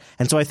VMware.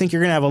 And so I think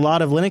you're going to have a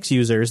lot of Linux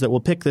users that will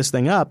pick this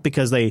thing up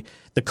because the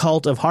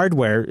cult of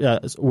hardware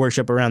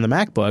worship around the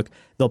MacBook.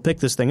 They'll pick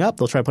this thing up,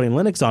 they'll try putting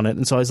Linux on it,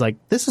 and so I was like,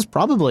 this is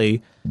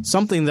probably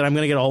something that I'm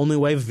going to get a whole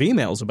new wave of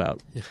emails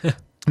about.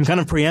 I'm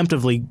kind of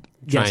preemptively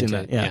guessing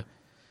that. Yeah.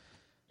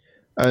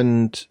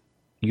 And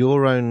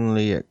you're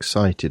only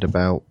excited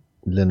about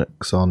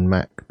Linux on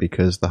Mac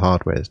because the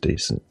hardware is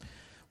decent?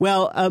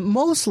 Well,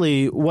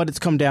 mostly what it's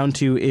come down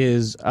to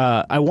is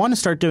I want to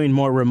start doing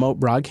more remote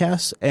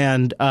broadcasts,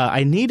 and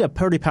I need a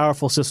pretty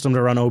powerful system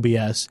to run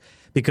OBS,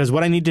 because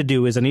what I need to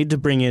do is I need to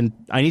bring in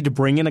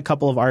a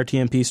couple of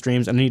RTMP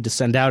streams, and I need to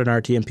send out an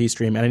RTMP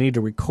stream, and I need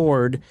to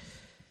record.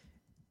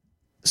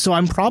 So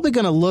I'm probably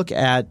going to look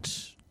at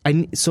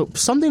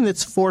something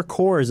that's 4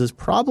 cores is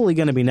probably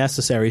going to be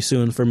necessary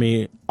soon for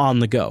me on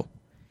the go.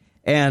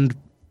 And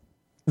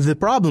the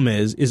problem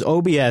is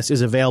OBS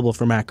is available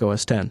for Mac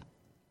OS X.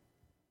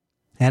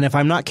 And if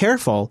I'm not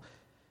careful,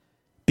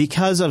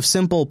 because of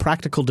simple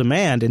practical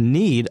demand and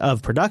need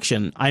of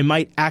production, I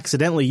might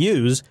accidentally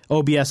use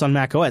OBS on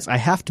Mac OS. I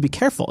have to be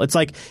careful. It's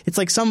like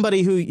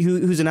somebody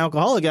who's an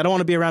alcoholic. I don't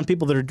want to be around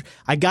people that are.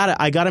 I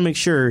gotta make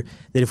sure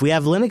that if we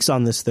have Linux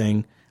on this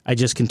thing, I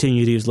just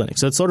continue to use Linux.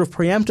 So it's sort of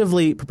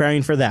preemptively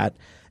preparing for that.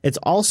 It's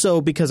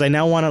also because I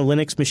now want a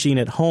Linux machine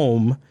at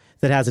home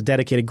that has a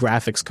dedicated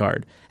graphics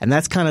card. And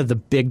that's kind of the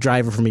big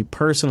driver for me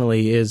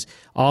personally, is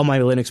all my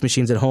Linux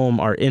machines at home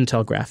are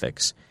Intel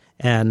graphics.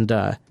 And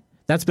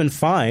that's been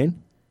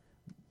fine.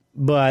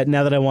 But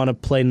now that I want to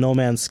play No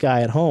Man's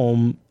Sky at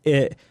home,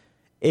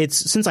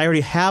 it's since I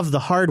already have the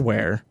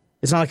hardware,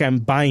 it's not like I'm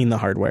buying the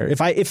hardware.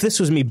 If this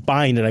was me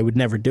buying it, I would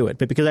never do it.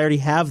 But because I already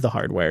have the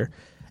hardware,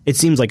 it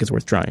seems like it's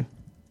worth trying.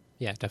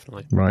 Yeah,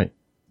 definitely. Right.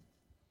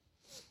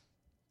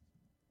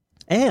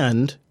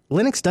 And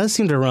Linux does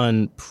seem to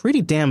run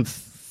pretty damn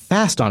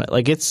fast on it.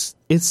 Like it's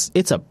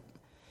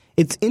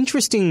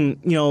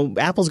interesting.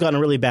 Apple's gotten a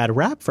really bad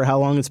rap for how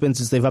long it's been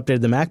since they've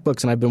updated the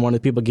MacBooks, and I've been one of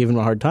the people giving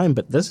them a hard time.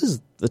 But this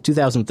is the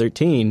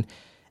 2013.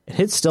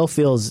 It still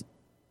feels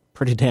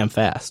pretty damn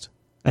fast.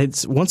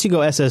 It's once you go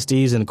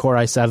SSDs and Core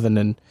i7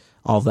 and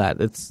all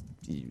that, it's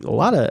a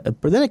lot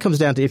of. But then it comes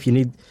down to if you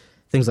need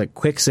things like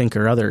QuickSync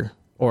or other.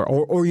 Or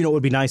what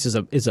would be nice is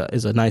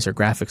a nicer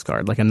graphics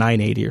card, like a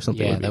 980 or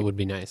something. Yeah, that would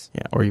be nice.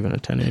 Yeah, or even a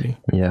 1080.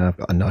 Yeah, I've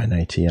got a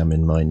 980. I'm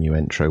in my new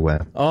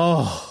Entroware.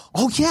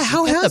 Oh yeah.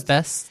 How has the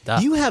best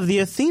stuff? You have the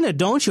Athena,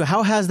 don't you?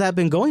 How has that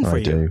been going for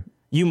you?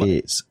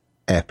 It's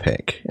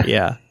epic.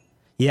 Yeah.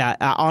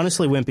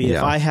 Honestly, Wimpy,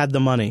 if I had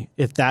the money,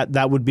 if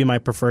that would be my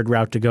preferred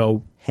route to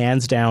go,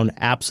 hands down,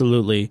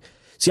 absolutely.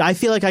 See, I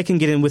feel like I can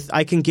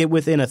get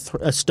within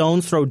a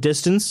stone's throw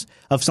distance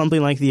of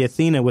something like the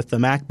Athena with the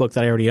MacBook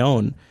that I already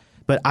own.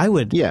 But I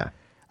would. Yeah.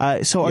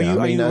 So are you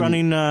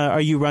running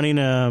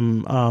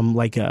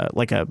like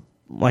a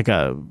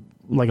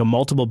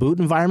multiple boot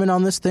environment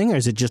on this thing, or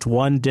is it just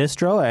one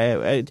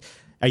distro?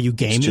 Are you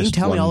gaming?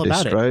 Tell me all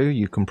about it. Distro.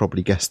 You can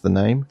probably guess the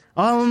name.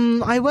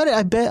 I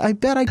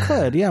bet I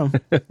could. Yeah.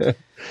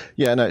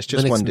 Yeah, no, it's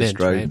just Linux one Mint,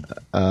 distro.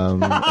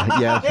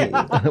 right?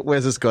 Yeah,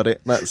 Wes has got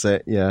it. That's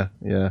it. Yeah.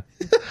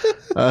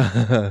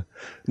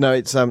 No,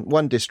 it's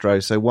one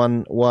distro. So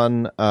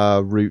one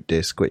root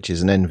disk, which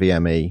is an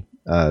NVMe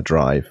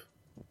drive.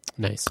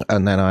 Nice.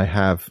 And then I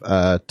have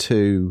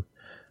 2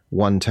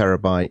 1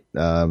 terabyte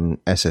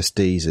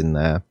SSDs in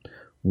there.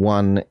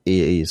 One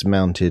is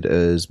mounted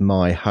as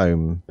my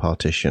home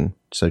partition,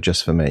 so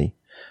just for me,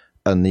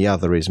 and the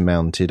other is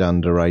mounted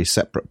under a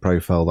separate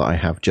profile that I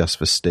have just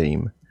for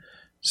Steam.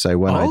 So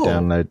when I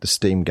download the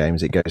Steam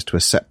games, it goes to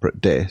a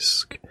separate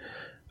disk.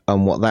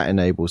 And what that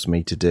enables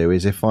me to do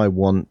is if I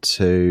want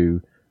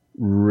to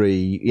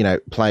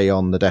play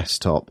on the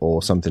desktop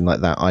or something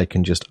like that, I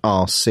can just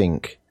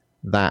rsync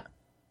that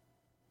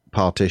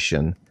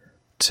partition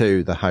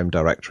to the home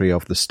directory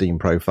of the Steam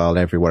profile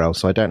everywhere else.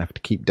 So I don't have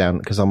to keep down,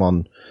 because I'm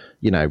on,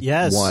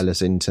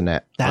 wireless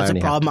internet. That's a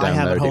problem I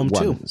have at home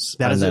too.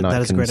 That is a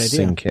great idea.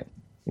 Sync it.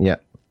 Yeah.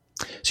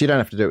 So you don't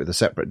have to do it with a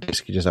separate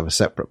disk. You just have a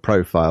separate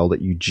profile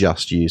that you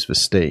just use for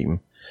Steam.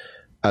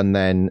 And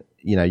then,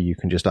 you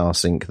can just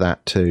rsync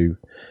that to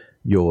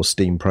your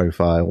Steam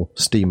profile,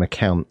 Steam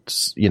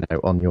accounts,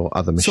 on your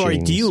other machines. Sorry,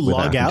 do you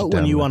log out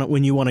when you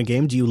want a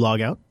game? Do you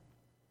log out?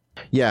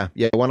 Yeah.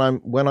 When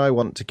I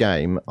want to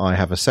game, I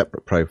have a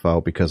separate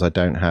profile because I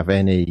don't have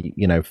any,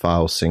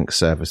 file sync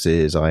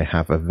services. I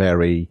have a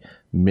very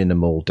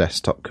minimal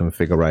desktop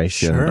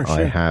configuration. Sure.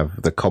 I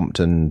have the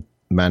Compton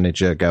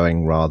manager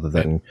going rather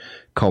than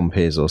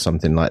Compiz or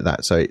something like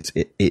that. So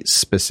it's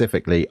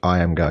specifically, I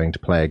am going to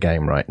play a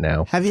game right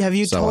now. Have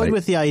you toyed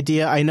with the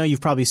idea? I know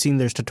you've probably seen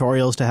there's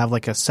tutorials to have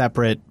like a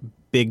separate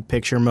big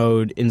picture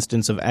mode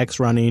instance of X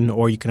running,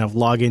 or you can have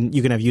login,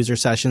 you can have user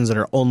sessions that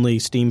are only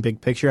Steam big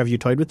picture. Have you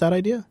toyed with that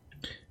idea?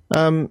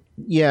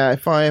 Yeah,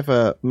 if I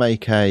ever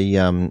make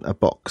a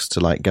box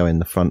to go in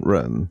the front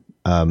room,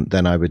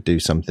 then I would do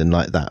something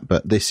like that.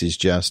 But this is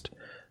just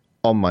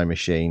on my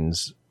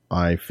machines.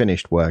 I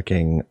finished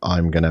working.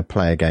 I'm going to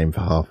play a game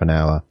for half an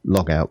hour,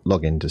 log out,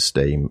 log into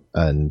Steam,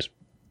 and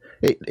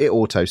it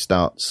auto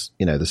starts,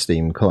 the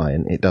Steam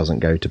client. It doesn't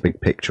go to big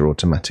picture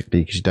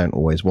automatically because you don't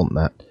always want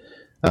that.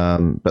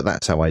 But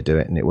that's how I do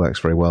it, and it works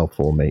very well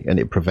for me, and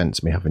it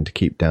prevents me having to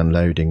keep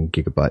downloading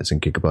gigabytes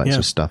and gigabytes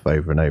of stuff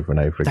over and over and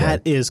over again.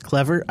 That is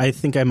clever. I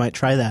think I might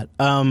try that.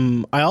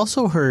 I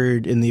also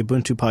heard in the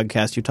Ubuntu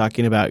podcast you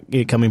talking about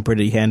it coming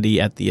pretty handy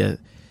at the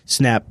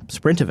Snap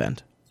Sprint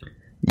event.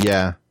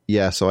 Yeah,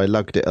 so I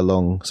lugged it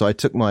along. So I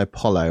took my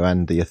Apollo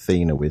and the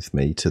Athena with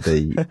me to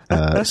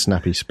the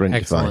Snappy Sprint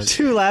device.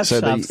 2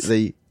 laptops.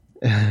 So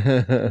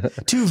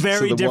two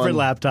very different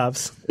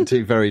laptops.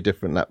 2 very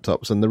different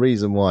laptops, and the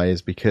reason why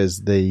is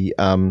because the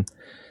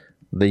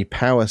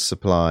power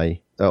supply,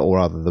 or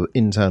rather the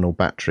internal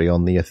battery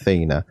on the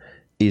Athena,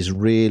 is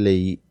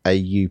really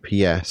a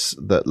UPS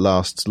that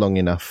lasts long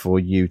enough for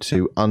you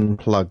to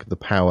unplug the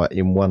power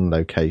in one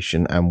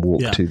location and walk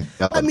to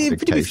the other location.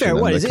 To be fair,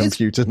 what is it?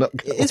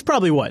 It's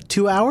probably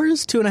 2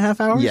 hours, 2.5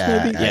 hours,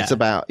 maybe? It's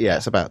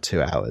about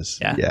 2 hours.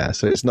 Yeah,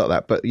 so it's not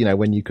that. But,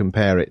 when you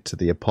compare it to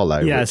the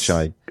Apollo, which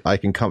I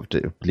can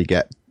comfortably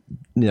get,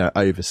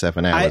 over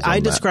 7 hours. I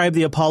describe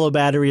the Apollo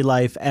battery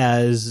life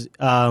as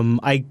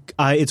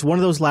it's one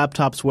of those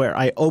laptops where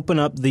I open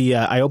up the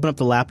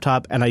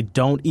laptop and I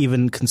don't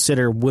even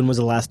consider when was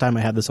the last time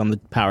I had this on the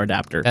power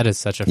adapter. That is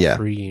such a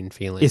freeing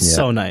feeling. It's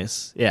so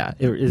nice. Yeah,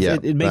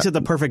 it makes it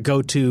the perfect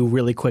go-to,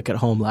 really quick at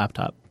home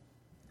laptop.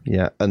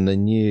 Yeah, and the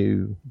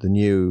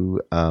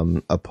new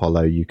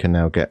Apollo you can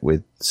now get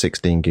with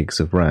 16 gigs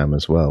of RAM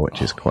as well,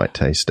 which is quite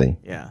tasty.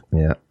 Yeah.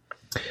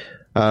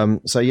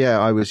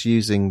 I was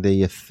using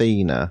the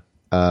Athena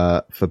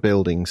for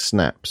building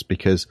snaps,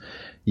 because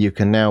you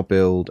can now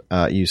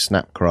use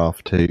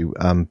Snapcraft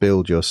to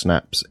build your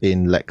snaps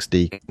in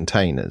LXD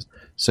containers.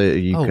 So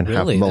you can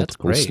have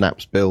multiple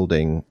snaps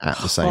building at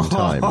the same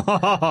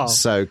time.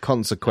 So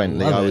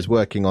consequently, I was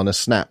working on a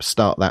snap,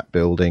 start that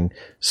building,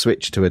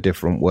 switch to a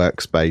different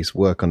workspace,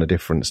 work on a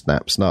different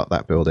snap, start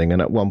that building. And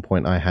at one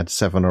point I had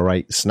 7 or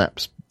 8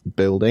 snaps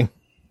building.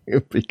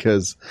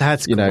 Because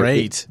that's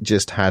great. It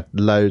just had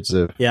loads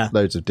of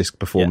disk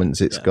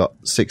performance. It's got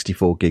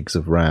 64 gigs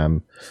of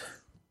RAM.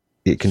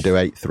 It can do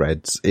 8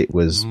 threads. It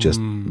was just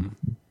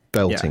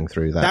belting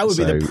through that. That would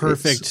be the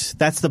perfect.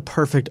 That's the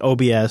perfect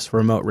OBS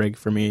remote rig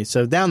for me.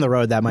 So down the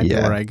road, that might be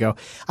where I go.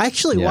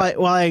 Actually,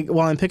 while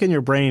I'm picking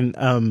your brain,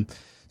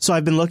 so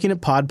I've been looking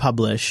at Pod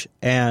Publish,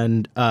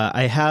 and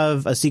I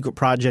have a secret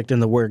project in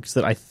the works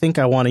that I think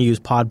I want to use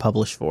Pod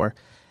Publish for.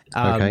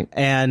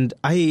 And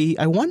I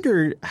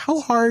wonder how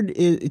hard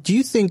do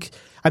you think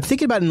 – I'm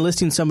thinking about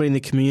enlisting somebody in the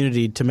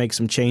community to make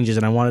some changes,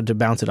 and I wanted to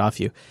bounce it off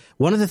you.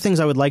 One of the things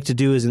I would like to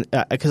do is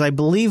 – because I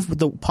believe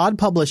the Pod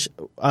Publish,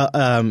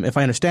 if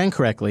I understand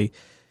correctly,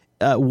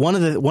 one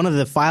of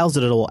the files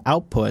that it'll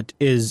output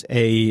is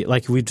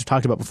like we've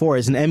talked about before,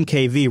 is an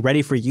MKV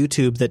ready for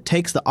YouTube that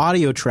takes the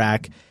audio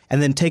track and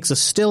then takes a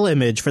still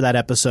image for that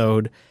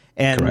episode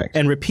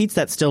and repeats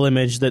that still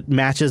image that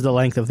matches the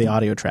length of the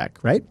audio track,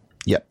 right?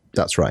 Yep,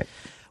 that's right.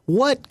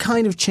 What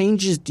kind of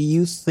changes do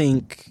you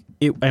think?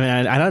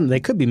 I don't. They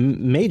could be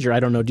major. I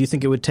don't know. Do you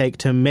think it would take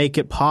to make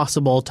it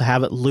possible to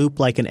have it loop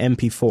like an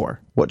MP4?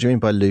 What do you mean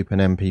by loop an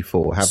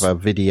MP4? Have a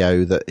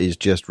video that is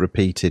just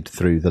repeated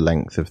through the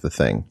length of the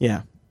thing?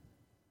 Yeah.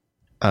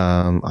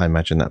 I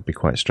imagine that'd be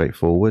quite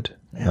straightforward.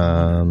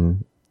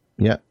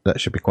 Yeah, that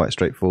should be quite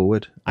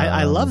straightforward.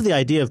 I love the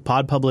idea of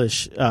Pod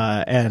Publish,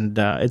 and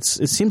it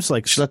seems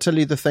like. Shall I tell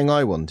you the thing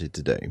I wanted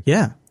to do?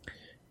 Yeah.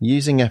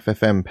 Using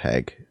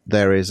FFmpeg,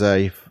 there is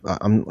I'm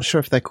not sure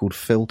if they're called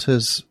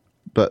filters,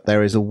 but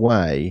there is a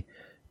way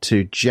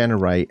to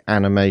generate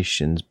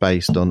animations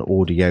based on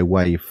audio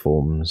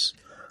waveforms.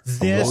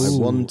 What I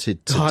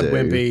wanted to do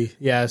Wimpy,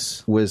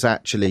 yes, was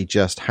actually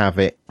just have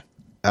it,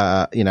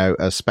 a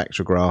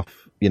spectrograph,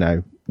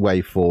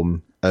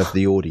 waveform of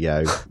the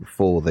audio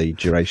for the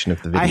duration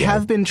of the video. I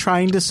have been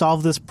trying to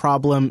solve this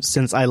problem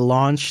since I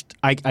launched.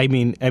 I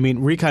mean,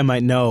 Rikai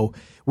might know.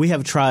 We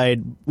have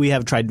tried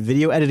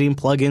video editing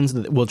plugins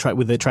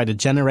that try to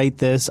generate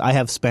this. I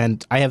have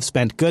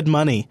spent good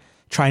money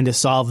trying to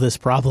solve this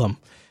problem.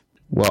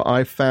 Well,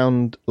 I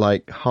found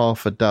like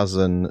half a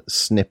dozen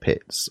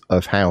snippets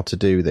of how to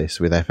do this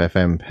with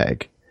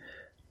FFmpeg,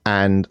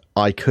 and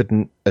I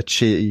couldn't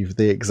achieve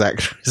the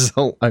exact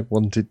result I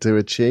wanted to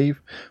achieve,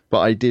 but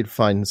I did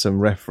find some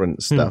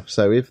reference stuff.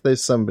 So if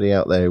there's somebody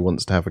out there who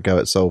wants to have a go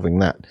at solving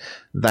that,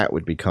 that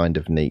would be kind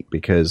of neat,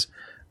 because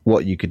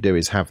what you could do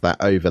is have that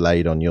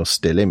overlaid on your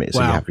still image.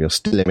 So you have your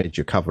still image,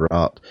 your cover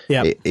art.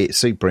 Yep. It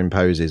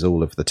superimposes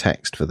all of the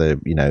text for the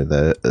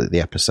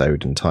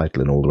episode and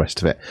title and all the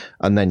rest of it.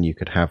 And then you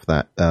could have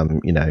that,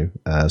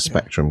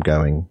 spectrum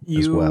going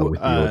as well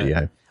with the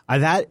audio.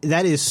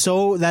 That is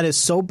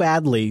so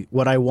badly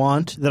what I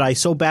want, that I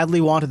so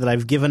badly wanted that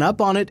I've given up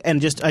on it,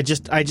 and I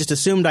just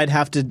assumed I'd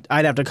have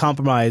to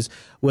compromise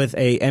with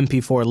a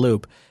MP4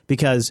 loop,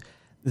 because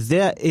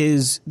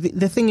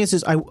the thing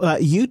is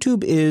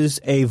YouTube is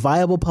a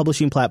viable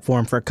publishing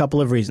platform for a couple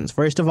of reasons.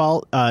 First of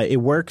all,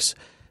 it works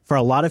for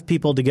a lot of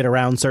people to get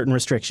around certain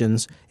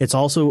restrictions. It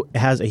also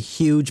has a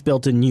huge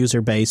built-in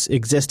user base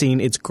existing.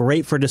 It's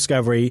great for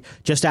discovery.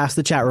 Just ask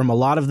the chat room. A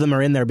lot of them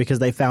are in there because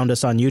they found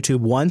us on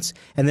YouTube once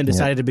and then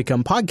decided to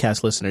become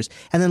podcast listeners.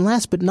 And then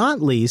last but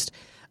not least,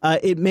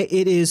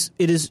 YouTube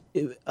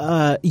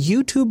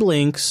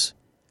links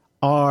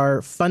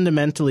are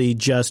fundamentally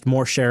just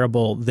more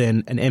shareable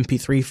than an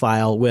MP3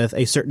 file with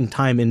a certain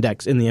time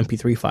index in the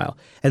MP3 file.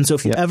 And so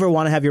if you ever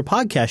want to have your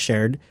podcast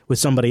shared with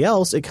somebody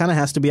else, it kind of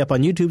has to be up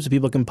on YouTube so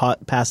people can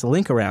pass the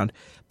link around.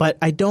 But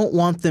I don't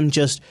want them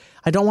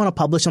I don't want to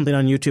publish something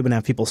on YouTube and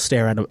have people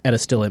stare at a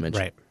still image.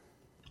 Right.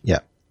 Yeah,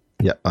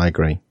 I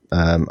agree.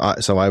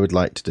 So I would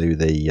like to do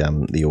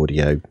the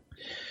audio.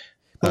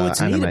 But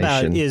what's neat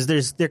about it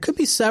is there could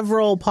be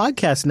several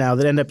podcasts now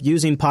that end up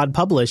using Pod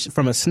Publish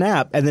from a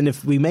snap, and then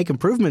if we make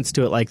improvements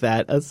to it like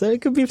that, there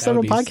could be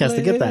several podcasts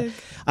that get that.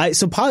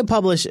 So Pod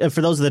Publish,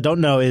 for those that don't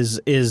know, is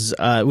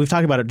we've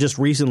talked about it just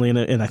recently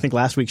in I think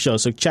last week's show,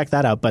 so check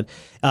that out. But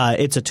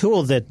it's a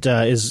tool that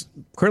is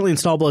currently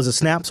installable as a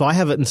snap, so I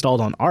have it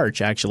installed on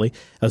Arch actually.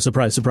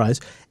 Surprise, surprise!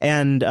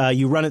 And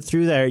you run it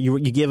through there. You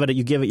give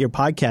it your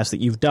podcast that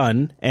you've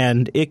done,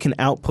 and it can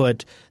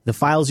output the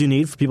files you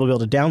need for people to be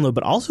able to download,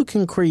 but also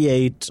can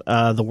create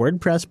the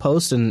WordPress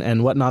posts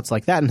and whatnots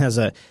like that, and has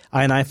a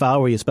INI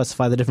file where you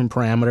specify the different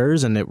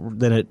parameters, and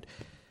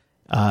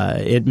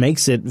it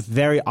makes it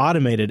very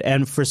automated.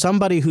 And for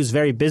somebody who's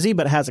very busy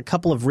but has a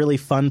couple of really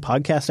fun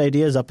podcast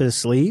ideas up his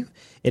sleeve,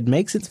 it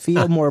makes it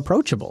feel more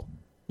approachable.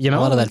 A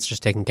lot of that's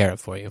just taken care of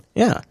for you.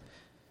 Yeah.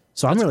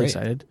 So I'm really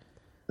excited.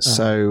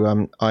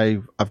 So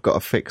I've got a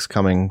fix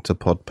coming to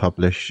Pod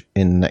Publish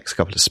in the next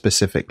couple of,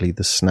 specifically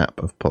the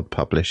snap of Pod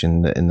Publish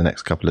in the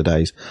next couple of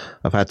days.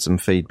 I've had some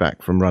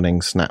feedback from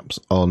running snaps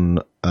on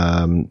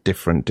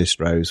different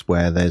distros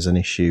where there's an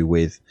issue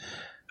with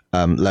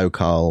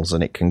locales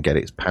and it can get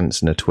its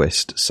pants in a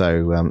twist.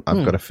 So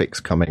I've got a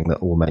fix coming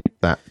that will make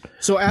that.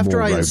 So after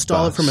more I robust.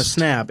 install it from a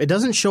snap, it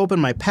doesn't show up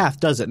in my path,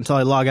 does it? Until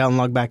I log out and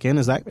log back in?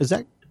 Is that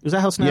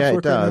how snaps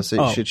work? Yeah, it does.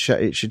 Right? It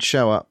should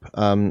show up.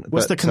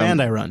 What's the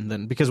command I run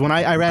then? Because when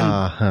I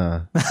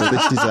ran, so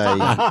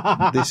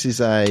this is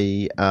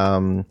a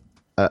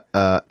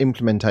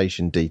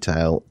implementation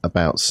detail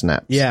about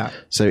snaps. Yeah.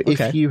 So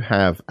if you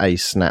have a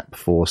snap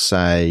for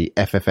say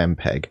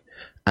FFmpeg,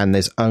 and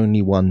there's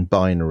only one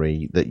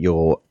binary that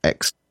you're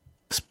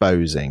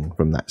exposing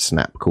from that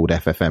snap called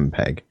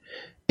FFmpeg,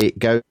 it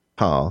goes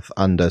path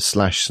under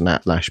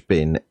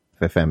 /snap/bin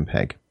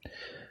FFmpeg.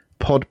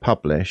 Pod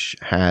Publish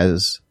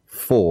has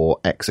 4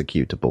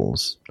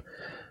 executables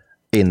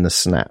in the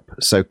snap.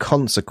 So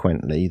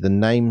consequently, the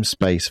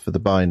namespace for the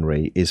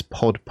binary is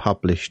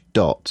podpublish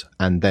dot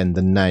and then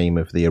the name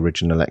of the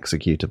original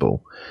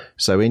executable.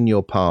 So in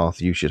your path,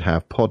 you should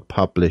have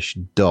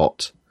podpublish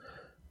dot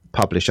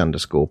publish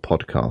underscore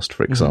podcast,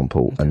 for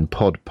example, and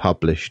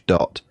podpublish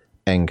dot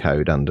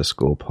encode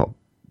underscore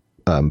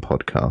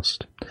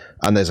podcast.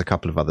 And there's a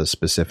couple of others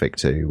specific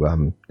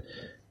to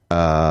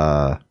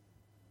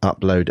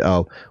upload.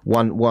 Oh,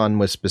 one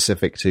was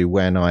specific to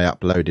when I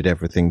uploaded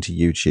everything to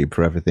YouTube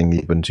for everything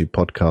the Ubuntu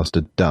podcast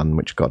had done,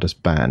 which got us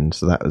banned.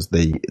 So that was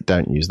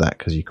don't use that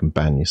because you can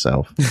ban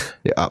yourself.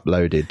 It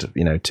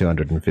uploaded,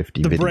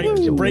 250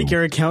 videos. Break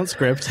your account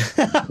script.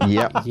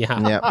 Yep.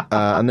 Yeah.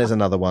 And there's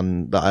another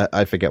one that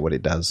I forget what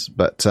it does,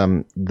 but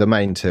the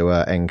main two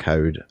are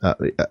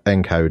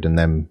encode and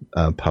then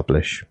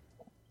publish.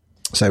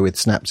 So with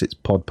Snaps, it's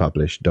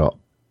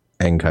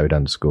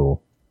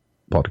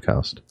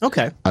podpublish.encode_podcast.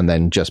 Okay. And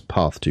then just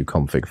path to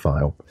config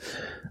file.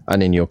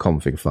 And in your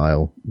config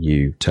file,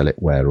 you tell it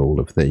where all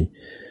of the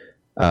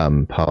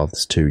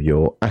paths to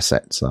your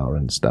assets are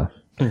and stuff.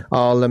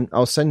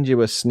 I'll send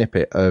you a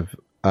snippet of,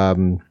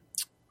 I'll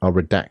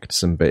redact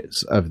some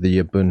bits of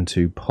the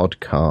Ubuntu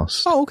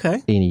podcast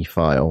ini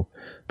file,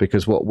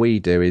 because what we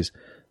do is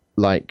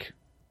like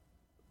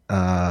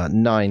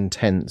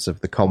 9/10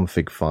 of the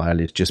config file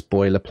is just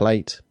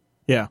boilerplate.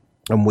 Yeah.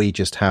 And we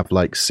just have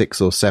like 6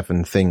 or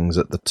 7 things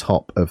at the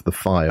top of the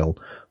file,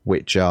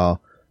 which are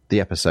the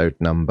episode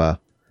number,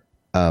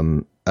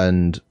 and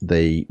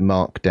the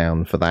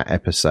markdown for that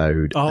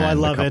episode, and I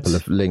love a couple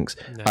of links.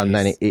 Nice. And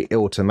then it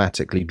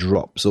automatically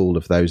drops all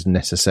of those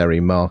necessary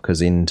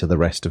markers into the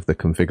rest of the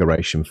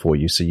configuration for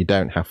you. So you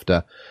don't have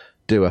to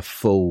do a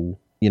full,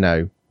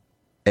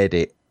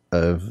 edit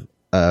of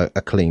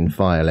a clean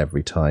file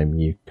every time.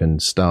 You can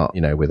start,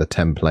 with a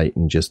template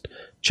and just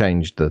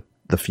change the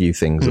few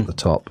things at the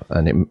top,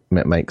 and it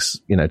makes,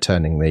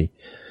 turning the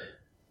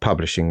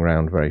publishing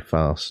round very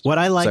fast. What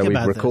I like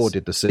about we've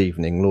recorded this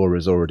evening.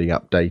 Laura's already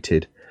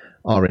updated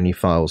RNE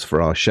files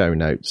for our show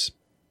notes,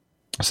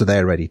 so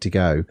they're ready to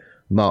go.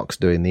 Mark's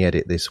doing the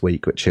edit this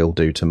week, which he'll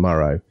do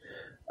tomorrow.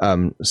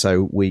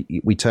 So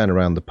we turn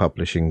around the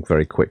publishing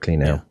very quickly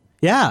now.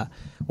 Yeah.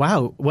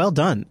 Wow. Well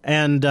done.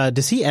 And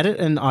does he edit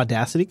in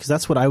Audacity? Because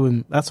that's what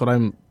I'm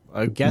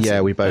guessing.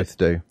 Yeah, we both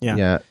do.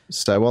 Yeah.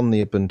 So on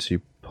the Ubuntu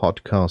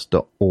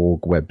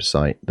podcast.org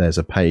website, there's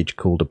a page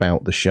called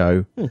About the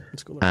Show,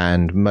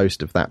 and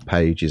most of that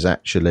page is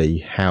actually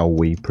how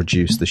we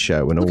produce the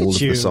show and all of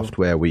the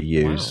software we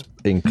use,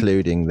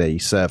 including the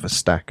server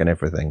stack and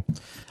everything.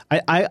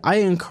 I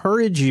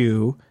encourage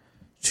you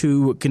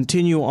to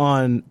continue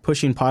on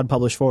pushing Pod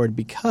Publish forward,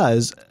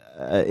 because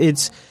I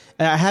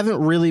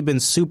haven't really been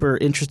super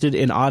interested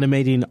in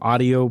automating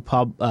audio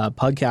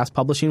podcast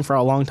publishing for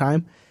a long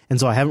time, and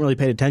so I haven't really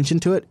paid attention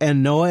to it.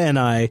 And Noah and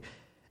I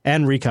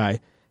and Rikai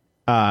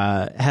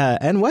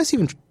and Wes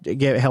even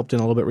helped in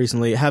a little bit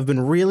recently, have been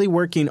really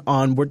working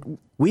on,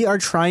 we are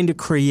trying to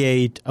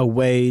create a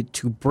way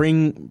to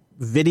bring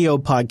video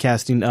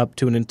podcasting up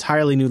to an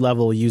entirely new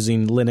level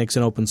using Linux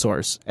and open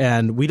source.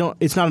 And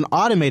it's not an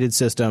automated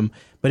system,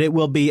 but it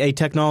will be a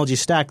technology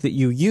stack that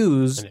you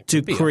use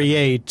to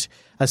create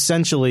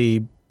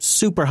essentially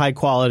super high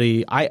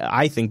quality,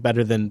 I think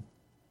better than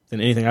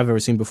anything I've ever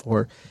seen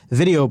before,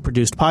 video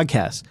produced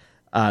podcasts,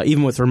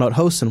 even with remote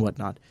hosts and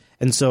whatnot.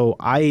 And so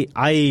I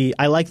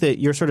like that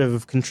you're sort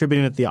of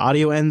contributing at the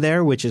audio end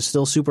there, which is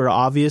still super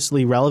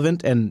obviously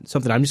relevant and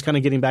something I'm just kind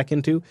of getting back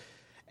into.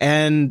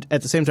 And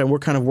at the same time, we're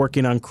kind of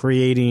working on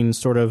creating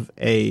sort of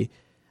a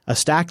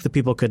stack that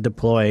people could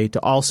deploy to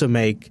also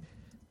make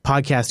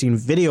podcasting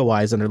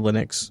video-wise under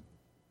Linux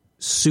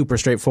super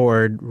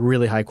straightforward,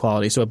 really high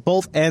quality. So at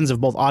both ends of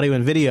both audio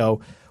and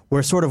video,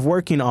 we're sort of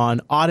working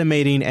on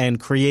automating and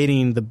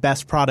creating the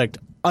best product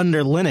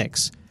under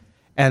Linux.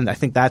 And I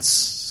think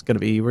that's going to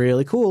be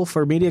really cool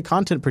for media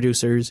content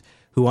producers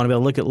who want to be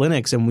able to look at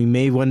Linux, and we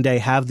may one day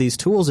have these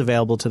tools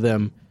available to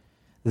them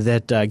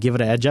that give it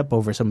an edge up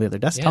over some of the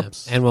other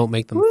desktops. Yeah, and won't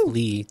make them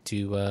flee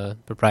to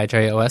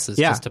proprietary OSs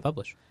just to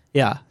publish.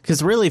 Yeah,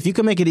 because really, if you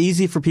can make it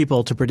easy for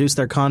people to produce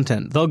their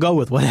content, they'll go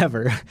with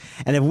whatever.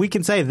 And if we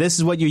can say this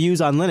is what you use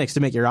on Linux to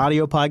make your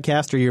audio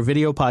podcast or your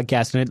video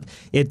podcast, and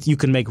you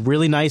can make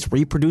really nice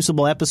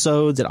reproducible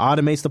episodes, it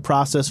automates the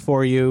process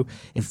for you,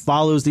 it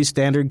follows these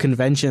standard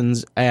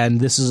conventions, and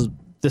this is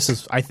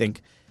I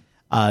think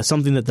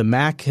something that the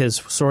Mac has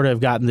sort of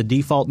gotten the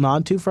default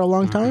nod to for a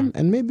long time,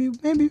 and maybe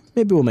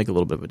we'll make a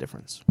little bit of a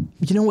difference.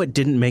 You know what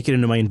didn't make it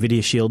into my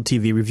NVIDIA Shield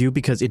TV review,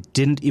 because it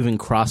didn't even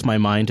cross my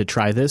mind to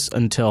try this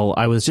until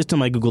I was just on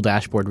my Google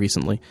Dashboard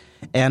recently,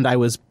 and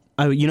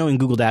in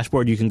Google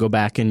Dashboard you can go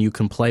back and you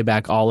can play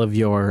back all of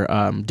your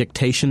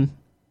dictation.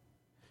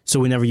 So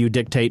whenever you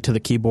dictate to the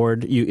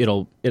keyboard,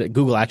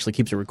 Google actually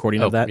keeps a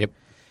recording of that. Yep.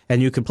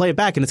 And you can play it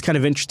back, and it's kind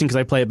of interesting because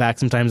I play it back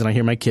sometimes and I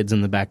hear my kids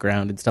in the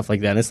background and stuff like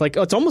that. And it's like,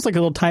 it's almost like a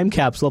little time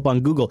capsule up on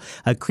Google,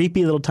 a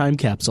creepy little time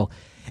capsule.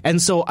 And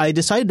so I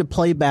decided to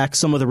play back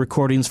some of the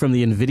recordings from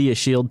the NVIDIA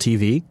Shield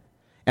TV,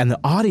 and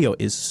the audio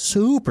is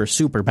super,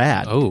 super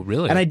bad. Oh,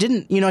 really? And I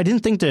didn't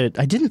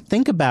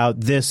think about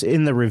this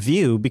in the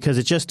review because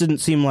it just didn't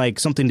seem like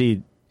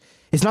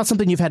it's not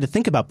something you've had to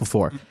think about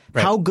before.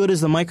 Right. How good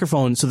is the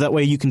microphone so that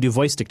way you can do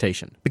voice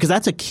dictation? Because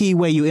that's a key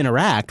way you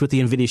interact with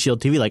the NVIDIA Shield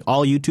TV. Like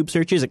all YouTube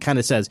searches, it kind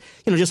of says,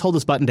 just hold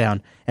this button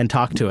down and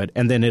talk to it,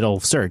 and then it'll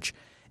search.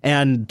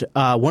 And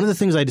one of the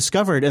things I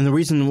discovered, and the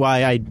reason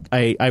why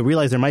I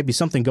realized there might be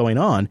something going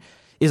on,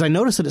 is I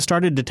noticed that it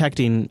started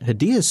detecting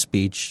Hadia's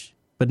speech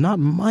but not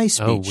my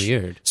speech. Oh,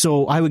 weird.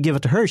 So I would give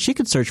it to her. She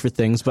could search for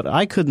things, but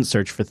I couldn't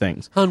search for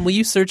things. Hon, will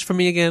you search for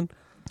me again?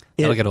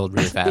 That'll get old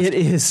really fast. It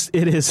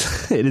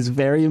is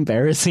very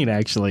embarrassing,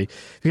 actually,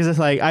 because it's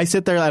like I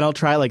sit there and I'll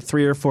try like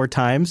 3 or 4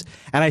 times,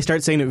 and I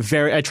start saying it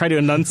I try to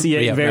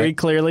enunciate very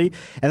clearly,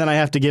 and then I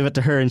have to give it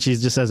to her, and she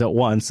just says it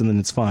once, and then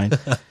it's fine.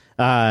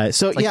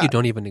 It's like you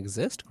don't even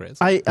exist, Chris.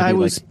 I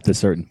was like the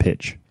certain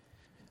pitch.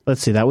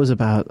 Let's see. That was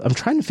about. I'm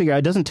trying to figure out.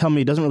 It doesn't tell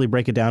me. It doesn't really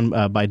break it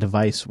down by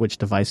device, which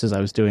devices I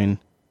was doing.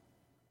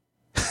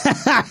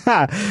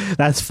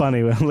 That's funny.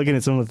 I'm looking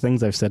at some of the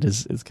things I've said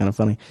is kind of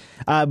funny.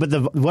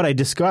 But what I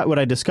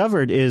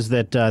discovered is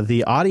that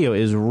the audio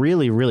is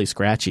really, really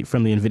scratchy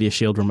from the NVIDIA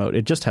Shield remote.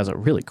 It just has a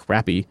really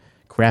crappy.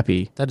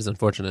 That is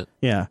unfortunate.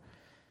 Yeah.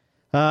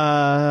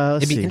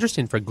 It'd be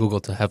interesting for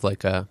Google to have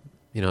like an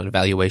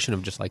evaluation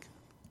of just like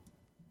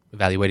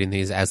evaluating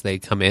these as they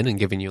come in and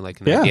giving you like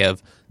an idea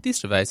of this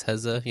device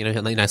has a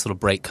a nice little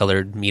bright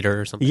colored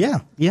meter or something. Yeah,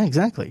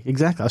 exactly.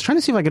 I was trying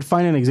to see if I could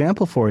find an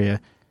example for you.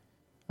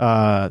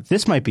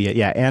 This might be it.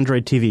 Yeah,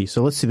 Android TV.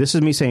 So let's see. This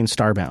is me saying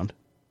Starbound.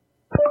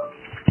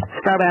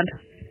 Starbound.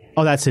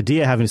 Oh, that's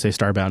Adia having to say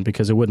Starbound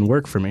because it wouldn't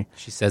work for me.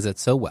 She says it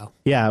so well.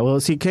 Yeah, well,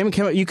 see,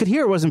 you could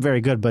hear it wasn't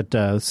very good, but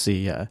let's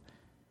see.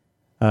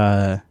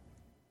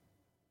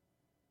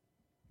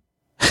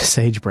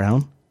 Sage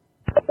Brown.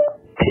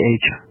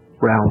 Sage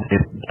Brown.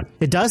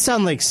 It does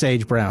sound like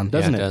Sage Brown,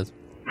 doesn't it? Yeah, it does.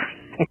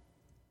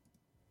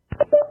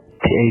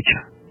 Sage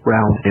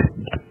Brown.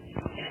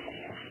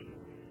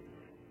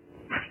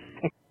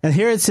 And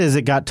here it says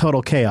it got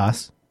total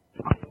chaos.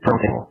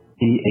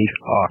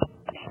 E-H-R.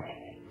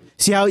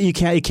 See how you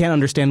can't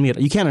understand me?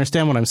 You can't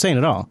understand what I'm saying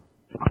at all.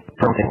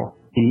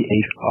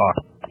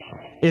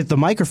 E-H-R. The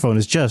microphone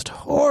is just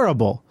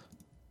horrible.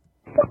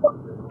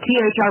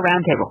 THR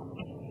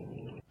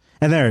Roundtable.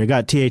 And there, it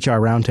got THR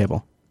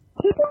Roundtable.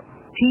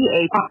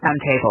 THR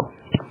Roundtable.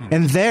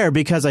 And there,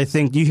 because I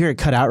think you hear it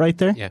cut out right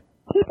there. Yeah.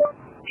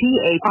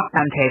 THR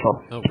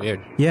Roundtable. Oh,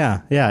 weird.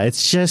 Yeah.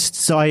 It's just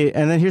so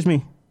and then here's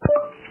me.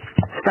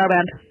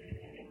 Starbound.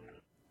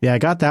 Yeah, I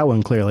got that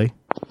one clearly.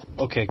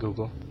 Okay,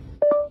 Google.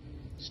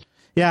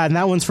 Yeah, and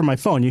that one's for my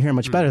phone. You hear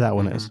much better that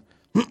one is.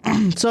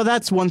 So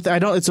that's one thing.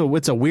 It's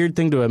a weird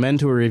thing to amend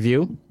to a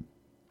review,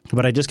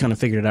 but I just kind of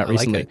figured it out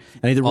recently. Like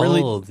it. And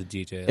All of the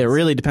details. It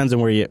really depends on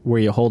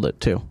where you hold it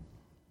too.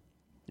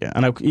 Yeah,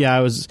 and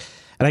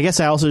I guess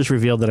I also just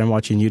revealed that I'm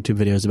watching YouTube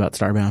videos about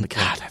Starbound.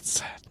 God, that's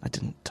sad.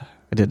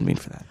 I didn't mean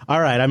for that. All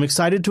right, I'm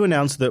excited to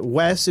announce that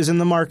Wes is in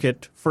the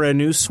market for a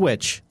new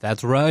Switch.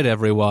 That's right,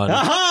 everyone.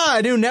 Aha!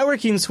 A new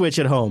networking Switch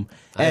at home.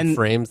 I have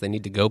frames. They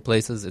need to go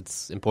places.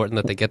 It's important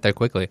that they get there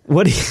quickly.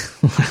 What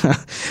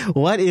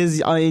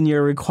is in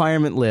your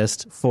requirement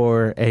list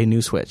for a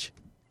new Switch?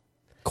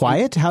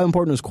 Quiet? How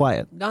important is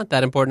quiet? Not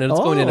that important. It's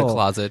going in a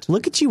closet.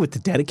 Look at you with the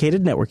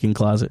dedicated networking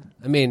closet.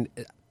 I mean,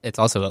 it's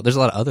also there's a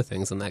lot of other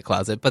things in that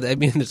closet, but I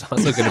mean, there's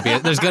also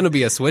going to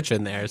be a Switch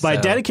in there. By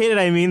dedicated,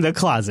 I mean the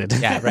closet.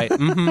 Yeah, right.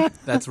 Mm-hmm.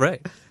 That's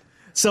right.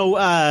 So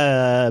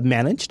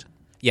managed.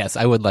 Yes,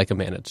 I would like a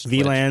managed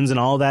VLANs and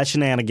all that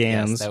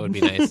shenanigans. Yes, that would be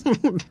nice.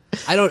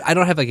 I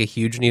don't have like a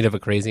huge need of a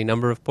crazy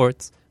number of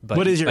ports, but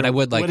I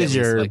would like. What is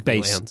your like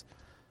base?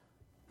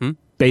 VLANs.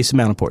 Base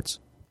amount of ports.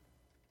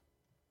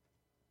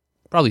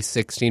 Probably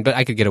 16, but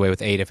I could get away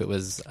with 8 if it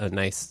was a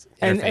nice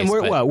interface.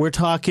 And we're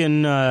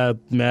talking 100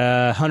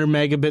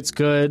 megabits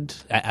good?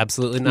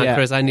 Absolutely not,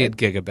 Chris. I need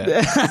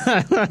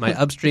gigabit. My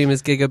upstream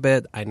is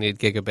gigabit. I need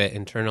gigabit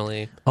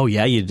internally. Oh,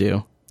 yeah, you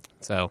do.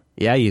 So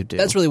yeah, you do.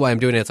 That's really why I'm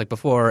doing it. It's like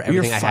before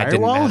everything I had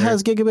didn't matter. Your firewall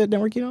has gigabit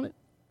networking on it?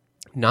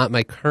 Not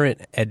my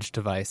current Edge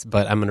device,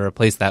 but I'm going to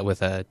replace that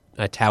with a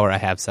tower I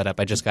have set up.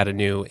 I just got a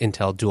new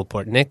Intel dual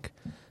port NIC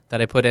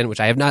that I put in, which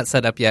I have not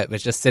set up yet, but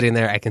it's just sitting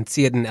there. I can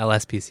see it in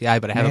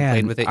LSPCI, but I haven't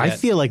played with it yet. I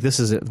feel like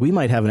this is we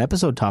might have an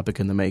episode topic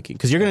in the making,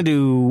 because you're going to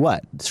do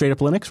what? Straight up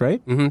Linux,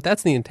 right? Mm-hmm.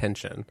 That's the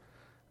intention.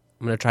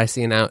 I'm going to try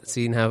seeing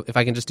how if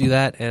I can just do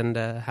that and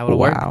how it'll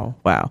work.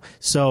 Wow.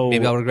 So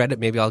maybe I'll regret it.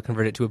 Maybe I'll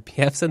convert it to a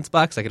pfSense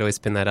box. I could always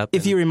spin that up.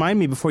 If you remind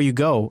me before you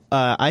go,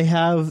 I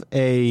have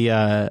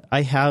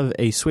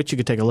a switch you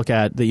could take a look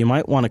at that you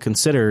might want to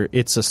consider.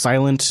 It's a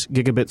silent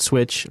gigabit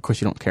switch. Of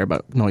course, you don't care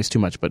about noise too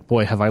much, but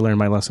boy, have I learned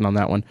my lesson on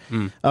that one.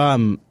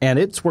 And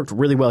it's worked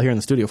really well here in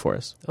the studio for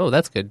us. Oh,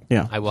 that's good.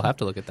 Yeah, I will have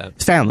to look at that.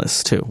 It's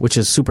fanless too, which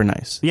is super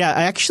nice. Yeah,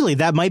 actually,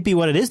 that might be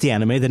what it is. The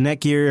anime, the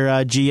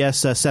Netgear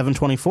GS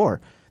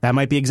 724. That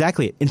might be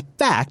exactly it. In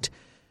fact,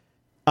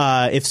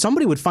 if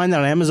somebody would find that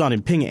on Amazon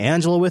and ping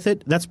Angela with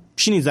it,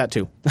 she needs that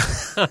too.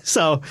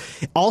 So,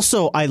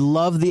 also, I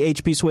love the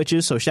HP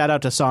switches. So, shout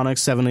out to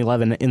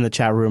Sonic711 in the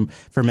chat room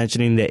for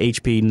mentioning the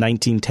HP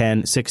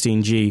 1910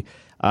 16G.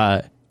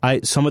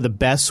 Some of the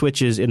best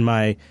switches in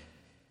my.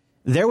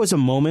 There was a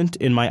moment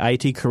in my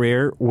IT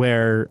career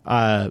where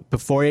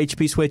before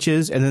HP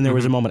switches, and then there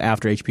was a moment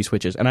after HP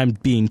switches, and I'm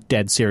being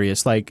dead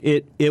serious. Like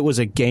it was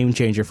a game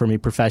changer for me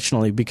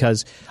professionally,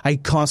 because I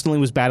constantly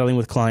was battling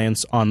with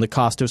clients on the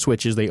cost of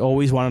switches. They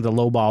always wanted to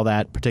lowball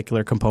that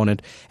particular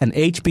component, and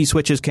HP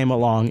switches came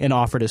along and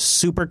offered a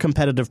super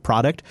competitive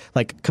product,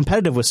 like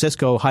competitive with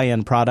Cisco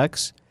high-end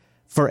products,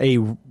 for a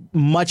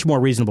much more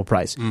reasonable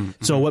price. Mm-hmm.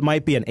 So what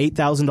might be an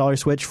 $8,000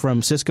 switch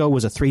from Cisco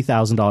was a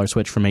 $3,000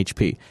 switch from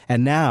HP.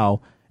 And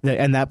now,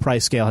 and that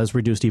price scale has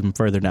reduced even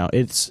further now.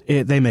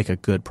 They make a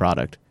good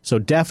product. So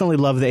definitely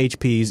love the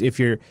HPs if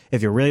you're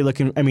really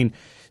looking. I mean,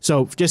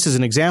 so just as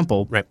an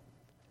example, right.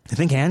 I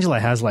think Angela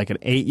has like an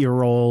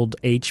 8-year-old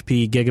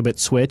HP gigabit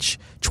switch,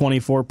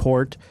 24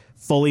 port,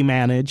 fully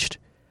managed.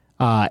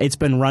 It's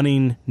been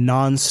running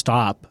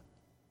nonstop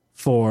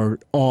for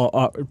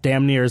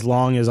damn near as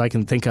long as I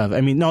can think of.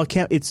 I mean, no, it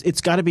can't.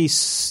 It's got to be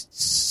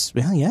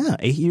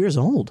 8 years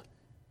old,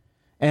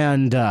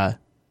 and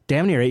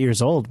damn near 8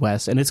 years old,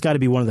 Wes. And it's got to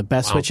be one of the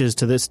best switches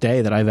to this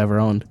day that I've ever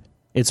owned.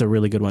 It's a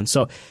really good one.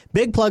 So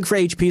big plug for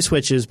HP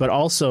switches, but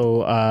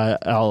also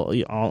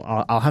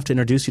I'll have to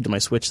introduce you to my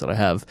switch that I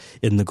have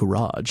in the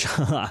garage.